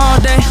limit all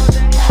day.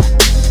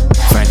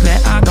 Frankly,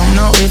 I don't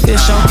know if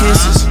it's your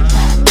kisses.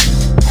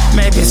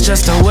 Maybe it's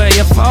just the way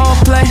you fall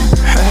play.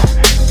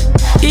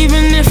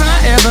 Even if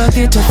I ever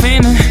get to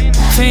fiendin',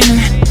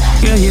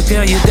 girl,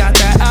 you got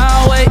that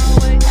I'll wait.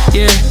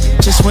 Yeah,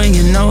 just when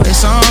you know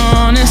it's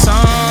on, it's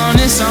on,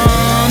 it's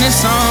on,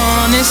 it's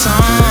on, it's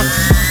on.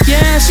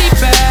 Yeah, she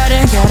bad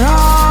and got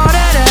all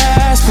that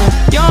ass, but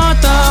you're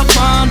the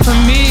one for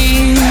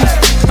me.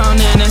 I'm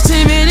in a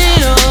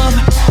it up,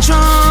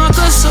 drunk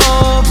or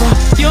sober,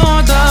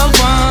 you're the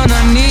one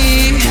I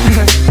need.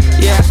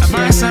 Yeah, it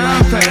might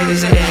sound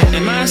crazy,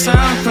 it might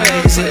sound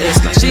crazy. It's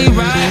like she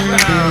right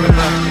round,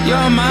 but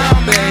you're my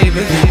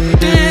baby.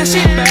 Yeah,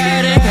 she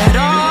bad and got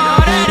all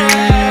that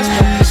ass,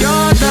 but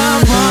you're the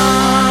one.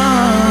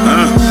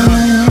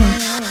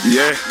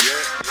 Yeah,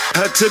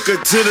 I took her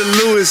to the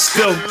Louis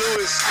store.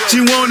 She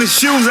wanted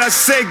shoes, I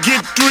said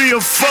get 3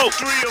 or 4.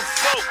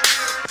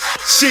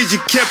 Shit, you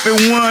kept it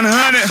 100.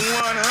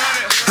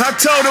 I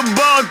told the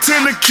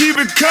bartender keep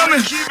it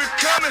coming.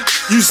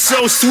 You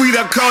so sweet,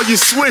 I call you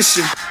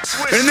Swisher.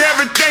 And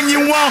everything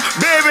you want,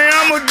 baby,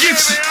 I'ma get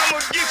you.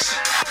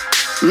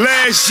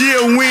 Last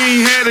year we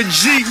ain't had a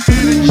Jeep.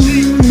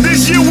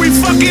 This year we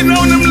fucking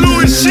on them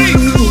Louis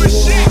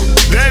sheets.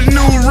 That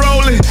new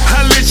rolling,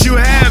 I let you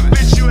have it.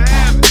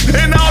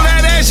 And all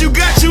that ass you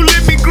got, you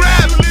let me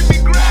grab it.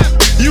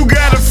 You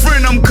got a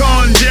friend, I'm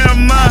calling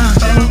Jeremiah.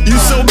 You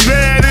so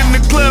bad in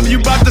the club, you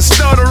bout to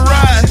start a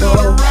ride.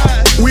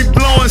 We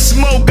blowing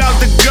smoke out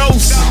the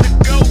ghost.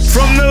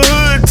 From the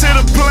hood to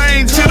the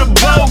plane to the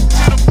boat.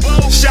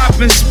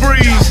 Shopping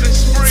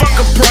sprees, fuck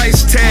a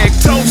price tag.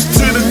 Toast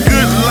to the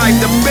good life,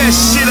 the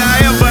best shit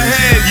I ever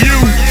had. You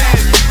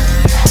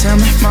tell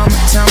me, mama,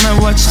 tell me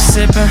what you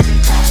sippin'.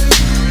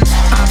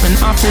 I've been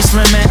off this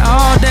limit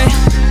all day.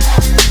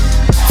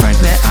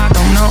 Frankly, I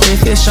don't know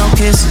if it's your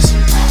kisses.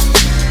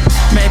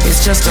 Maybe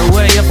it's just the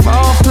way you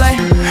fall play.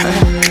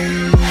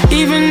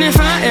 Even if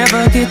I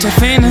ever get to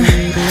fiendin',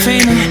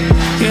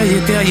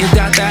 girl, you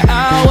got that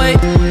I'll wait.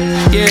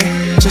 Yeah,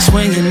 just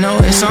when you know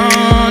it's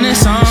on,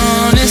 it's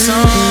on, it's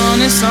on,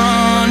 it's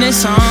on,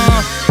 it's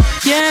on.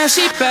 Yeah,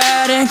 she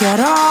bad and got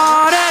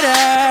all that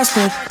ass,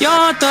 but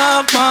you're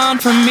the one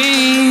for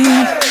me.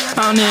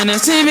 I'm in a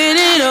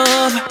it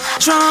up,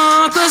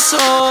 drunk or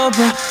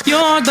sober,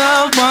 you're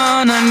the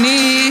one I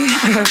need.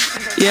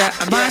 Yeah,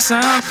 it might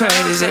sound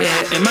crazy,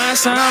 it might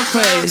sound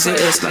crazy.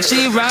 It's like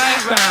she right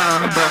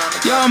round, but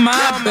you're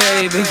my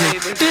baby.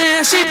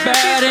 Yeah, she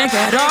bad and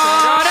got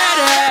all that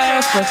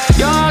ass, but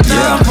you're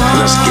the one.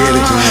 Let's get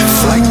it,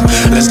 flight,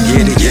 let's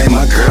get it. Yeah,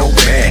 my girl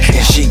bad,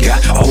 and she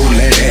got all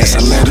that ass.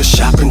 I let her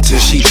shop until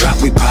she drop.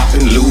 We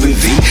poppin' Louis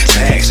V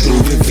tags,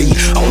 Louis V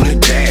on the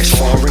dash.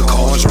 Foreign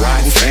cars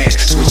riding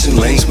fast, switching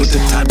lanes with the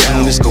top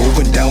down. It's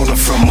going down. I'm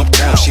from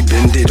uptown. She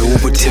bend it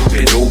over, tip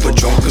it over,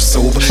 drunk or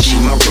sober. She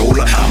my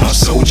roller, I'm a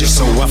soldier,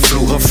 so I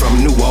flew her from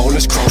New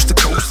Orleans across the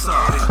coast.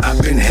 I've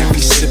been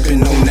heavy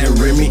sipping on that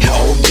Remy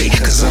all day,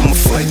 cause I'm a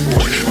flight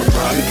boy. My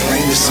private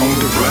plane is on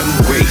the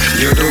runway.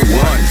 You're the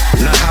one.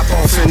 Now hop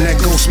off in that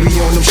ghost, be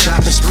on them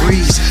shopping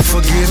sprees.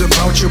 Forget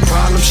about your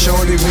problems,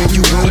 shorty, when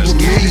you roll with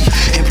me.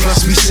 And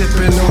plus we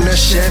sipping on that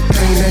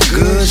champagne, that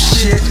good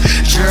shit.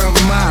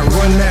 Jeremiah,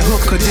 run that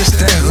hooker, this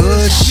that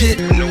hood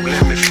shit. No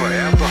limit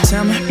forever.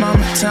 Tell me,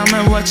 mama, tell me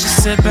what you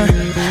sippin'.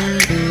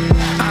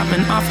 I've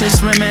been off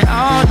this limit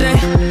all day.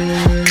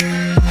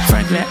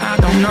 Frankly, I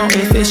don't know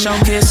if it's your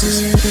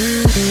kisses.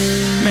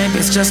 Maybe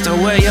it's just the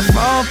way you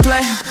fall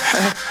play.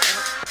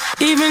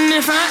 Even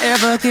if I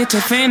ever get to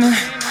fiendin',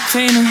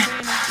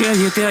 Girl,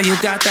 you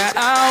got that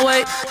I'll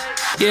wait.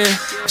 Yeah,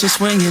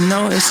 just when you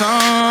know it's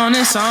on,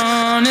 it's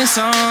on, it's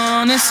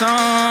on, it's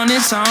on,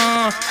 it's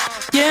on.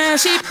 Yeah,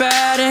 she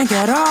bad and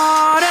got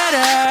all that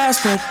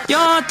ass, but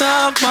you're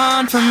the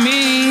one for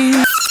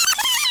me.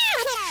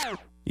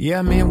 Yeah,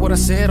 I mean what I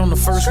said on the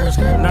first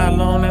one. Not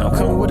long now, I'm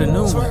coming with a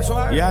new one.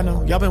 Yeah, I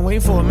know, y'all been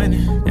waiting for a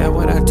minute. That's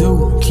what I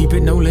do, keep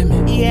it no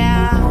limit.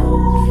 Yeah.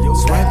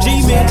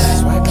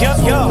 G-Mix,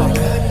 yo,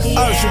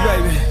 Usher,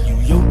 baby.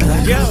 Yo.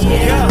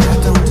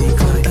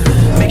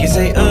 Make it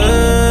say,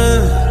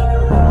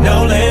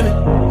 no limit.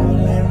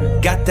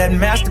 Got that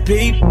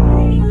masterpiece,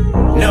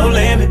 no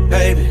limit,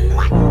 baby.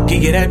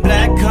 Give you that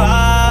black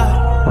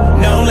car,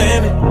 no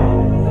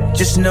limit.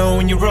 Just know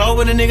when you roll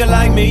with a nigga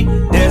like me,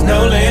 there's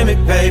no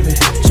limit, baby.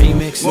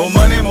 G-Mix. More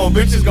money, more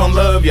bitches gon'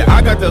 love ya.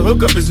 I got the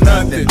hookup, it's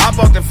nothing. I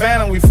bought the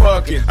fan and we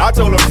fucking. I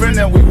told a friend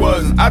that we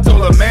wasn't. I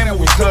told a man that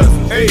we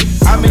cousin. Hey,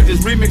 I made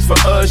this remix for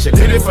Usher.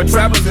 Did it for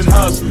trappers and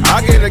hustlers.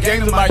 I gave the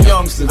game to my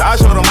youngsters. I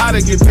showed them how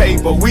to get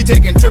paid, but we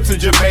taking trips to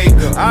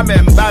Jamaica. I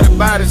been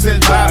body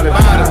since body.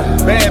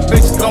 Bad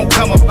bitches gon'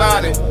 come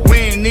about it. We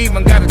ain't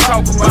even gotta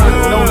talk about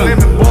it. No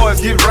limit, boys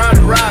get rowdy.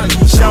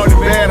 Shorty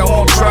bad, I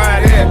won't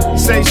try that.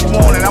 Say she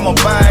want it, I'ma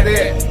buy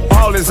that.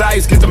 All this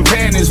ice, get them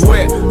panties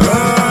wet.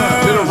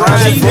 Little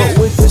ride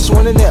with this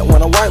one and that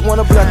one, a white one,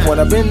 a black one.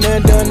 I've been there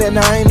and done that, and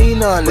I ain't even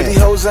none. But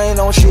these hoes ain't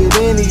on shit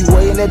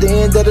anyway. And at the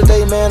end of the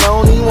day, man, I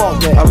don't even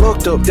want that. I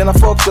looked up, then I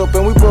fucked up,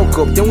 and we broke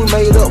up. Then we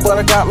made up, but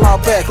I got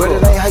locked back. But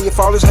it ain't how you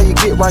fall, it's how you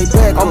get right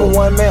back. I'm a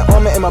one-man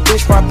army, and my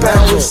bitch my back.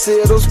 With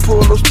settles,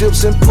 pull-ups,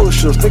 dips, and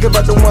push-ups. Think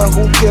about the one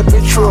who kept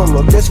it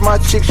triller. That's my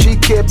chick, she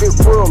kept it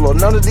realer.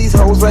 None of these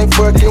hoes ain't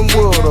fucking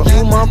with her.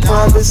 You my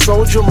private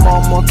soldier,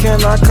 mama. Can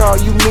I call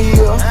you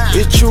Mia?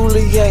 It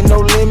truly ain't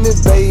no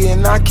limit, babe,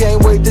 and I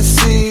can't wait to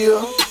see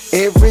you.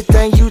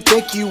 Everything you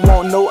think you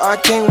want, no, I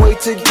can't wait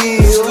to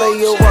give. Lay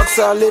your rock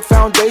solid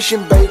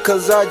foundation, babe,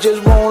 cause I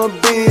just wanna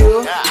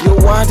build your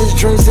wildest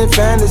dreams and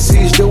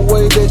fantasies, the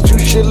way that you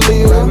should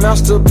live.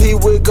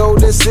 Masterpiece with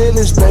golden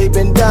ceilings, babe,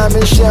 and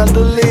diamond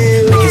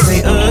chandeliers. Make it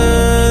say,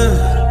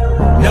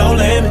 no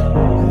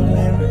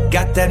limit.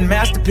 Got that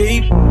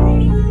masterpiece,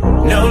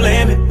 no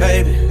limit,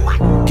 baby.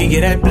 Give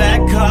you that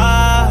black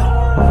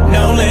car,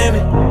 no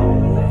limit.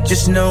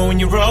 Just know when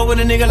you roll with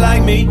a nigga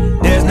like me,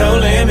 there's no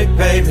limit,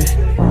 baby.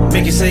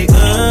 Make you say,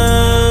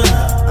 no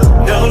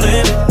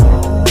limit.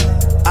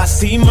 I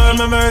see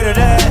murder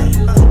that,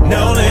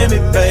 no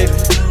limit, baby.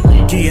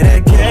 Give you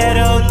that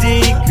ghetto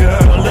D,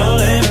 girl, no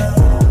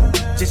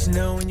limit. Just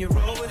know when you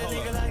roll with a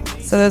nigga like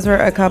me. So those were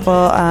a couple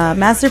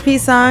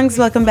masterpiece songs.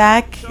 Welcome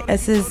back.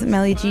 This is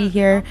Melly G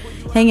here,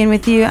 hanging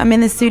with you. I'm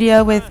in the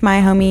studio with my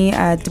homie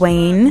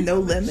Dwayne. No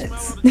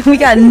limits. We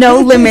got no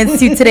limits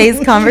to today's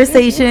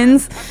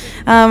conversations.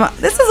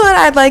 This is what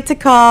I'd like to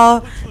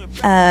call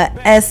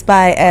S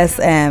by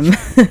SM,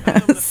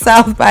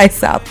 South by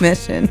South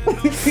Mission,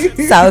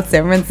 South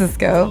San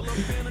Francisco.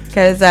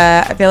 Because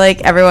I feel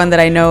like everyone that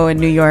I know in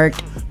New York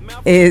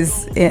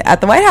is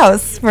at the White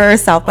House for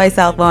South by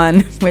South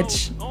Lawn,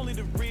 which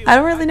I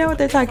don't really know what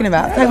they're talking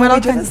about. Talking about all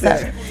kinds of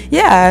stuff.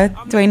 Yeah,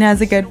 Dwayne has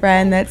a good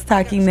friend that's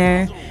talking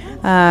there.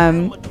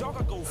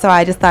 So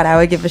I just thought I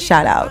would give a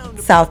shout out,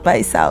 South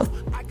by South.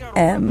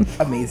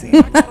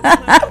 Amazing.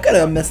 I'm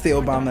gonna miss the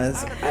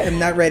Obamas. I am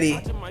not ready.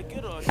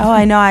 Oh,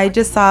 I know. I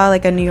just saw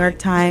like a New York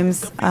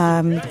Times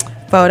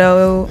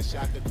photo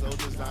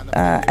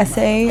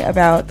essay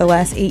about the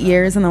last 8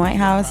 years in the White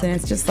House, and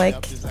it's just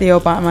like the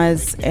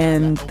Obamas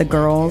and the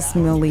girls,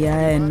 Malia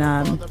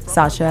and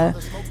Sasha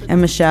and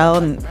Michelle,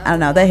 and I don't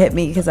know, that hit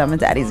me because I'm a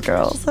daddy's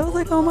girl, so I was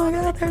like, oh my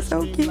god, they're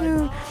so cute.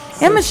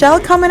 And Michelle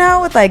coming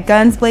out with like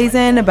guns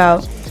blazing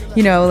about,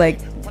 you know, like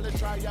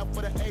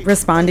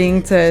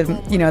responding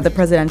to, you know, the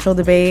presidential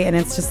debate, and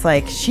it's just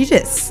like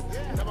she's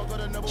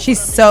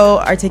so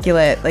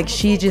articulate, like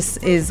she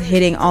just is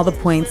hitting all the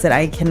points that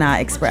I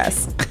cannot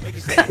express.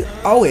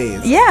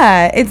 Always.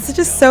 Yeah, it's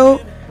just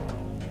so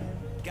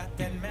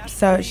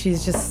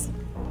she's just,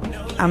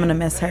 I'm gonna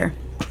miss her.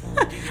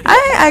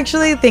 I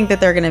actually think that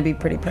they're gonna be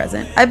pretty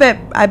present. I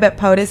bet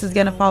POTUS is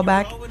gonna fall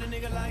back.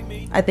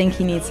 I think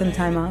he needs some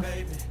time off.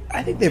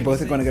 I think they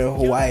both are going to go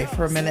to Hawaii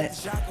for a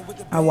minute.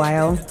 A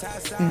while.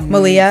 Mm-hmm.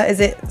 Malia, is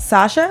it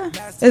Sasha?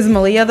 Is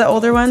Malia the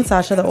older one?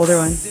 Sasha the older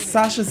one?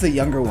 Sasha's the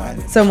younger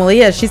one. So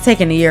Malia, she's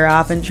taking a year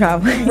off and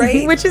traveling,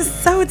 right? Which is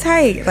so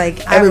tight.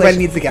 Like everybody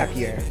needs a gap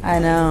year. I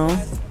know.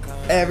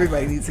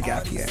 Everybody needs a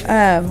gap year.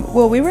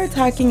 Well, we were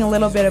talking a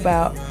little bit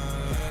about,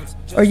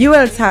 or you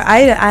were talking.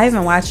 I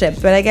haven't watched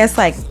it, but I guess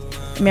like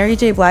Mary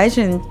J. Blige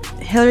and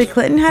Hillary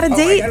Clinton had a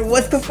date. My God,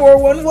 what's the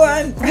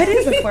 411? What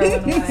is the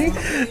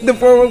 411? The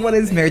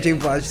 411 is Mary J.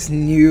 Blige's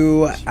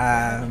new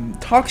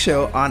talk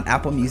show on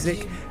Apple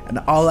Music. And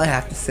all I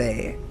have to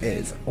say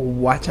is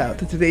watch out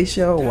to Today's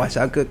Show. Watch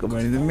out Good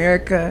Morning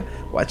America.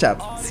 Watch out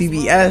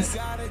CBS.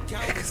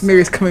 Because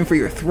Mary's coming for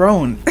your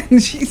throne.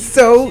 And she's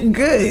so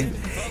good.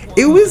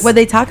 It was... What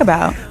they talk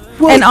about.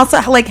 Well, and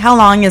also, like, how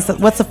long is...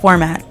 What's the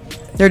format?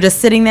 They're just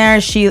sitting there.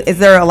 Is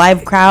there a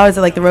live crowd? Is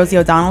it like the Rosie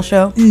O'Donnell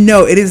show?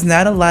 No, it is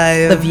not a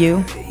live. The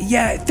View?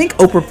 Yeah, think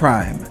Oprah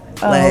Prime.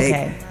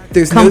 okay.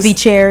 There's comfy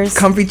chairs,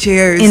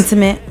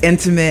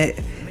 intimate.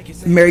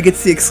 Mary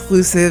gets the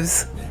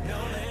exclusives,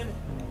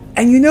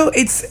 and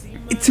it's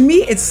to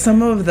me, it's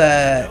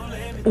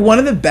one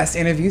of the best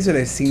interviews that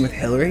I've seen with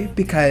Hillary,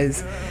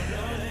 because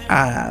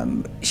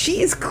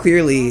she is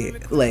clearly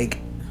like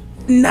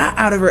not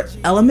out of her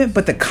element,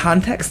 but the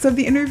context of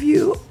the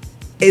interview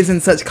is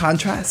in such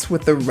contrast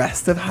with the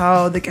rest of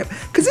how they kept,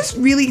 because there's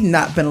really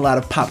not been a lot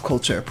of pop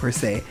culture per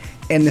se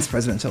in this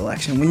presidential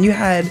election. When you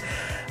had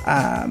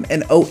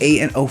in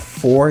 08 and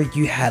 04,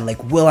 you had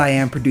like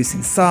will.i.am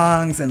producing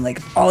songs and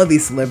like all of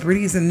these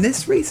celebrities, and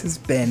this race has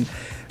been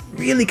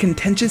really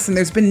contentious, and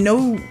there's been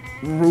no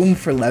room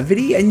for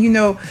levity. And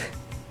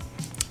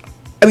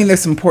I mean, there's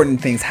some important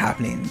things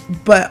happening,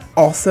 but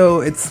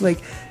also it's like,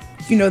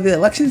 the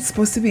election is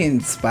supposed to be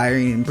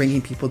inspiring and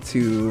bringing people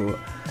to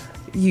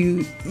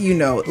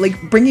like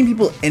bringing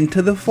people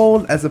into the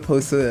fold, as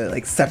opposed to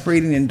like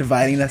separating and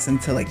dividing us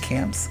into like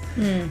camps.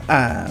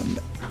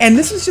 And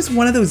this was just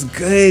one of those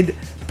good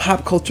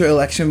pop culture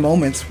election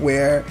moments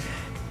where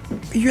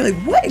you're like,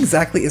 what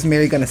exactly is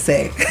Mary gonna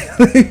say?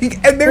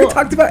 And Mary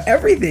talked about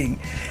everything.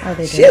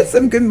 She had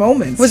some good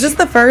moments. Was this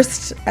the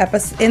first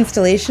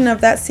installation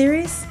of that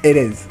series? It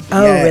is.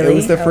 Oh, yeah, really? It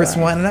was the first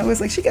one, and I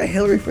was like, she got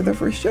Hillary for the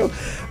first show.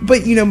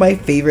 But my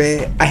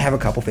favorite, I have a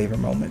couple favorite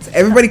moments.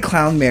 Everybody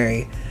clowned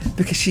Mary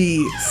because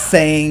she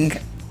sang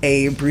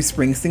a Bruce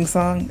Springsteen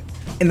song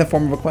in the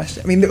form of a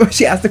question. I mean,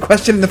 she asked a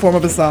question in the form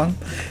of a song.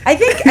 I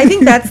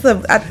think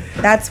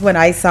that's what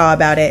I saw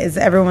about it, is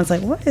everyone's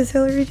like, what is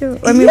Hillary doing?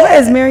 I mean, what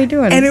is Mary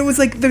doing? And it was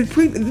like I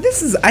think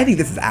this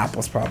is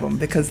Apple's problem,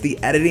 because the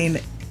editing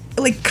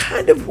like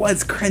kind of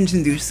was cringe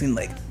inducing,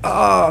 like,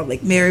 oh,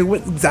 like, Mary,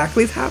 what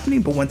exactly is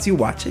happening? But once you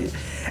watch it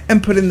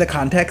and put it in the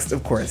context,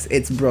 of course,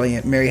 it's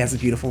brilliant. Mary has a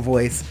beautiful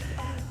voice.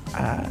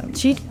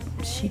 She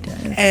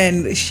does.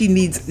 And she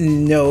needs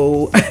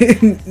no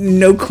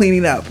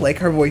cleaning up. Like,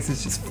 her voice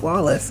is just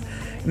flawless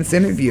in this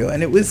interview.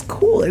 And it was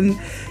cool. And,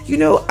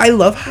 I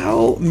love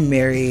how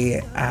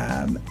Mary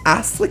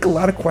asked, like, a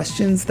lot of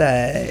questions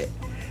that,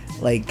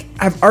 like,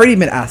 I've already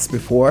been asked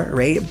before,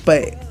 right?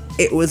 But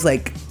it was,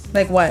 like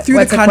what? Through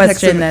What's the a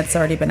context question of, that's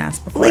already been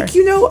asked before? Like,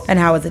 and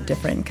how is it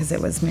different? Because it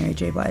was Mary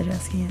J. Blige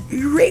asking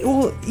it. Right.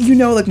 Well,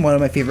 like, one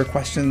of my favorite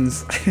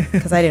questions,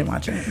 because I didn't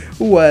watch it,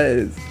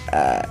 was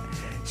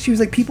she was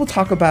like, people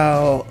talk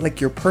about, like,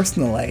 your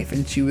personal life,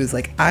 and she was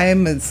like,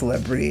 I'm a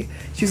celebrity.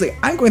 She was like,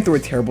 I'm going through a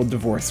terrible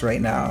divorce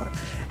right now.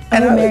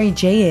 And Mary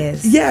J.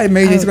 is. Yeah,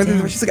 Mary J's going through a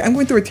divorce. She's like, I'm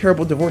going through a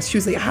terrible divorce. She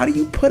was like, how do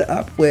you put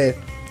up with,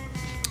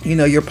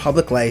 your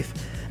public life?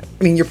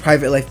 I mean, your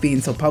private life being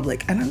so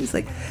public. And I was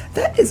like,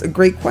 that is a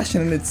great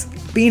question. And it's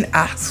being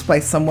asked by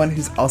someone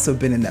who's also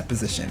been in that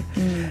position.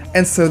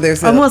 And so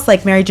there's almost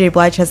like Mary J.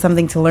 Blige has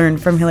something to learn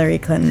from Hillary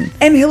Clinton.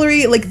 And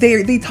Hillary, like,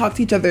 they talk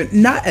to each other,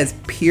 not as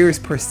peers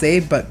per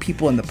se, but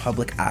people in the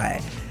public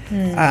eye.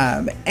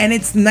 And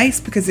it's nice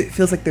because it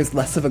feels like there's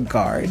less of a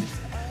guard,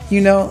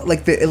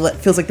 like it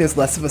feels like there's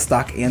less of a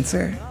stock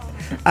answer.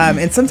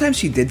 And sometimes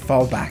she did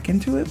fall back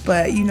into it,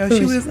 but, she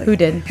was like... Who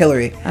did?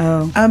 Hillary.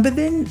 Oh. But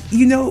then,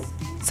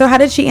 So how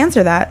did she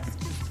answer that?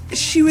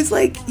 She was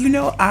like,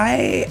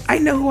 I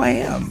know who I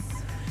am.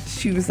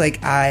 She was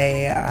like,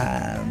 I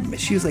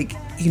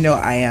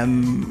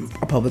am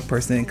a public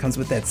person, and it comes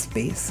with that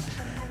space.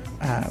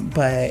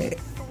 But,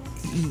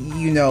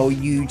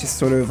 you just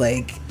sort of,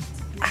 like,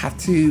 have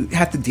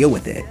to deal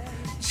with it.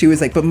 She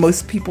was like, but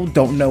most people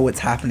don't know what's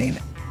happening,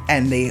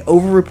 and they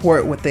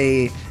over-report what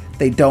they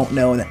don't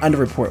know, and they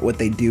under-report what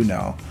they do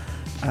know.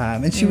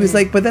 And she was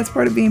like, but that's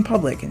part of being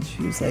public. And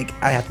she was like,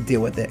 I have to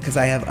deal with it because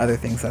I have other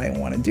things that I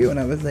want to do. And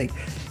I was like,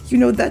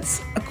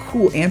 that's a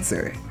cool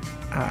answer.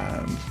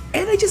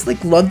 And I just,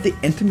 like, loved the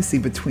intimacy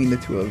between the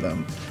two of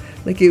them.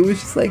 Like, it was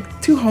just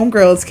like two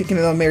homegirls kicking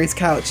it on Mary's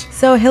couch.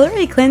 So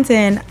Hillary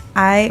Clinton,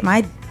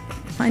 my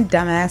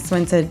dumbass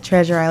went to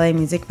Treasure Island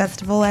Music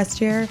Festival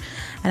last year,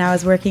 and I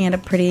was working at a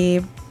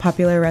pretty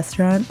popular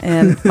restaurant,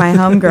 and my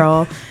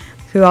homegirl,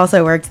 who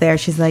also worked there,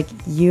 she's like,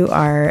 you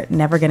are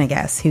never going to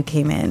guess who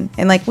came in.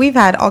 And, like, we've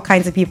had all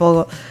kinds of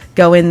people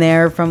go in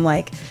there, from,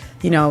 like,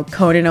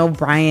 Conan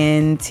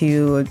O'Brien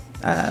to,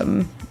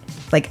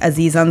 like,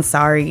 Aziz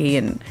Ansari,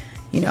 and,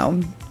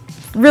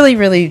 really,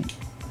 really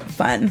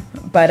fun.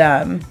 But,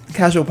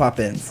 casual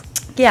pop-ins.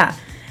 Yeah.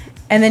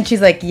 And then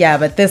she's like, yeah,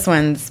 but this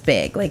one's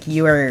big. Like,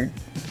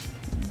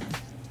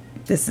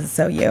 this is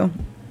so you.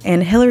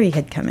 And Hillary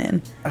had come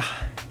in.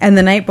 And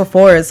the night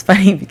before is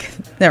funny because,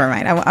 never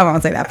mind, I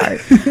won't say that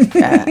part.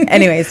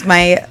 Anyways,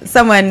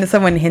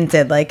 someone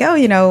hinted, like,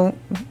 oh,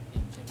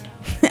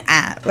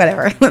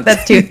 whatever.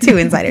 That's too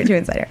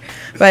insider.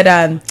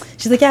 But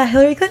she's like, yeah,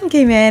 Hillary Clinton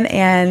came in,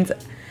 and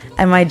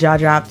my jaw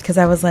dropped because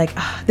I was like,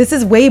 oh, this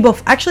is way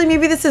before. Actually,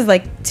 maybe this is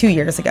like 2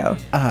 years ago.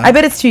 I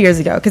bet it's 2 years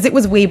ago because it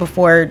was way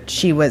before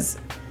she was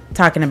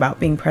talking about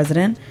being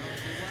president.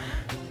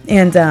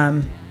 And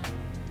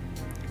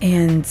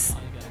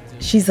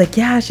she's like,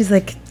 yeah,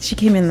 she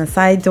came in the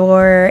side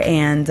door,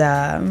 and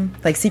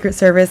like Secret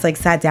Service, like,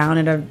 sat down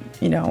at a,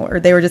 or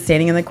they were just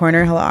standing in the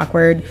corner, hella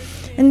awkward.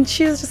 And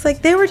she was just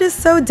like, they were just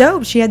so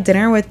dope. She had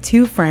dinner with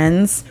 2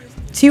 friends,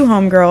 2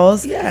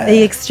 homegirls. Yeah.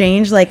 They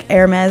exchanged like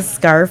Hermes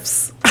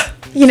scarves,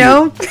 you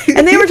know?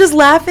 And they were just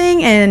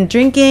laughing and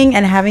drinking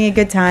and having a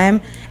good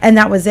time. And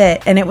that was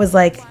it. And it was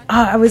like,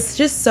 oh, I was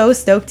just so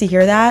stoked to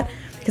hear that,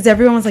 because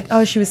everyone was like,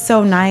 oh, she was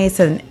so nice.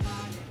 And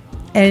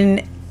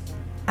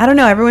I don't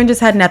know, everyone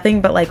just had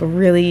nothing but like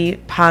really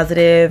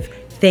positive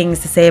things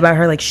to say about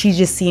her. Like, she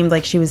just seemed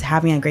like she was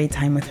having a great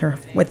time with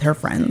her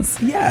friends.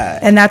 Yeah.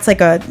 And that's like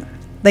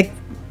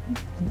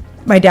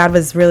my dad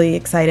was really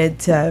excited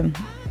to,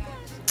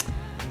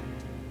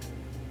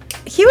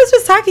 he was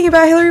just talking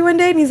about Hillary one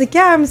day, and he's like,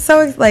 yeah,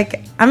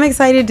 I'm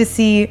excited to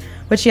see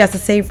what she has to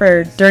say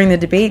during the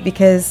debate,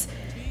 because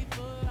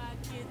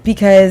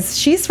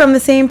she's from the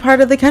same part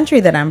of the country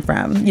that I'm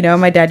from. You know,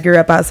 my dad grew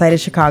up outside of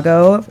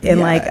Chicago in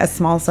like a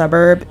small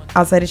suburb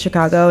outside of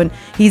Chicago, and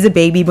he's a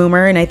baby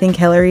boomer, and I think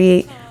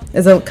Hillary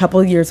is a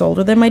couple years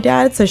older than my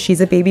dad, so she's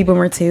a baby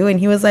boomer too. And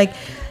he was like,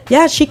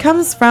 yeah, she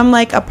comes from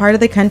like a part of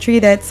the country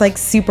that's like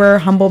super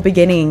humble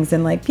beginnings,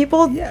 and like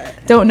people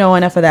don't know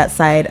enough of that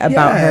side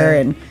about her.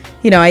 And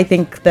you know, I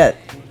think that.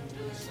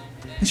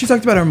 And she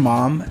talked about her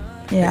mom.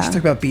 Yeah. And she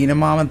talked about being a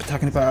mom and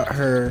talking about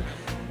her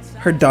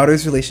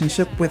daughter's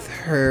relationship with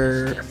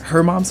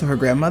her mom, so her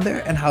grandmother,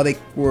 and how they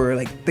were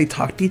like, they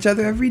talked to each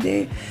other every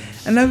day.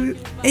 And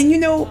you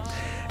know,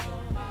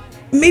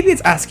 maybe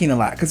it's asking a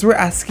lot, because we're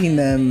asking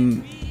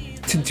them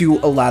to do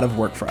a lot of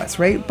work for us,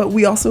 right? But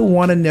we also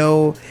want to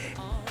know,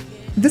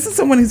 this is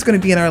someone who's going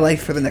to be in our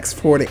life for the next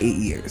 4 to 8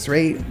 years,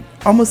 right?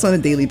 Almost on a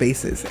daily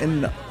basis.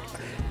 And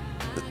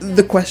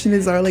the question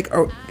is,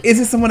 is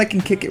this someone I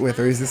can kick it with,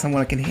 or is this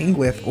someone I can hang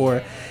with,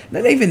 or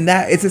not even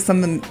that? Is this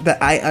something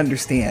that I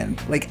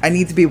understand? Like, I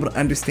need to be able to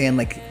understand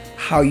like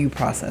how you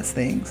process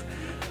things,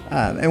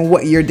 and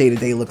what your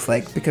day-to-day looks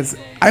like, because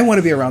I want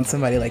to be around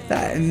somebody like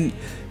that. And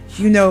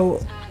you know,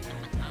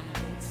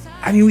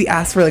 I mean, we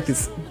asked for like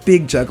this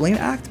big juggling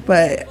act,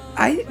 but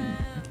I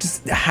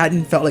just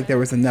hadn't felt like there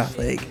was enough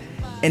like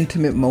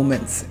intimate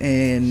moments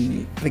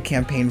in the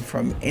campaign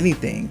from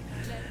anything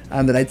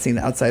that I'd seen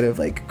outside of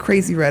like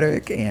crazy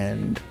rhetoric.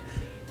 And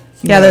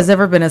there's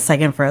never been a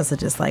second for us to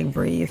just like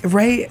breathe,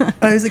 right?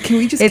 I was like, can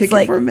we just kick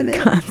it for a minute?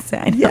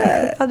 Constant.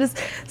 Yeah.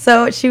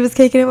 So she was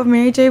kicking it with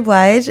Mary J.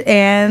 Blige,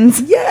 and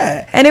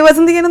and it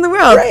wasn't the end of the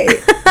world, right?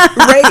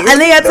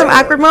 And they had some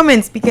awkward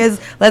moments, because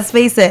let's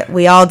face it,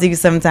 we all do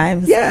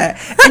sometimes.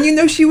 And you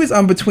know, she was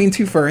on Between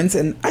Two Ferns,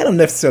 and I don't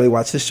necessarily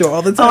watch the show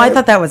all the time. Oh, I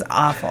thought that was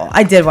awful.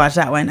 I did watch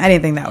that one. I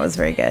didn't think that was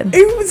very good.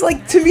 It was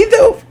like, to me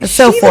though, it's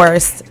so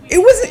forced. It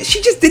wasn't.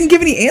 She just didn't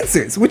give any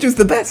answers, which was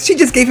the best. She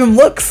just gave him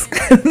looks.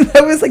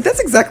 I was like, that's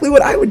exactly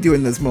what I would do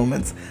in those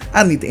moments.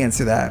 I don't need to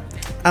answer that.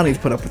 I don't need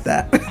to put up with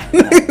that.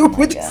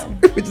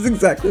 which is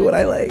exactly what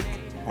I like.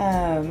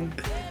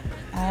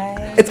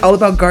 It's all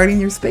about guarding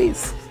your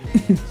space.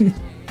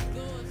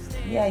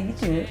 Yeah,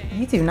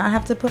 you do not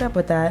have to put up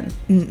with that.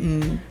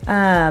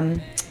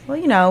 Well,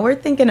 you know, we're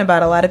thinking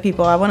about a lot of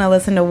people. I want to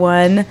listen to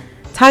one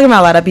talking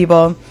about a lot of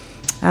people.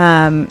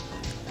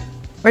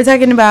 We're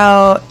talking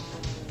about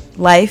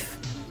life.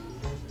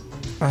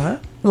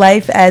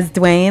 Life as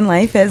Dwayne,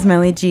 life as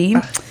Melly G.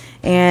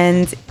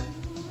 And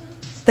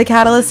the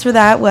catalyst for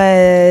that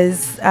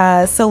was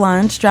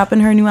Solange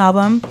dropping her new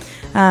album.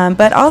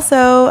 But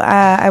also,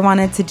 I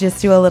wanted to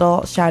just do a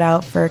little shout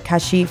out for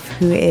Kashif,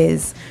 who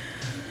is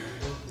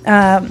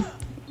the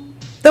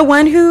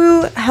one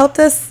who helped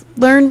us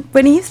learn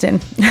Whitney Houston.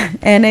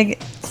 And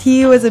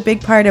he was a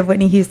big part of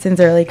Whitney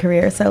Houston's early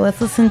career. So let's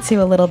listen to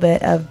a little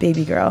bit of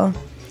Baby Girl.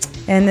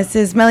 And this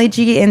is Melly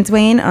G and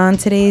Dwayne on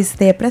today's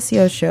Te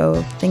Aprecio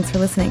show. Thanks for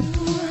listening.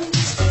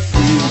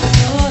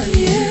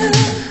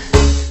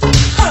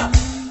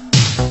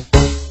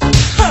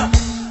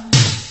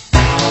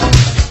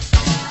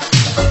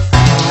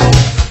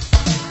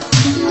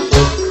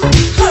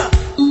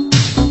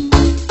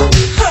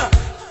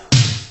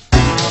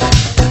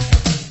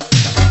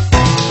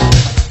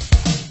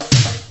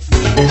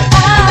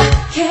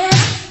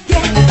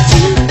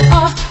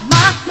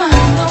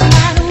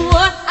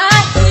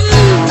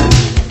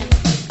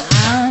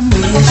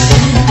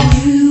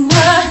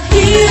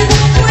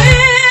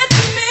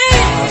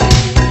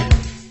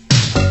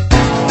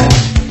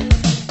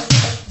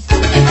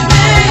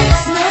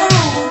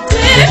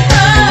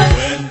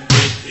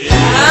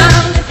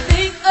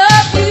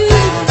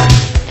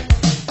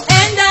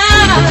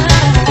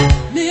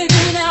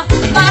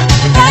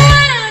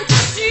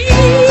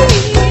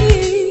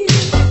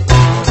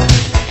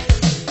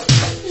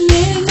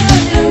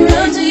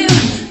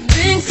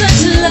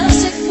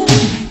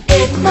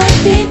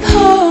 Might be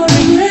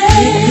pouring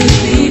rain.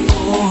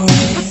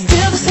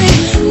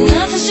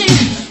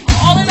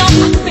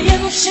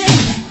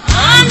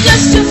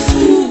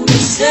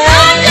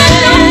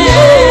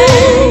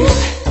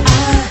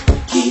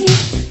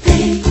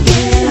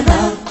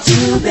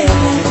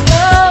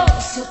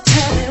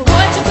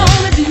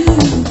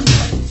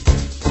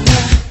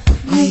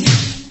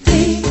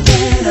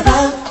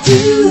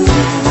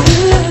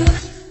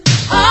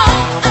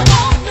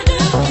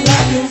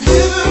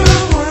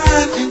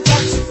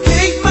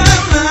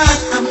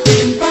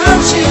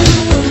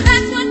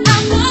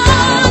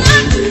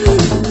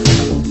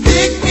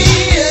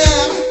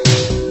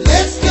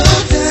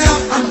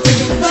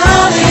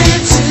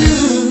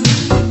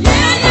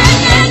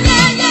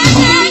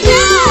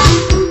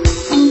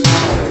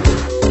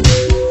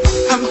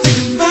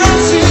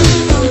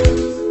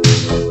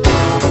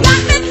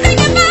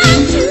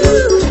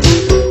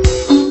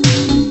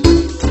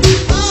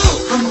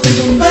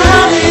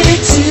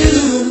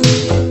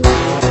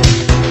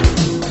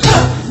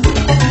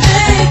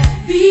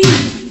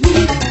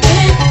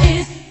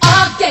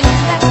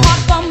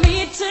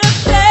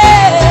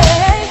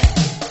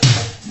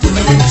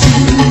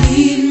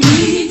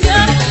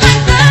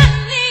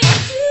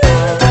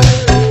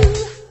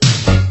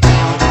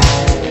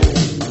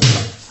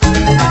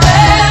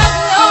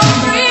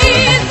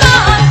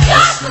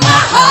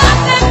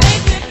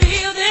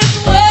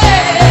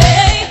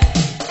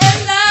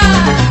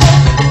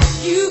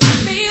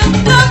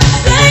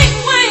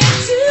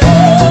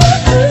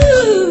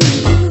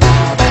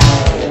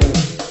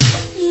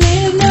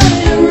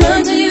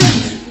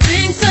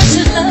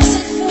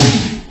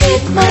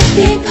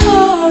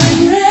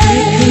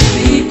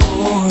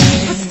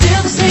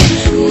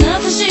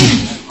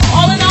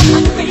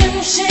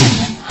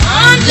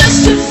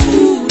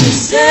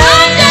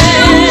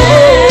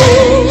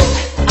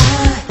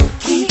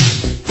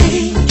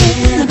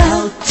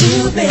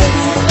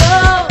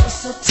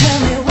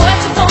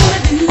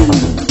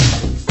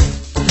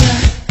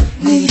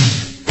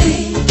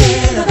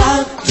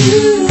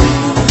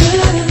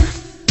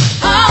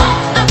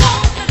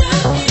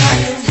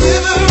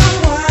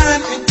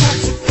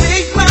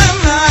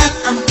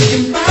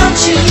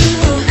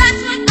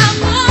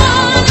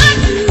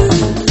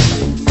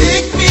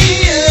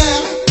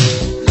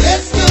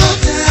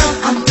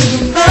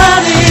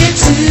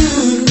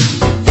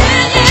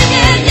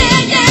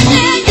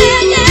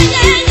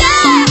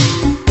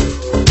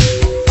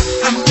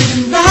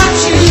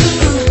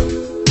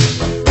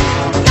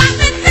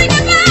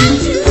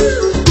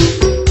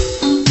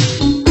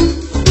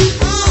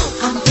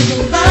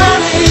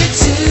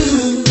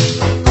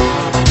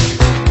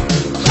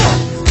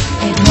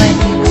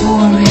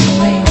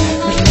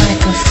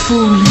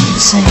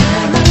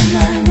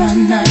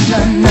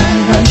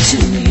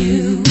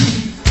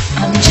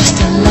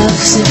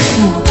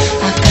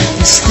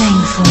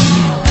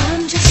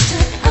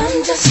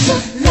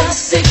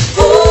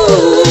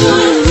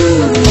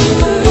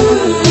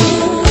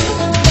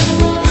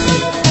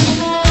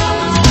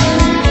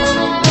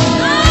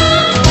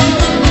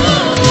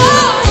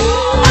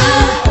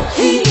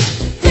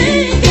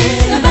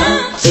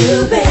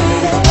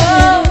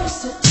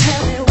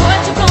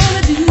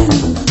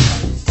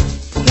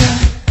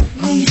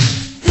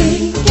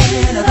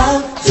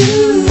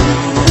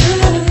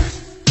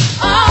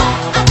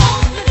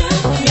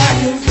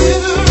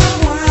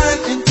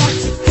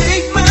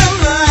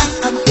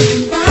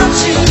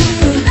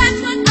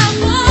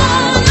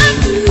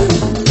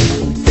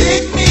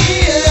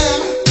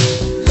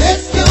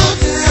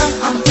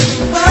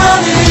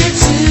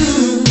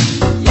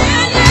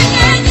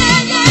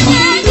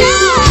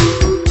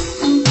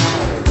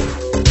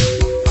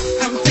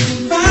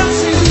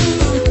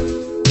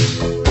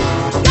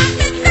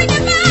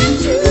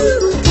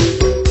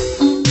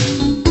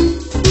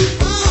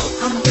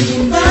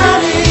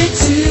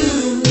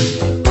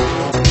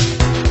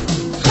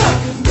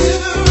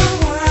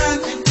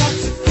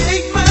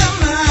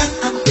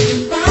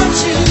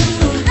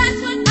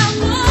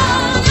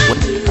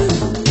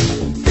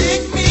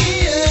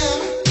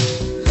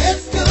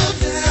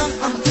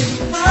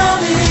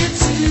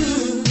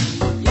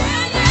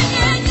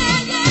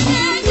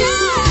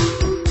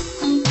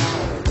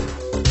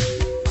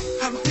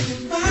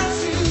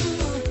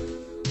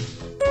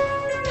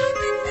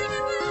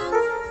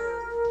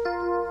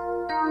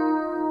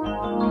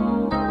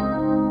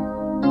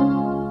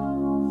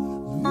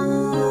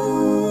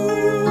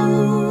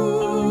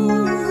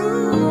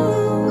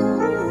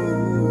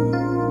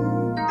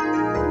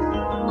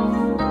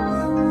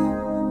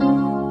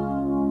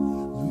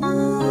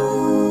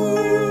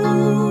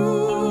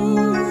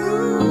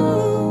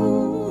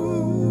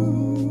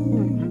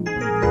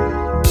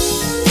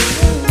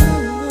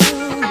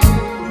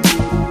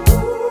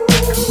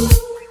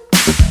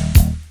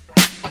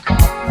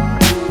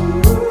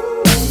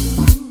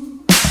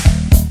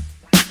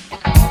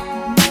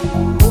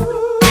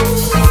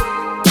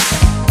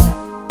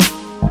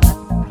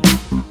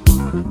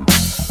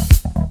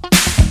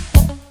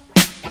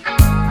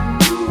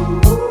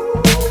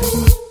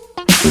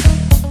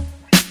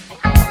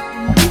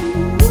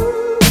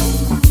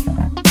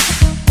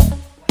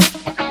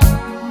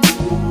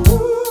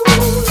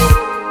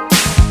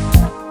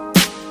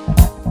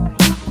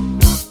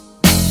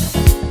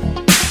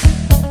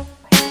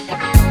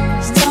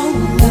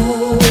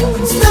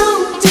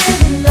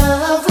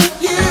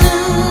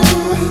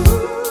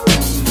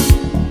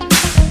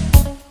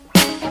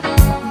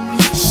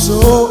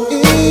 so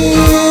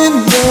in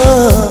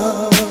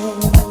love.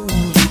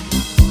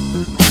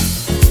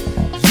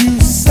 You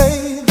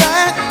say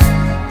that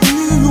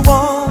you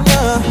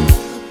wanna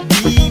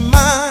be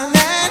mine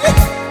and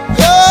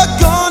you're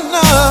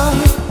gonna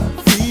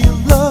feel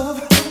love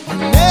you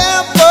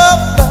never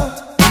felt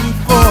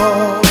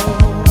before.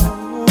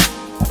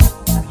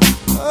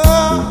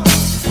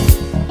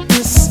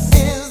 This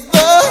is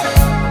the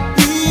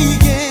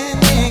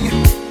beginning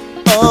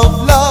of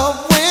love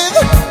with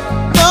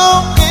no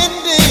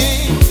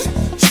ending.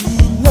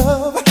 True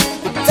love,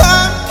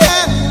 time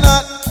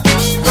cannot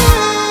erase.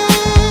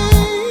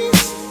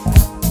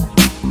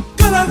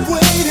 Girl, I've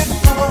waited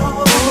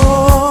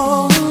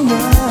all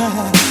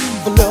night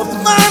for love to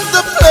find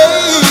the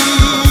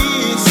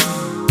place.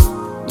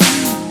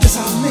 Guess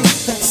I'll make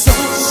that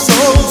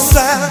soul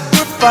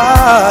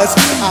sacrifice.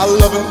 Our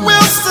love and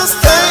will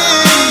sustain.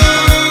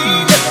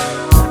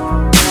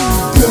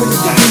 Girl, you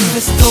got me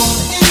stoned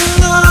in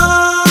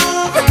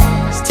love.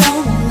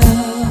 Stoned in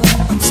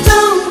love. I'm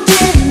stoned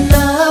in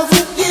love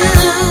with you.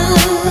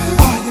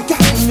 Oh, you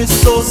got me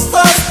so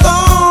stoned,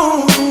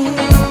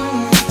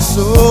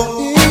 so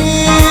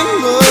in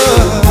love.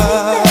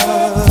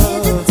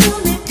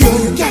 Girl,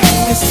 you got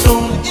me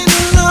stoned in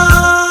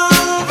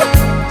love.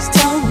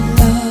 Stoned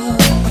in love.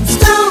 I'm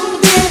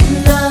stoned in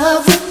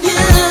love with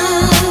you.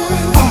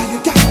 Oh, you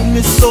got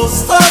me so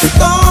stoned,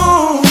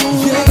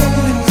 yeah,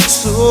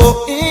 so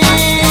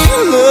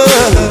in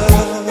love.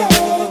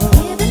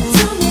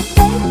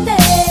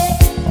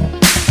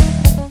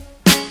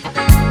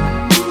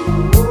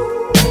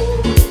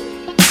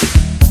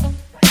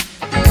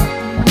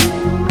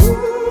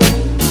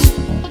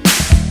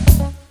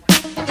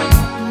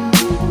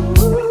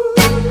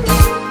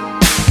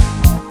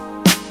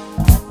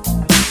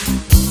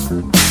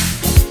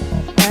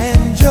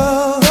 And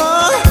you're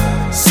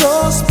so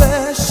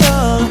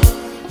special.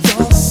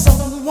 You're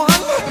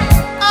someone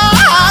I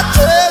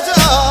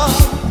treasure.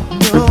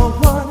 No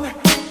one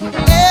will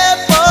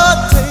ever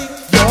take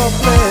your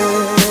place.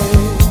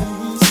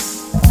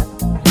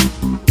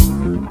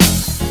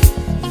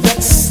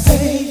 Let's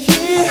stay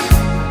here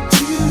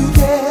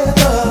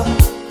together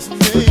to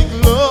make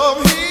love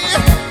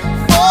here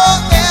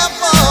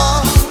forever.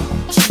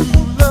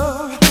 True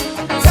love,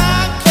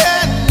 time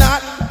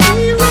cannot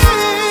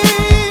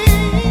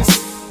erase.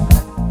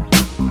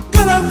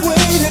 Girl, I've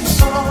waited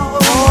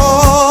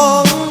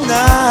all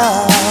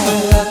night.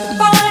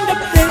 Find a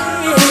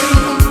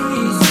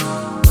place.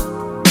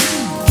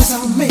 Guess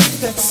I'll make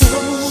that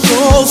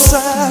soul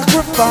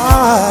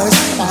sacrifice.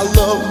 Our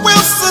love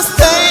will sustain.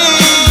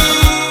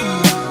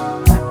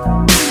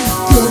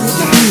 Girl, you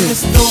got me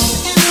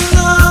stoned in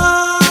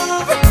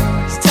love.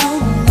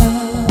 Stoned in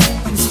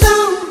love. I'm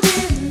stoned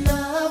in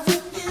love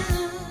with you.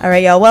 All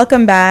right, y'all,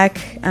 welcome back.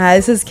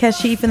 This is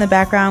Kashif in the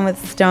background with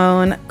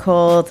Stone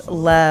Cold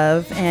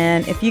Love.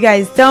 And if you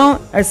guys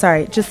don't, or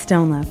sorry, just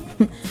Stone Love,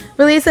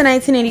 released in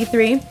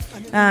 1983.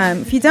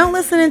 If you don't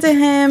listen to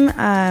him,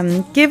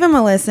 give him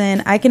a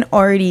listen. I can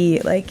already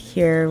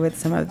hear with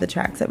some of the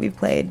tracks that we've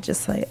played,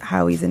 just like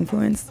how he's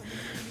influenced.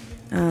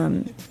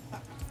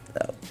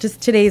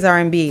 Just today's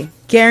R&B.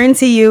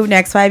 Guarantee you,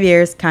 next 5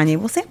 years, Kanye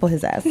will sample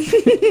his ass.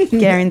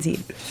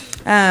 Guaranteed.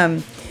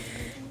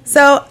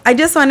 So I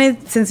just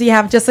wanted, since we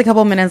have just a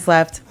couple minutes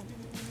left,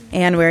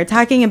 and we're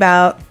talking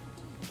about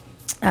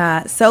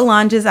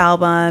Solange's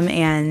album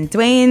and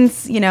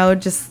Dwayne's,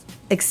 just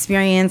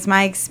experience,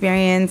 my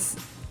experience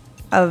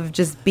of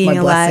just being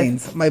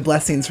alive. My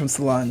blessings from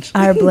Solange.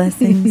 Our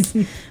blessings.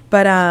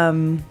 But yeah,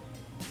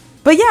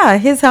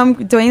 Dwayne's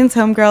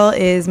homegirl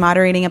is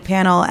moderating a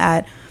panel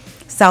at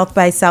South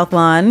by South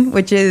Lawn,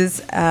 which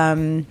is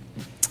I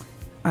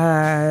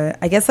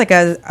guess like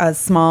a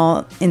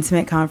small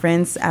intimate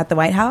conference at the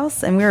White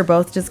House, and we were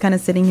both just kind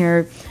of sitting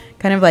here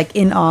kind of like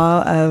in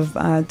awe of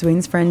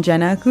Dwayne's friend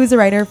Jenna, who's a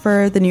writer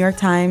for the New York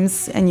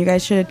Times, and you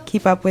guys should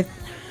keep up with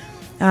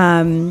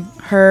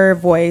her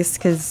voice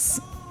because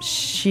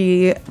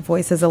she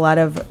voices a lot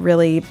of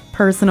really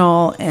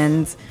personal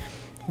and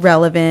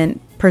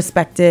relevant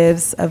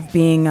perspectives of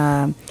being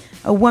a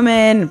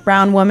woman,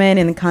 brown woman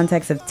in the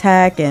context of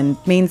tech and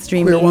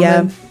mainstream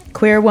media,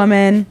 queer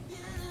woman,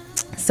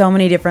 so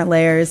many different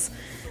layers.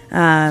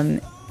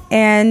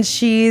 And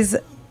she's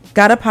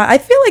got I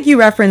feel like you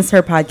referenced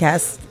her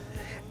podcast.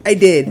 I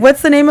did.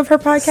 What's the name of her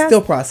podcast?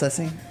 Still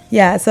Processing.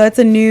 Yeah, so it's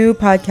a new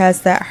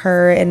podcast that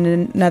her and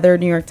another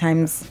New York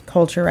Times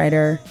culture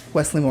writer,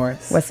 Wesley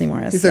Morris.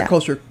 He's their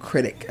culture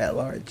critic at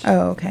large.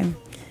 Oh, okay.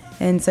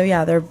 And so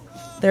yeah,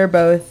 they're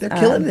both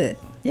killing it.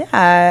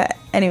 Yeah.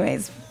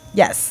 Anyways,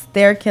 yes,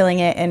 they're killing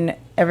it, and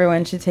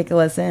everyone should take a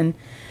listen.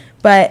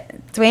 But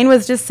Dwayne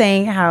was just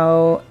saying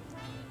how,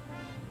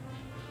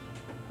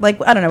 I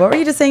don't know, what were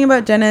you just saying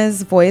about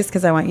Jenna's voice?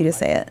 Because I want you to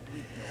say it.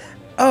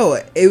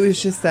 Oh, it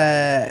was just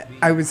that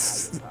I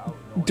was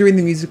during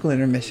the musical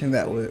intermission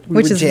that we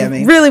were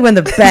jamming. Really one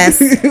of the best,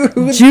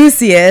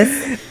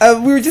 juiciest.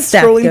 We were just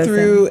scrolling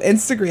through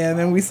Instagram,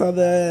 and we saw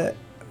the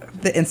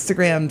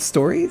Instagram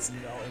stories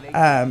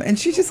And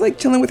she's just like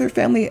chilling with her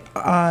family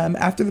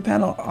after the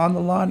panel on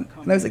the lawn.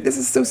 And I was like, this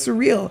is so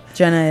surreal.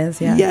 Jenna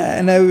is, yeah. Yeah,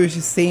 and I was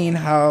just saying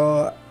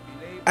how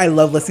I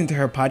love listening to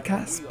her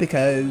podcast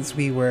because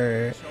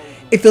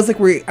it feels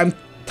like I'm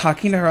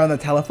talking to her on the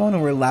telephone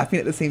and we're laughing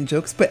at the same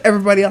jokes, but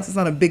everybody else is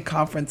on a big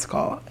conference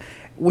call,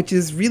 which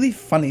is really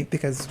funny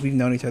because we've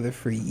known each other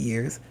for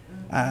years.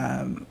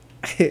 But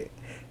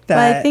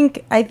I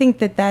think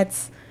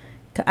that's,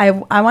 I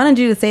wanted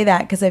you to say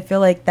that because I feel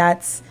like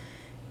that's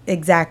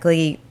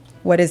exactly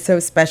what is so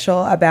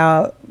special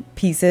about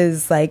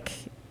pieces like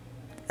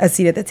A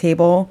Seat at the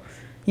Table,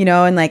 you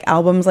know, and like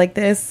albums like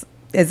this,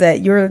 is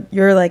that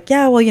you're like,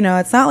 yeah, well, you know,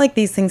 it's not like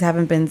these things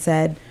haven't been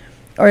said,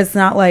 or it's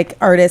not like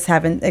artists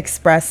haven't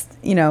expressed,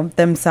 you know,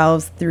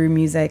 themselves through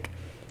music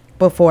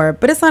before,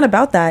 but it's not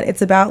about that.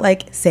 It's about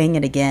like saying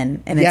it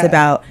again, and it's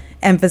about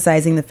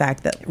emphasizing the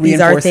fact that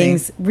these are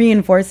things,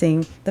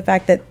 reinforcing the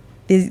fact that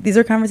these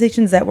are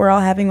conversations that we're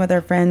all having with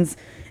our friends,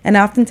 and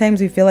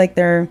oftentimes we feel like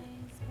they're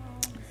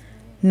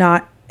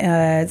not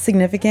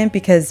significant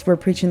because we're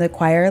preaching to the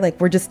choir, like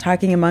we're just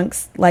talking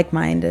amongst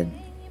like-minded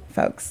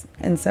folks,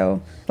 and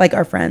so like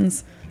our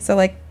friends. So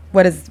like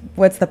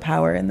what's the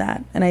power in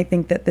that? And I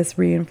think that this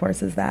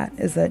reinforces that,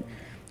 is that,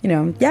 you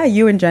know, yeah,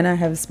 you and Jenna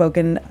have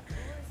spoken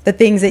the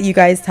things that you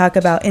guys talk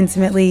about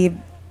intimately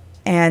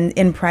and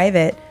in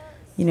private,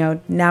 you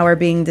know, now are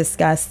being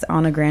discussed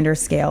on a grander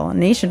scale,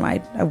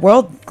 nationwide, a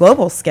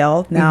global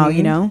scale now,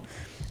 you know,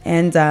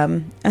 and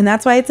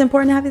that's why it's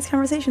important to have these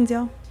conversations,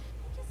 y'all.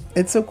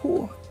 It's so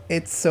cool.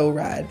 It's so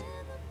rad.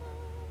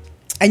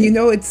 And you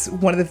know, it's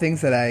one of the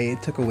things that I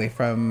took away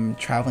from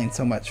traveling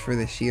so much for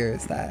this year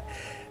is that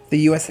the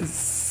U.S. has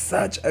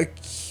such a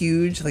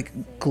huge, like,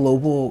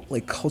 global,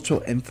 like,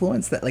 cultural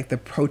influence that, like, the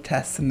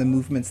protests and the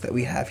movements that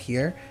we have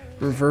here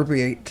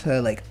reverberate to,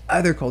 like,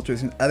 other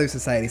cultures and other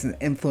societies and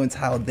influence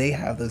how they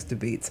have those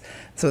debates.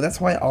 So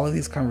that's why all of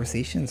these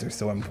conversations are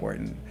so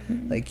important.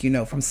 Like, you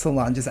know, from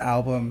Solange's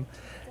album,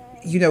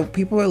 you know,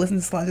 people are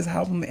listening to Solange's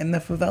album in the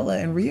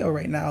favela in Rio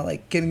right now,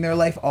 like, getting their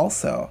life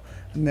also.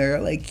 And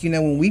they're like, you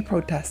know, when we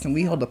protest and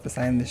we hold up a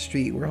sign in the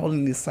street, we're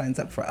holding these signs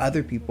up for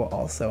other people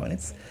also. And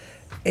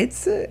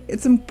it's an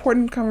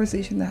important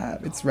conversation to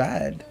have. It's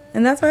rad.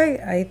 And that's why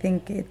I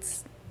think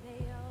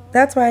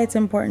that's why it's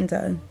important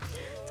to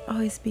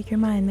always speak your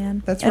mind,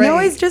 man. That's and right.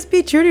 Always just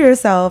be true to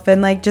yourself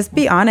and like just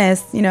be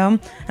honest, you know.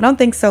 I don't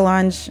think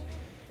Solange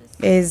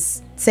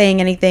is saying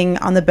anything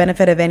on the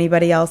benefit of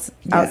anybody else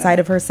outside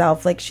of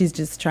herself. Like she's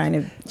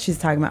talking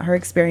about her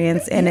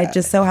experience, and it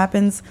just so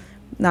happens,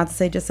 not to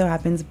say just so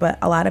happens, but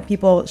a lot of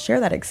people share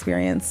that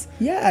experience.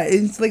 Yeah,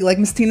 it's like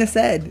Miss Tina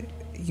said,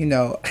 you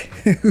know,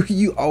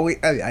 you always,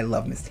 I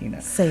love Miss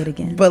Tina. Say it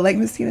again. But like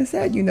Miss Tina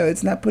said, you know,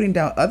 it's not putting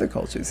down other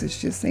cultures. It's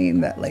just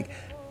saying that, like,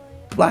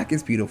 Black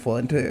is beautiful,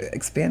 and to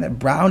expand that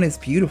brown is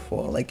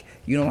beautiful. Like,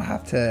 you don't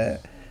have to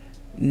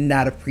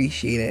not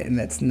appreciate it, and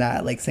that's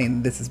not like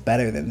saying this is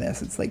better than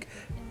this. It's like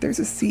there's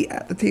a seat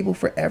at the table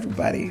for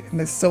everybody, and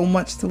there's so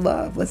much to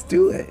love. Let's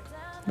do it.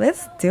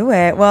 Let's do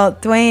it. Well,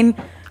 Dwayne,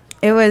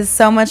 it was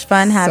so much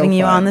fun having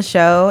you on the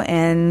show,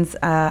 and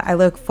I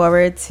look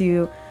forward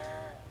to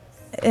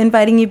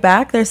inviting you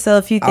back. There's still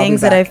a few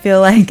things that I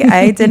feel like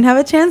I didn't have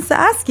a chance to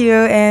ask you,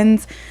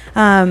 and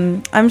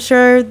I'm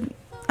sure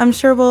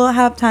we'll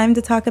have time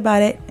to talk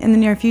about it in the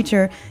near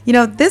future. You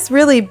know, this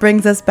really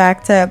brings us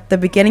back to the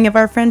beginning of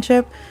our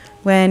friendship,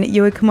 when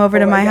you would come over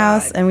to my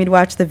house and we'd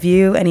watch The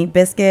View and eat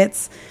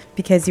biscuits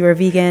because you were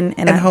vegan,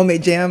 and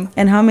homemade jam.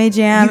 And homemade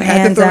jam. You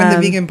had to throw in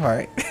the vegan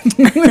part.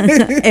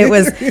 It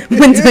was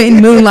when Dwayne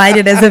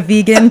moonlighted as a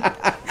vegan.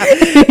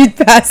 He'd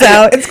pass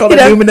out. It's called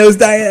a luminous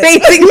diet.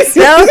 Facing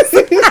south.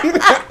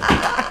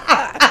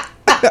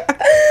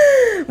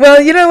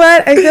 Well, you know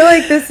what? I feel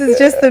like this is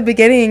just the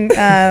beginning,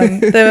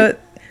 the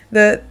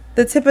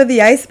tip of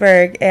the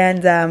iceberg,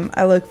 and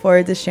I look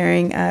forward to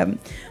sharing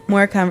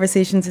more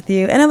conversations with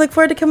you. And I look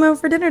forward to coming over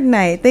for dinner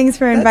tonight. Thanks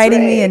for inviting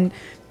me and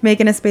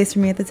making a space for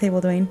me at the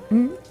table, Dwayne.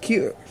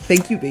 Cute.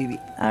 Thank you, baby.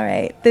 All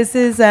right. This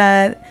is,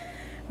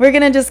 we're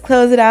going to just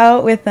close it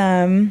out with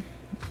a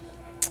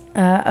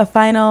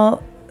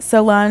final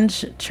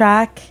Solange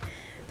track.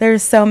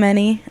 There's so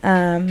many.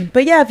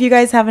 But yeah, if you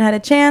guys haven't had a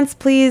chance,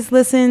 please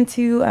listen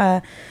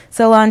to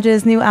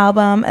Solange's new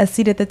album, A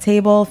Seat at the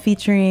Table,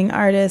 featuring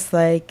artists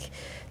like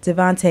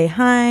Devontae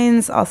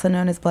Hines, also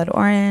known as Blood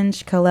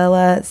Orange,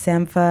 Kalela,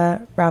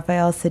 Sampha,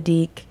 Raphael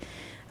Sadiq,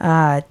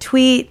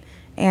 Tweet,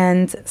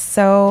 and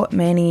so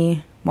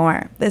many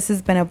more. This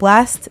has been a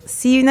blast.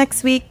 See you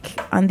next week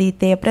on the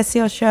Te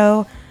Aprecio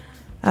show.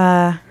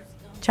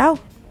 Ciao.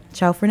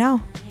 Ciao for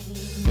now.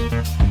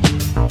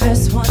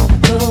 First one to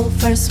go,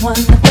 first one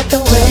to put the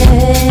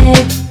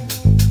way.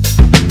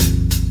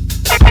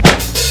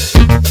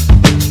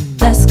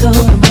 Let's go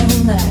to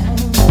moonlight.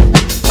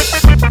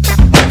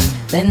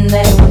 Then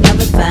they will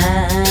never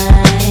find.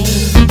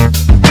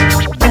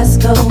 Let's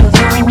go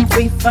alone,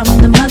 free from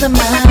the mother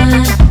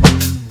mind.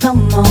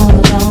 Come on,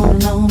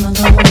 alone, alone, alone,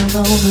 alone,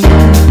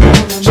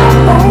 alone.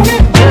 Jump on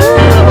it,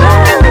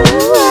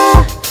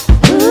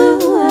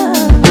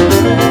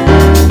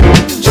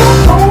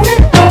 jump on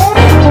it, on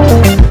it.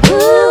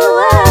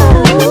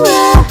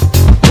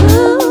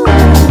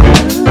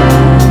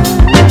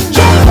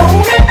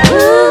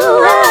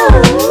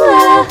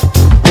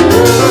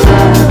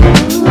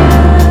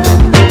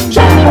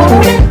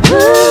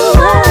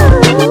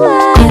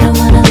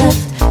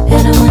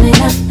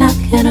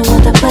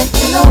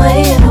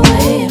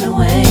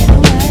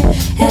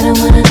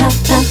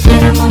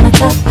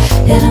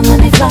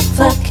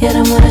 Hit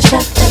him with a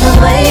shot.